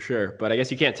missiles for sure. But I guess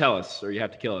you can't tell us, or you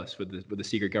have to kill us with the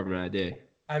secret government ID.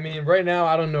 I mean, right now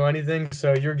I don't know anything,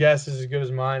 so your guess is as good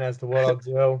as mine as to what I'll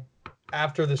do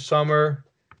after the summer.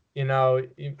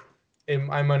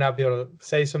 I might not be able to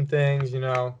say some things.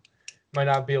 Might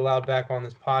not be allowed back on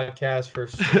this podcast for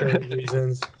security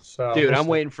reasons. So, Dude, we'll I'm see.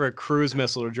 waiting for a cruise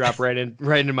missile to drop right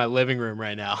into my living room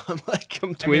right now. I'm I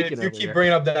mean, tweaking. if you over keep here.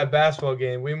 bringing up that basketball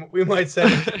game, we might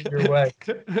send it your way.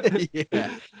 yeah,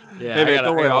 yeah. Hey, man,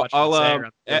 don't worry. I'll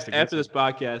after after this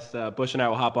podcast, Bush and I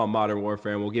will hop on Modern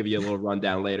Warfare and we'll give you a little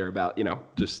rundown later about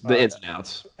just the ins and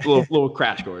outs, little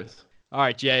crash course. All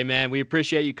right, Jay, man, we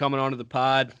appreciate you coming onto the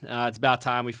pod. It's about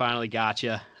time we finally got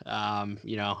you.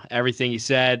 Everything you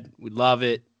said, we love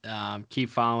it. Keep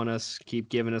following us, keep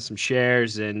giving us some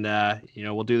shares, and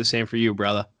we'll do the same for you,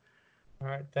 brother. All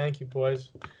right, thank you, boys.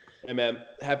 Hey, man,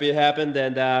 happy it happened,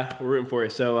 and we're rooting for you.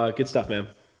 So good stuff, man.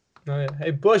 Oh, yeah.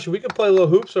 Hey, Bush, we can play a little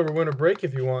hoops over winter break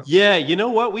if you want. Yeah, you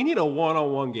know what? We need a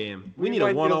one-on-one game. We need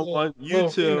might a do a one-on-one. You little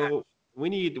two, we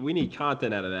need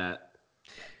content out of that.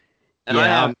 And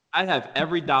Yeah, I have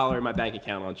every dollar in my bank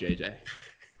account on JJ.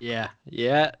 Yeah.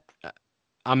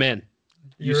 I'm in.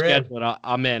 You You're in. schedule it.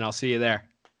 I'm in. I'll see you there.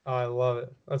 Oh, I love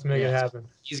it. Let's make it Yes. happen.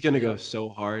 He's gonna go so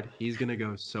hard.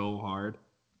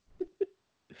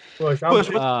 Bush, Bush,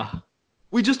 I'm,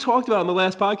 we just talked about on the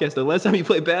last podcast. The last time you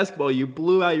played basketball, you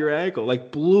blew out your ankle.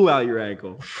 Blew out your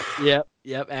ankle. Yep.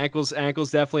 Ankles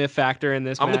definitely a factor in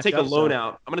this. I'm gonna take a matchup, loan so-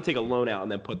 out. I'm gonna take a loan out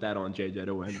and then put that on JJ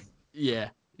to win. Yeah.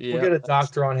 we'll get a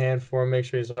doctor on hand for him, make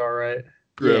sure he's all right.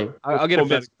 Yeah, I'll get a Full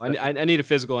physical. I need a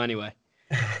physical anyway.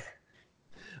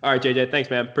 All right, JJ. Thanks,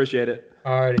 man. Appreciate it.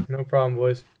 All righty, no problem,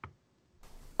 boys.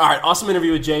 All right, awesome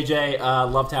interview with JJ.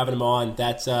 Loved having him on.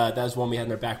 That was one we had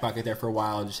in our back pocket there for a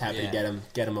while, and just happy Yeah. to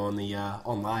get him on the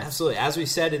on live. Absolutely. As we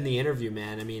said in the interview,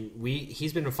 man, I mean,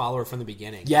 he's been a follower from the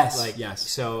beginning. Yes, yes.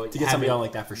 So To get somebody on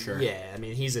like that for sure. Yeah, I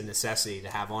mean, he's a necessity to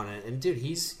have on it. And dude,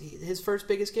 his first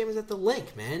biggest game was at the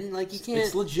Link, man. Like you can't.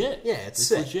 It's legit. Yeah, it's It's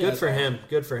sick. legit. Good for him.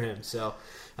 Good for him. So,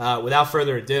 without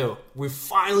further ado, we're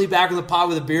finally back on the pod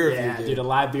with a beer Yeah, review, dude, a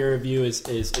live beer review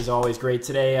is always great.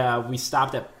 Today we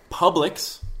stopped at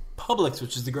Publix,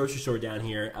 which is the grocery store down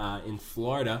here in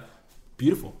Florida.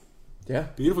 Beautiful. Yeah.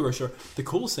 Beautiful grocery store. The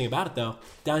coolest thing about it, though,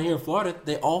 down here in Florida,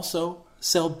 they also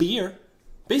sell beer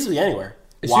basically anywhere.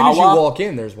 As soon as you Wawa, walk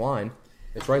in, there's wine.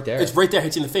 It's right there. it's right there,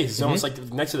 hits you in the face. It's almost like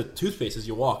next to the toothpaste as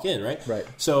you walk in, right? Right.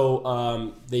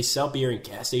 So they sell beer in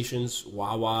gas stations,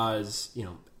 Wawas,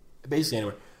 basically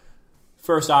anywhere.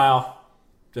 First aisle,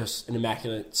 just an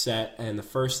immaculate set. And the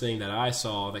first thing that I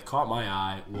saw that caught my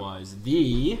eye was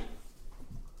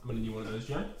I'm going to need one of those,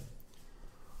 John.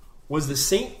 Was the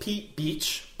St. Pete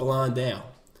Beach Blonde Ale.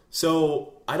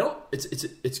 So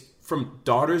it's from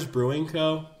Daughters Brewing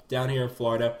Co. down here in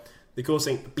Florida. The coolest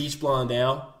thing, Beach Blonde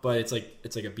Ale, but it's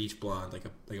like a beach blonde, like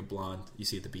a blonde you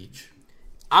see at the beach.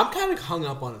 I'm kind of hung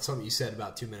up on something you said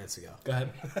about 2 minutes ago. Go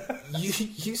ahead.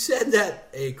 You said that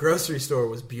a grocery store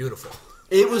was beautiful.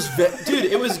 It was, dude.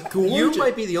 It was gorgeous. You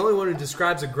might be the only one who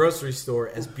describes a grocery store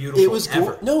as beautiful. It was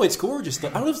ever. no, it's gorgeous. I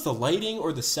don't know if it's the lighting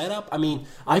or the setup. I mean,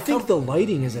 I think the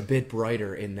lighting is a bit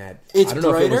brighter in that. It's I don't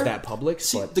know if it was brighter. that Publix,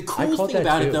 See, but the I coolest caught thing that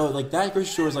about too. it though, like that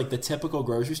grocery store is like the typical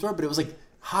grocery store, but it was like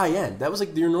high end. That was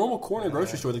like your normal corner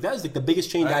grocery store. Like that is like the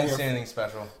biggest chain I down didn't see here. anything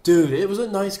special. Dude, it was a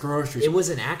nice grocery It store. was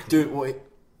an Acme. Dude, wait.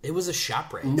 It was a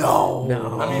ShopRite. No.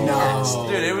 I mean, no.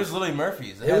 dude, it was literally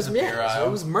Murphy's. It was had the beer aisle.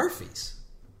 it was Murphy's.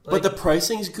 But the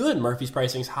pricing's good. Murphy's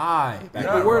pricing's high. Back You're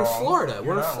then. not We're in wrong. Florida. You're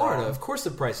We're in not Florida. wrong. Of course,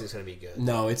 the price is going to be good.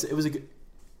 No, it was a good.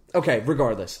 Okay,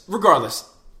 regardless. Regardless,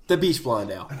 the Beach Blonde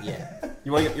Ale. Yeah.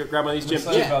 You want to grab one of these, Jim?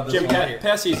 excited about this Jim, one.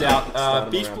 pass these out. them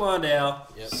Beach around. Blonde Ale.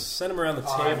 Yep. Send them around the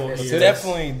table yes. here.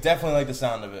 Definitely like the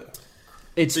sound of it.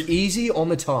 It's easy on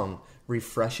the tongue,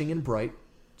 refreshing and bright.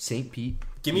 St. Pete.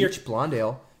 Give me your- Beach Blonde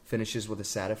Ale finishes with a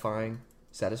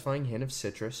satisfying hint of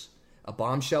citrus, a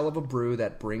bombshell of a brew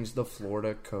that brings the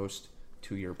Florida coast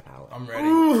to your palate. I'm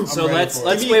ready. So I'm ready let's for it.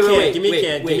 let's Give me a can, wait. give me a wait,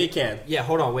 can, give wait. me a can. Yeah,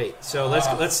 hold on, wait. So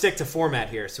let's stick to format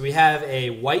here. So we have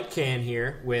a white can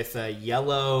here with a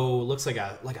yellow, looks like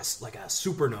a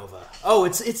supernova. Oh,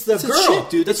 it's the It's a girl, chick,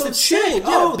 dude. That's It's what the I'm saying. chick.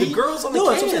 Oh, Yeah, the girl's on the no,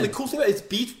 can. that's what I'm saying. The cool thing about it's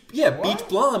beach, beach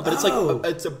blonde, but it's Oh. like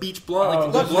it's a beach blonde.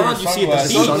 Like those the blonde are you see at the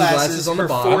sunglasses. beach. Sunglasses on the her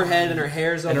bottom. forehead and her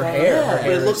hair's up And her on hair. it. Her But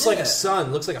hair it looks is- like yeah. a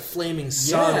sun. Looks like a flaming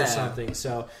sun Yeah. or something.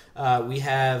 So we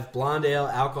have blonde ale,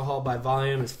 alcohol by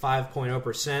volume is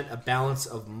 5.0%, a balance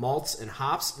of malts and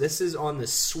hops. This is on the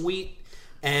sweet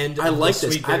end. I of like the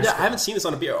this. sweet I bitter haven't seen this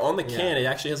on a beer. On the Yeah. can, it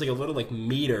actually has like a little like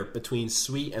meter between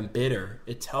sweet and bitter.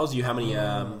 It tells you how many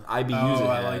IBUs Oh, it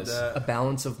I has. like A that.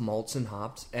 balance of malts and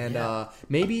hops, and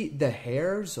maybe the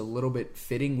hair's a little bit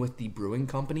fitting with the brewing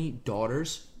company,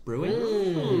 Daughters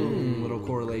Brewing. Little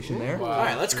correlation there. All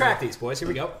right, let's crack these, boys. Here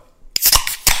we go.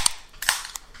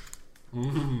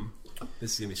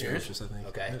 This is gonna be delicious, I think.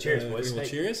 Okay, cheers, boys. Well, Hey,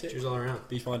 cheers. Cheers all around.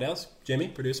 Beach blonde ales. Jimmy,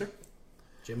 producer.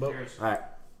 Jimbo. All right.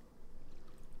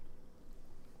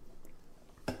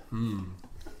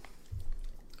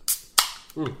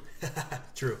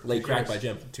 True. Late crack by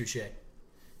Jim. Touche.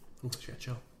 Ooh, she got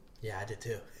chill. Yeah, I did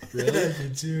too. Really? I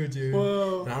did too, dude.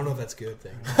 Whoa. And I don't know if that's a good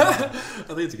thing. I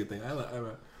think it's a good thing.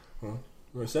 You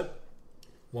want a sip?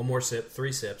 One more sip.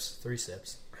 3 sips. 3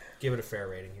 sips. Give it a fair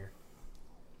rating here.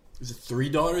 Is it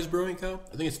 $3 Brewing Co?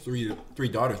 I think it's three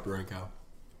Daughters Brewing Co.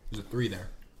 There's a 3 there.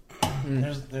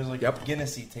 There's like Yep. a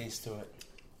Guinnessy taste to it.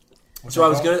 So I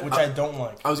was gonna- which I don't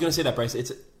like. I was gonna say that, Bryce.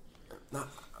 It's not.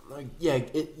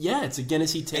 It's a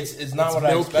Guinnessy taste. It's not what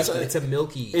I Milky. expected. It's a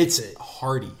milky. It's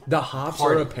hearty. The hops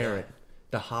Party. are apparent.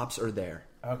 The hops are there.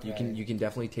 Okay. You can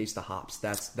definitely taste the hops.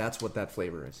 That's what that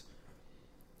flavor is.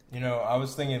 You know, I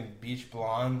was thinking Beach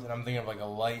Blonde, and I'm thinking of like a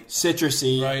light,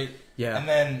 Citrusy. right? Yeah. And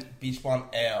then Beach Blonde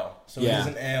Ale. So Yeah. it is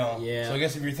an ale. Yeah. So I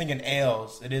guess if you're thinking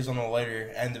ales, it is on the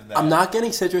lighter end of that. I'm not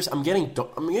getting citrus. I'm getting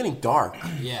dark.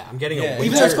 Yeah, I'm getting Yeah, a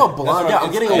Even though it's called blonde, That's yeah, what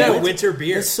I'm getting it's- a yeah, winter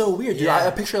beer. It's so weird, dude. Yeah.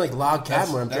 I picture like log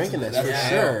cabin when I'm That's- drinking this that's for an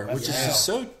sure, ale. That's which is an just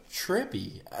so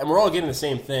trippy. And we're all getting the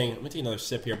same thing. Let me take another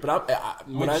sip here. But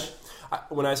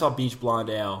when I saw Beach Blonde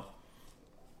Ale,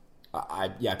 I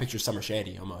picture summer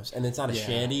shandy almost, and it's not a Yeah.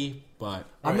 shandy, but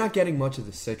I'm not getting much of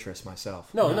the citrus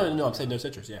myself. no. I'm saying no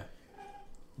citrus. Yeah,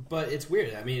 But it's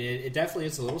weird. I mean, it definitely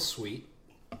is a little sweet.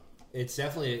 It's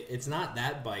not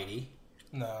that bitey.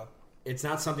 No. It's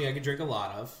not something I could drink a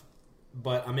lot of.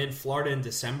 But I'm in Florida in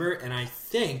December, and I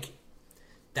think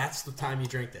that's the time you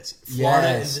drink this. Florida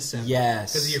in Yes, December.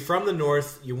 yes. Because you're from the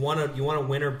north, you want a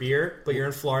winter beer, but you're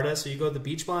in Florida, so you go to the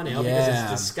Beach Blonde Ale because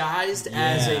Yeah. it's disguised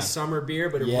as Yeah. a summer beer,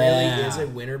 but it Yeah. really is a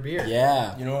winter beer.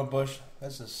 yeah. You know what, Bush?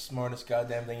 That's the smartest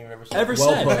goddamn thing you've ever said. Ever Well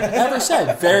said? put. Ever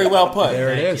said? Very well put. There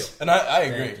it Thank is. And I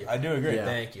agree. Thank you. I do agree. Yeah.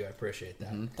 Thank you. I appreciate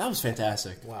that. That was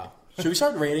fantastic. Wow. Should we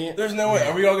start rating it? There's no way.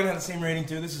 Are we all going to have the same rating,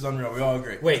 too? This is unreal. We all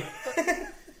agree. Wait,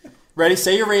 Ready?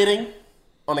 Say your rating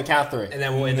on the count of 3. and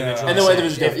then we'll individually. And then we'll say-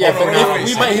 individually- Yeah, yeah, Hold on, if wait,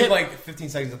 we I might need hit- like 15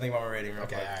 seconds to think about my rating real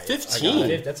Okay, quick. all right.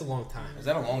 15? That's a long time. Is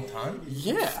that a long time?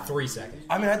 Yeah. 3 seconds.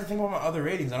 I mean, I had to think about my other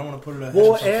ratings. I don't want to put it ahead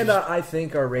Well, of something. and I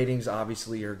think our ratings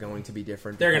obviously are going to be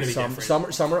different. They're gonna because be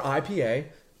different. Some are IPA.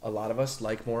 A lot of us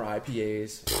like more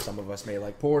IPAs. Some of us may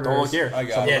like porters. Don't look here. I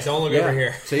got Yeah, it. don't look Yeah. over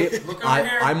here. See, Look over I,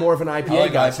 here. I'm more of an IPA I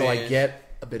like guy, so I IPAs. get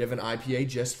a bit of an IPA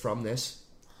just from this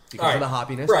because All of the right.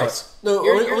 hoppiness. Bryce, No, You're-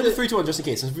 only, you're only the the- 3, 2, 1, just in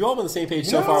case. Since we've all been on the same page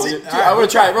so No, far, see- I'm all right, going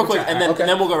to try it real we'll quick, try. and then, Okay. and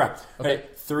then we'll go around. Okay. Okay,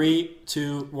 3,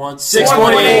 2, 1, 6.8.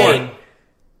 6.8.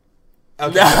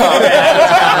 Okay.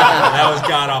 That was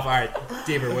god off. All right,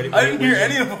 Deaver. What, I didn't hear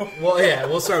any of them. Well, yeah,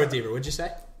 we'll start with Deaver. What'd you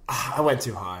say? I went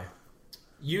too high.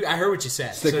 I heard what you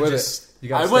said. Stick so with just, You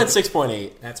got. I went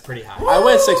 6.8. That's pretty high. I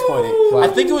went 6.8. Wow. I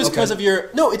think it was Okay. because of your.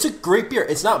 No, it's a great beer.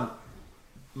 It's not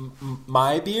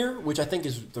my beer, which I think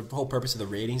is the whole purpose of the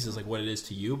ratings is like what it is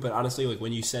to you. But honestly, like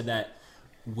when you said that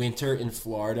winter in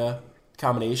Florida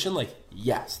combination, like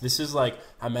yes, this is like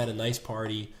I'm at a nice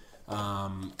party,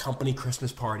 company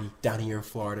Christmas party down here in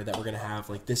Florida that we're gonna have.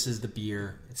 Like this is the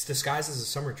beer. It's disguised as a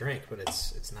summer drink, but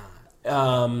it's not.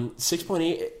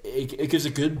 6.8. It gives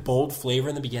a good bold flavor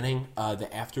in the beginning. The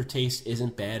aftertaste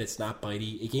isn't bad. It's not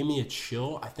bitey. It gave me a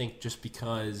chill. I think just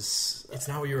because It's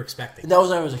not what you were expecting. that was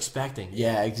what I was expecting.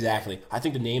 Yeah, exactly. I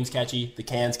think the name's catchy. The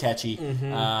can's catchy.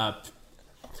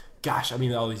 Gosh, I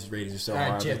mean, all these ratings are so All right,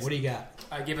 hard. Jim, It's what do you got?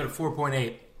 I give it a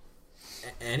 4.8.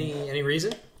 Any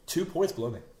reason? 2 points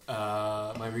below me.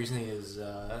 My reasoning is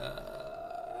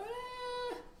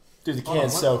Dude, the Hold on,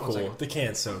 can's so one cool. second. The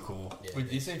can's so cool. Wait,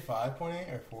 did you say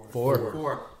 5.8 or 4? 4.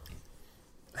 4.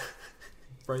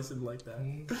 Bryce didn't like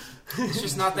that. It's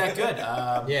just not that good.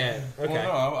 Yeah. Okay. Well,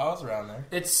 no, I was around there.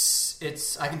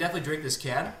 It's. I can definitely drink this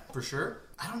can for sure.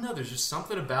 I don't know. There's just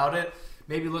something about it.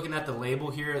 Maybe looking at the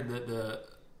label here,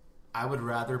 I would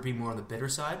rather be more on the bitter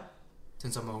side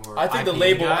since I'm a more. I think the IPA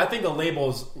label. guy. I think the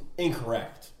label's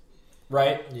incorrect.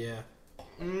 Right? Yeah.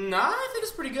 Nah, I think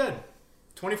it's pretty good.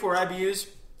 24 IBUs,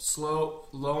 slow,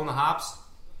 low on the hops.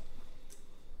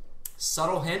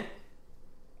 Subtle hint,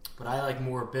 but I like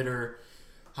more bitter,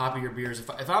 hoppier beers.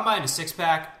 If I'm buying a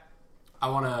 6-pack, I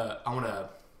wanna.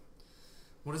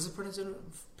 What is the percentage?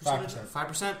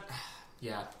 5%.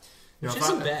 Yeah. You know, Which if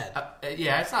isn't I- bad.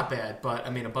 yeah, it's not bad, but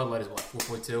I mean, a Bud Light is what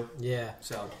 4.2. Yeah.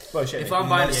 So Bullshit, if man. I'm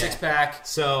buying a Yeah. 6-pack,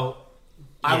 So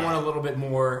I yeah. want a little bit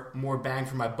more bang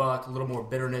for my buck, a little more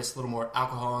bitterness, a little more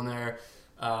alcohol in there.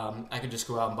 I could just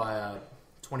go out and buy a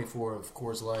 24 of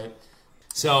Coors Light.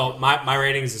 So my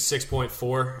rating is a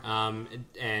 6.4,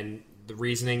 and the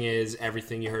reasoning is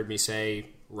everything you heard me say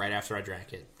right after I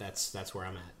drank it. That's where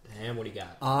I'm at. And what do you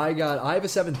got? I have a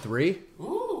 7.3.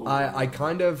 Ooh.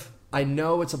 I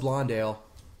know it's a blonde ale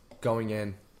going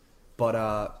in, but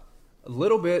a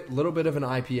little bit of an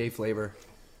IPA flavor.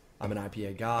 I'm an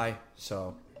IPA guy,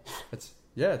 so it's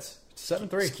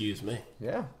 7.3. Excuse me.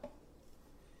 Yeah.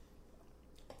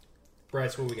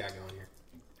 Bryce, what we got going here?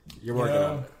 You're working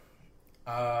on it.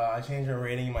 I changed my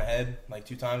rating in my head like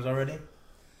 2 times already.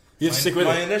 You have to stick with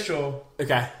my it. initial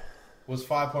Okay. was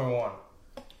 5.1.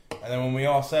 And then when we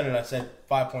all said it, I said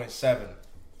 5.7.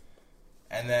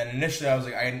 And then initially I was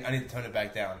like, I need to tone it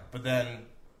back down. But then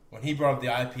when he brought up the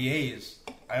IPAs,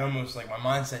 I almost like my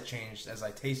mindset changed as I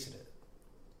tasted it.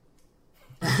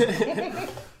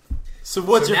 So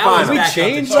what's So your now it's final? back up to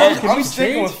change 10. Can I'm we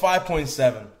sticking change? with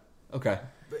 5.7. Okay.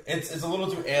 It's a little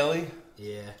too ale-y.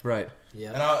 Yeah. Right.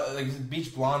 Yeah. And I, like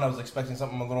Beach Blonde, I was expecting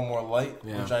something a little more light,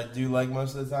 Yeah. which I do like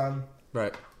most of the time.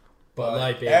 Right. But Bud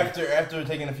Light, baby. after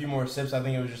taking a few more sips, I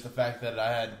think it was just the fact that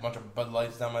I had a bunch of Bud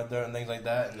Lights down my throat and things like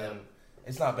that. And then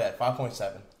it's not bad.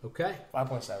 5.7. Okay.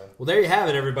 5.7. Well, there you have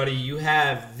it, everybody. You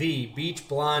have the Beach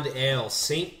Blonde Ale,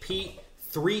 St. Pete,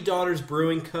 Three Daughters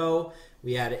Brewing Co.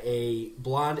 We had a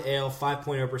blonde ale,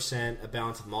 5.0%, a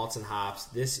balance of malts and hops.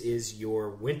 This is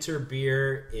your winter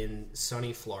beer in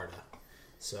sunny Florida.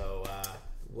 So,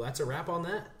 well, that's a wrap on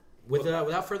that.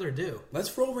 Without further ado,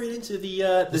 Let's roll right into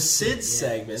the Sid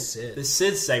segment. the Sid. The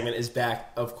Sid segment is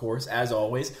back, of course, as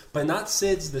always, but not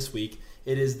Sid's this week.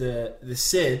 It is the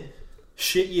Sid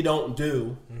shit you don't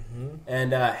do,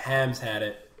 and Hams had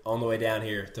it on the way down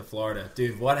here to Florida.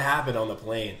 Dude, what happened on the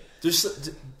plane?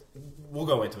 We'll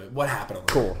go into it. What happened on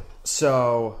the plane? Cool.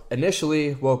 So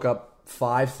initially woke up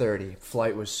 5:30.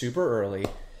 Flight was super early,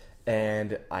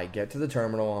 and I get to the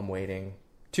terminal. I'm waiting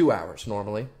 2 hours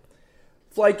normally.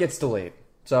 Flight gets delayed.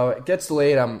 So it gets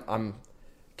delayed. I'm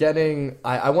getting.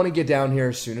 I want to get down here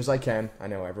as soon as I can. I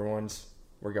know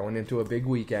we're going into a big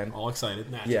weekend. All excited.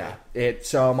 Yeah.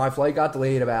 So my flight got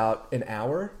delayed about an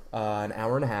hour and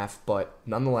a half, but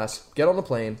nonetheless, get on the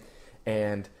plane,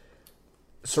 and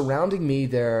surrounding me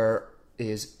there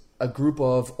is a group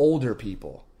of older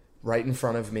people right in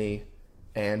front of me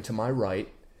and to my right,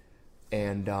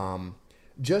 and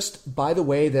just by the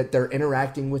way that they're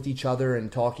interacting with each other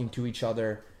and talking to each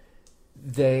other,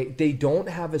 they don't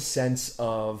have a sense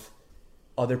of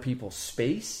other people's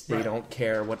space. They don't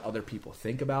care what other people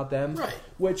think about them. Right.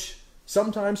 Which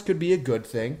sometimes could be a good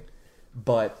thing,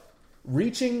 but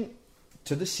reaching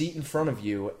to the seat in front of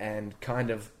you and kind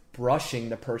of brushing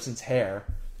the person's hair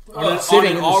on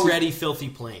sitting an in the seat- already filthy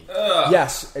plane.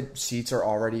 yes, seats are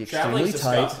already extremely Traveling's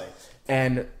tight. disgusting.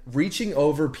 And reaching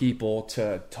over people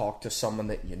to talk to someone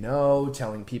that you know,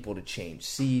 telling people to change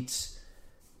seats,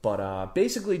 but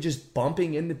basically just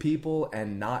bumping into people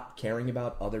and not caring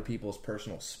about other people's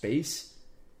personal space,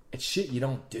 it's shit you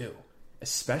don't do.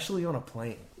 especially on a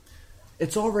plane.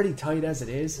 It's already tight as it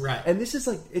is, Right. And this is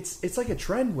like it's like a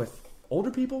trend with older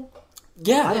people.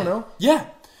 Yeah. I don't know. Yeah.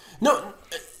 No,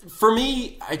 for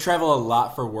me, I travel a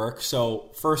lot for work.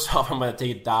 So first off, I'm going to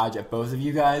take a dodge at both of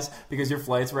you guys because your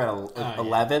flights were at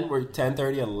 11. We're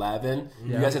 10:30, 11.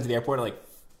 You guys get to the airport at like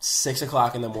 6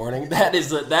 o'clock in the morning. That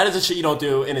is a shit you don't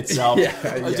do in itself.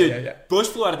 Dude, Bush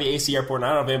flew out of the AC airport, and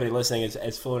I don't know if anybody listening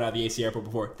has flown out of the AC airport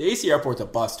before. The AC airport's a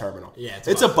bus terminal. Yeah,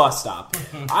 it's a bus stop.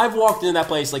 I've walked in that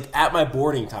place like at my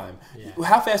boarding time. Yeah.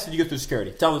 How fast did you go through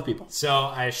security? Tell the people. So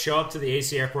I show up to the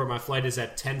AC airport. My flight is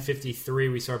at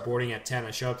 10:53. We start boarding at 10.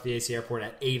 I show up to the AC airport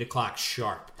at 8 o'clock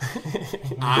sharp.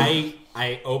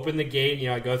 I open the gate.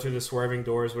 I go through the swerving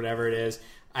doors, whatever it is.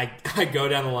 I go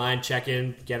down the line, check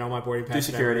in, get on my boarding pass,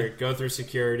 security. Go through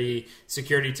security.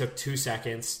 Security took 2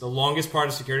 seconds. The longest part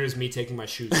of security was me taking my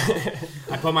shoes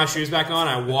off. I put my shoes back on.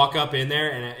 I walk up in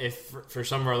there, and if for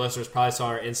some of our listeners probably saw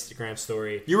our Instagram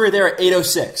story, you were there at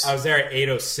 8:06. I was there at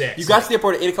 8:06. You got to the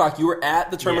airport at 8 o'clock. You were at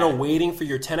the terminal waiting for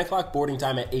your 10 o'clock boarding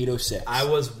time at 8:06. I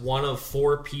was one of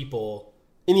 4 people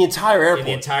in the entire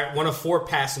airport. One of 4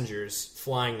 passengers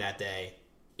flying that day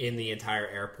in the entire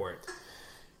airport.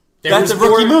 That's a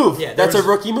rookie move. Yeah, that's a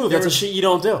rookie move. That's a shit you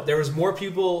don't do. There was more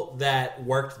people that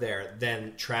worked there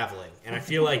than traveling. And I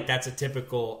feel like that's a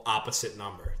typical opposite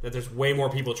number. That there's way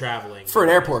more people traveling. For an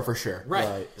airport, for sure.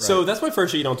 Right. So that's my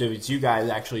first shit you don't do. It's you guys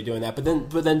actually doing that.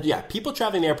 But then, yeah, people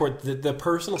traveling the airport, the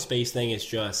personal space thing is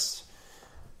just...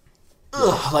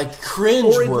 like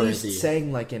cringe-worthy. Or at least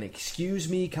saying like an excuse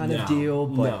me kind of deal,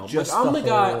 but just I'm the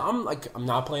guy. I'm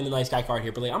not playing the nice guy card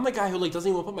here, but like I'm the guy who like doesn't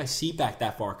even put my seat back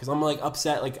that far because I'm like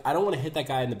upset. Like I don't want to hit that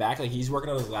guy in the back. Like he's working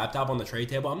on his laptop on the tray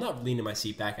table. I'm not leaning my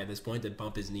seat back at this point to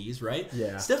bump his knees, right?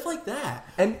 Yeah, stuff like that.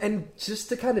 And just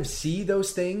to kind of see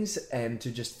those things and to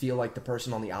just feel like the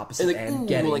person on the opposite end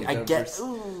getting like I get.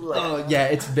 Yeah,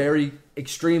 it's very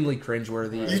extremely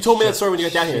cringeworthy. You told me that story when you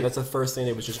got down here. That's the first thing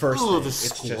that was just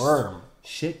just squirm.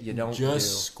 Shit you don't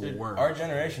just do. Squirm. Our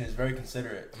generation is very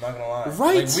considerate. I'm not gonna lie.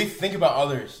 Right. Like, we think about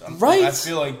others. Right. I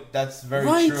feel like that's very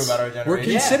true about our generation.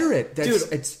 We're considerate. Dude,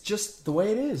 it's just the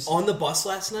way it is. On the bus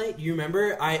last night, you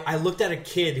remember? I looked at a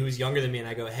kid who was younger than me, and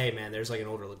I go, "Hey, man, there's like an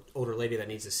older lady that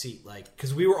needs a seat." Like,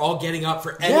 because we were all getting up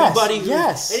for anybody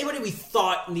anybody we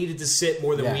thought needed to sit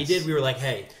more than we did. We were like,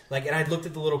 "Hey." Like, and I looked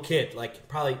at the little kid, like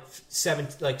probably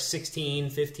 16,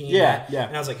 15. Yeah.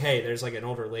 And I was like, hey, there's like an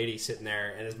older lady sitting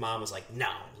there, and his mom was like, no.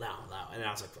 And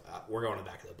I was like, we're going to the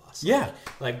back of the bus. Yeah.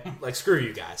 Like screw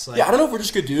you guys. Like, yeah, I don't know if we're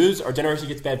just good dudes. Our generation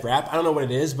gets bad rap. I don't know what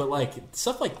it is, but like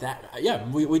stuff like that. Yeah,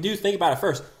 we do think about it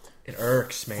first. It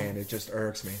irks, man. It just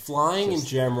irks me. Flying in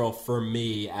general, for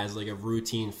me, as like a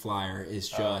routine flyer, is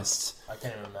just... I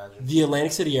can't even imagine. The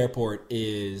Atlantic City Airport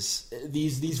is...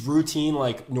 These routine,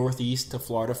 like, northeast to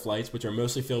Florida flights, which are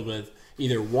mostly filled with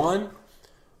either one,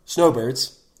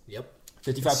 snowbirds... Yep.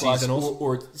 55 plus,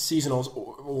 or seasonals,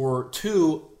 or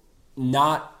 2,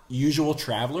 not usual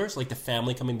travelers, like the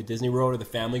family coming to Disney World or the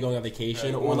family going on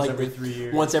vacation, or like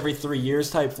once every 3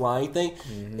 years type flying thing.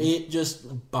 Mm-hmm. It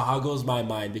just boggles my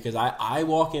mind because I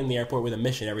walk in the airport with a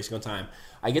mission every single time.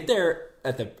 I get there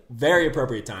at the very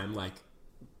appropriate time, like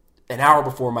an hour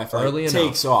before my flight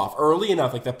takes off. Early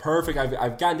enough, like the perfect.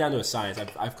 I've gotten down to a science.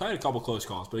 I've had a couple close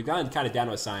calls, but I've gotten kind of down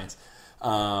to a science.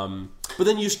 But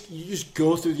then you just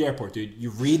go through the airport, dude.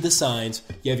 You read the signs.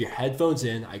 You have your headphones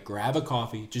in. I grab a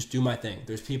coffee. Just do my thing.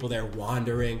 There's people there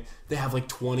wandering. They have like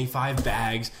 25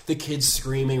 bags. The kids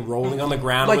screaming, rolling on the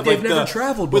ground. Like with, they've never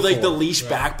traveled before. With like the leash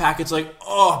backpack. It's like,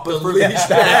 but the for leash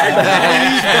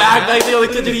bag. Like the other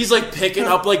kid, dude, he's like picking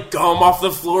up like gum off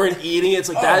the floor and eating it. It's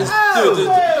like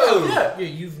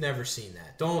You've never seen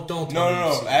that. Don't.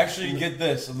 No. Actually, get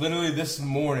this. Literally this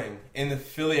morning in the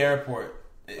Philly airport.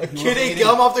 A kid ate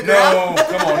gum off the ground? No,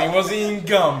 come on. He wasn't eating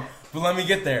gum. But let me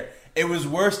get there. It was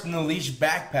worse than the leash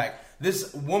backpack.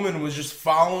 This woman was just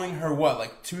following her,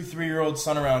 2-3-year-old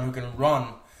son around who can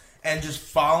run. And just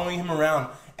following him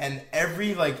around. And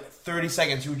every, 30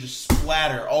 seconds, he would just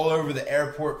splatter all over the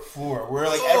airport floor. Where,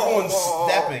 everyone's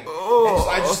stepping. And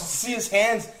I just see his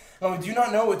hands... I'm like, do you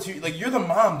not know what you're the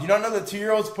mom. Do you not know that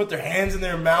 2-year-olds put their hands in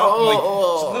their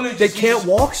mouth? They can't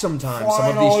walk sometimes.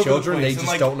 Some of these children, they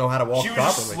just don't know how to walk properly. She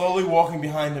was just slowly walking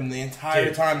behind him the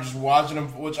entire time, just watching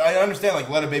him, which I understand,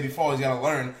 let a baby fall, he's got to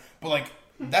learn. But,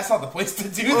 that's not the place to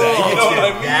do that. You know what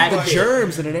I mean? The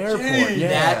germs in an airport. Yeah.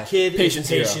 That kid Patient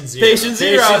zero. Patient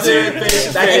zero, dude.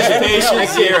 Patient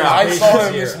zero. I saw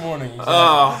him this morning.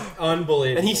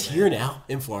 Unbelievable. And he's here now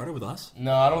in Florida with us.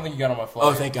 No, I don't think he got on my flight.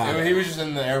 Oh, thank God. He was just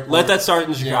in the airport. Let that start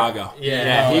in Chicago.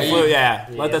 Yeah. He flew. Yeah.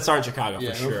 Let that start in Chicago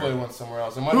for sure. He'll fly went somewhere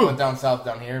else. It might have went down south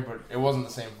down here, but it wasn't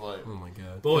the same flight. Oh my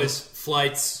God. Boys,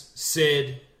 flights,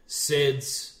 Sid,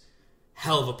 Sid's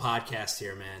hell of a podcast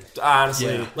here, man.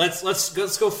 Honestly, Yeah.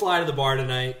 Let's go fly to the bar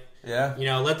tonight. Yeah. You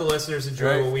know, let the listeners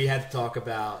enjoy Right. what we had to talk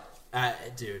about.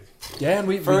 Dude, Yeah, and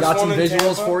we First got some one in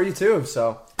visuals Tampa? for you too.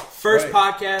 So first Right.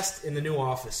 podcast in the new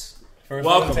office. First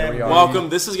welcome, one in Tampa. welcome.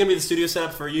 This is going to be the studio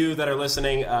setup for you that are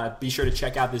listening. Be sure to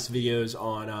check out this videos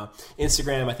on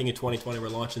Instagram. I think in 2020 we're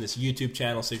launching this YouTube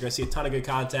channel, so you're going to see a ton of good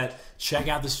content. Check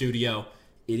out the studio.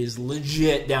 It is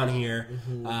legit down here.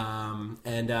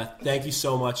 And thank you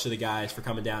so much to the guys for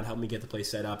coming down, helping me get the place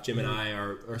set up. Jim and I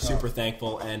are super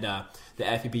thankful, and the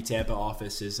FEB Tampa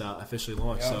office is officially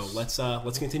launched. Yes. So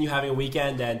let's continue having a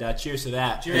weekend, and cheers to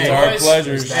that. Cheers. It's Hey, our boys.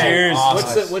 pleasure. Hey, Cheers.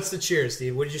 awesome. What's the cheers,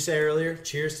 Steve? What did you say earlier?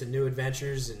 Cheers to new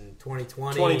adventures in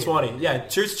 2020. 2020. Yeah,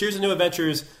 cheers to new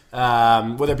adventures,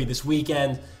 whether it be this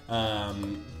weekend,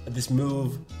 this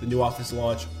move, the new office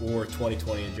launch, or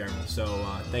 2020 in general. So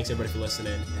thanks everybody for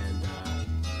listening, and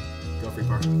go Free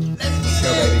Park. let's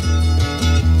go, baby.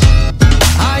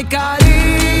 I got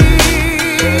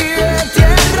it.